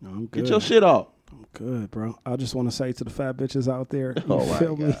 No, I'm good. Get your shit off. I'm good, bro. I just want to say to the fat bitches out there, you Oh, my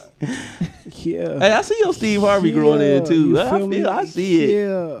feel me? Yeah. Hey, I see your Steve Harvey growing in too. you feel me? I see it.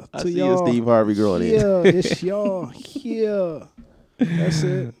 Yeah. I to see your y'all. Steve Harvey growing in. Yeah, it's y'all. Yeah. That's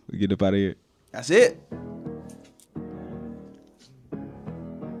it. We get up out of here. That's it.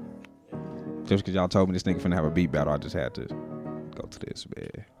 Just because y'all told me this nigga finna have a beat battle, I just had to go to this,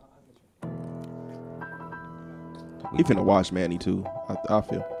 man. He finna watch Manny too. I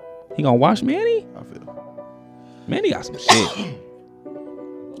feel. He gonna watch Manny? I feel. Manny got some shit.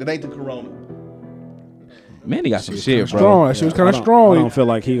 It ain't the corona. Manny got some shit, bro. Strong. That shit was kind of I strong. don't feel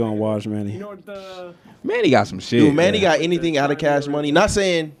like he gonna watch Manny. Manny got some shit. Dude, Manny man. got anything out of Cash Money. Not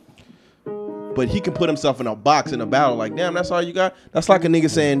saying, but he can put himself in a box in a battle. Like, damn, that's all you got? That's like a nigga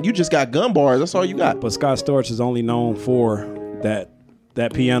saying, you just got gun bars. That's all you got. But Scott Storch is only known for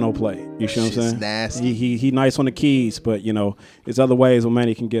that piano play. You see what I'm Shit's saying? nasty. He nice on the keys, but you know, there's other ways where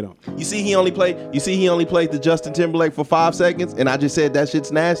Manny can get him. You see he only played the Justin Timberlake for 5 seconds, and I just said that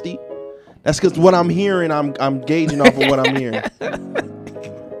shit's nasty. That's because what I'm hearing, I'm gauging off of what I'm hearing.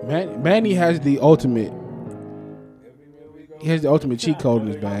 Manny has the ultimate. He has the ultimate cheat code in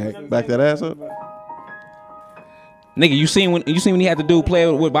his bag. Back that ass up. Nigga, you seen when he had to do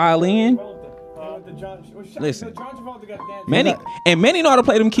play with violin? Listen, Manny know how to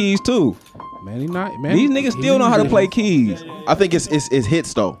play them keys too. Manny not. These niggas still know how to play keys. I think it's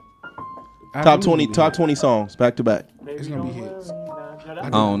hits though. Top 20 songs back to back. It's gonna be hits. I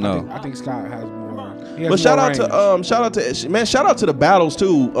don't know. I think Scott has more. He has But shout more out range. shout out to the battles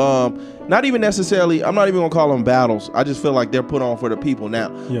too. Not even necessarily. I'm not even gonna call them battles. I just feel like they're put on for the people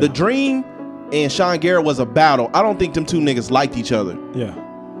now. Yeah. The Dream and Sean Garrett was a battle. I don't think them two niggas liked each other. Yeah.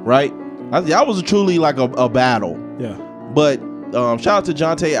 Right? That was truly like a battle. Yeah. But shout out to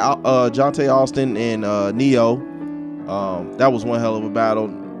Jonte Austin and Neo. That was one hell of a battle.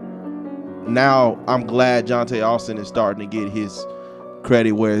 Now I'm glad Jonte Austin is starting to get his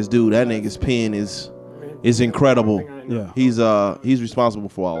credit where it's due. That nigga's pen is incredible. Yeah. He's responsible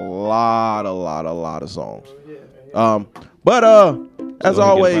for a lot of songs. But as So we get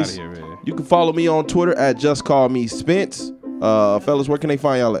always, up outta here, man. you can follow me on Twitter at Just Call Me Spence. Fellas, where can they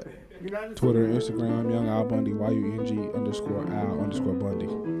find y'all at? Twitter and Instagram, Young Al Bundy,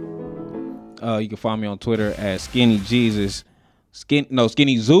 YUNG_Al_Bundy. You can find me on Twitter at Skinny Jesus.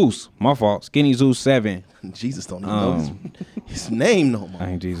 Skinny Zeus. My fault. Skinny Zeus 7. Jesus don't even know his name no more.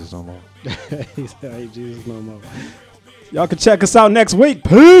 I ain't Jesus no more. He said, "Hey, Jesus, no more." Y'all can check us out next week.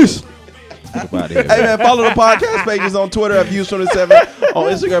 Peace. Get up out of here. Hey man, follow the podcast pages on Twitter at Views from the 7, on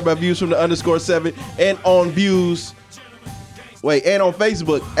Instagram at Views from the _7, and on and on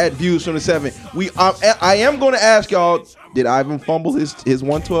Facebook at Views from the 7. I am going to ask y'all, did Ivan fumble his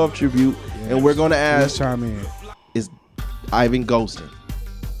 112 tribute? Yes. And we're going to ask, please chime in. Is Ivan ghosting?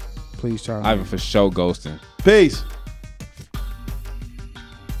 Please chime in. Ivan for sure ghosting. Peace.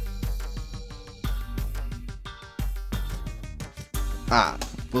 Fuck.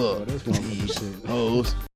 This motherfucker shit. Hoes.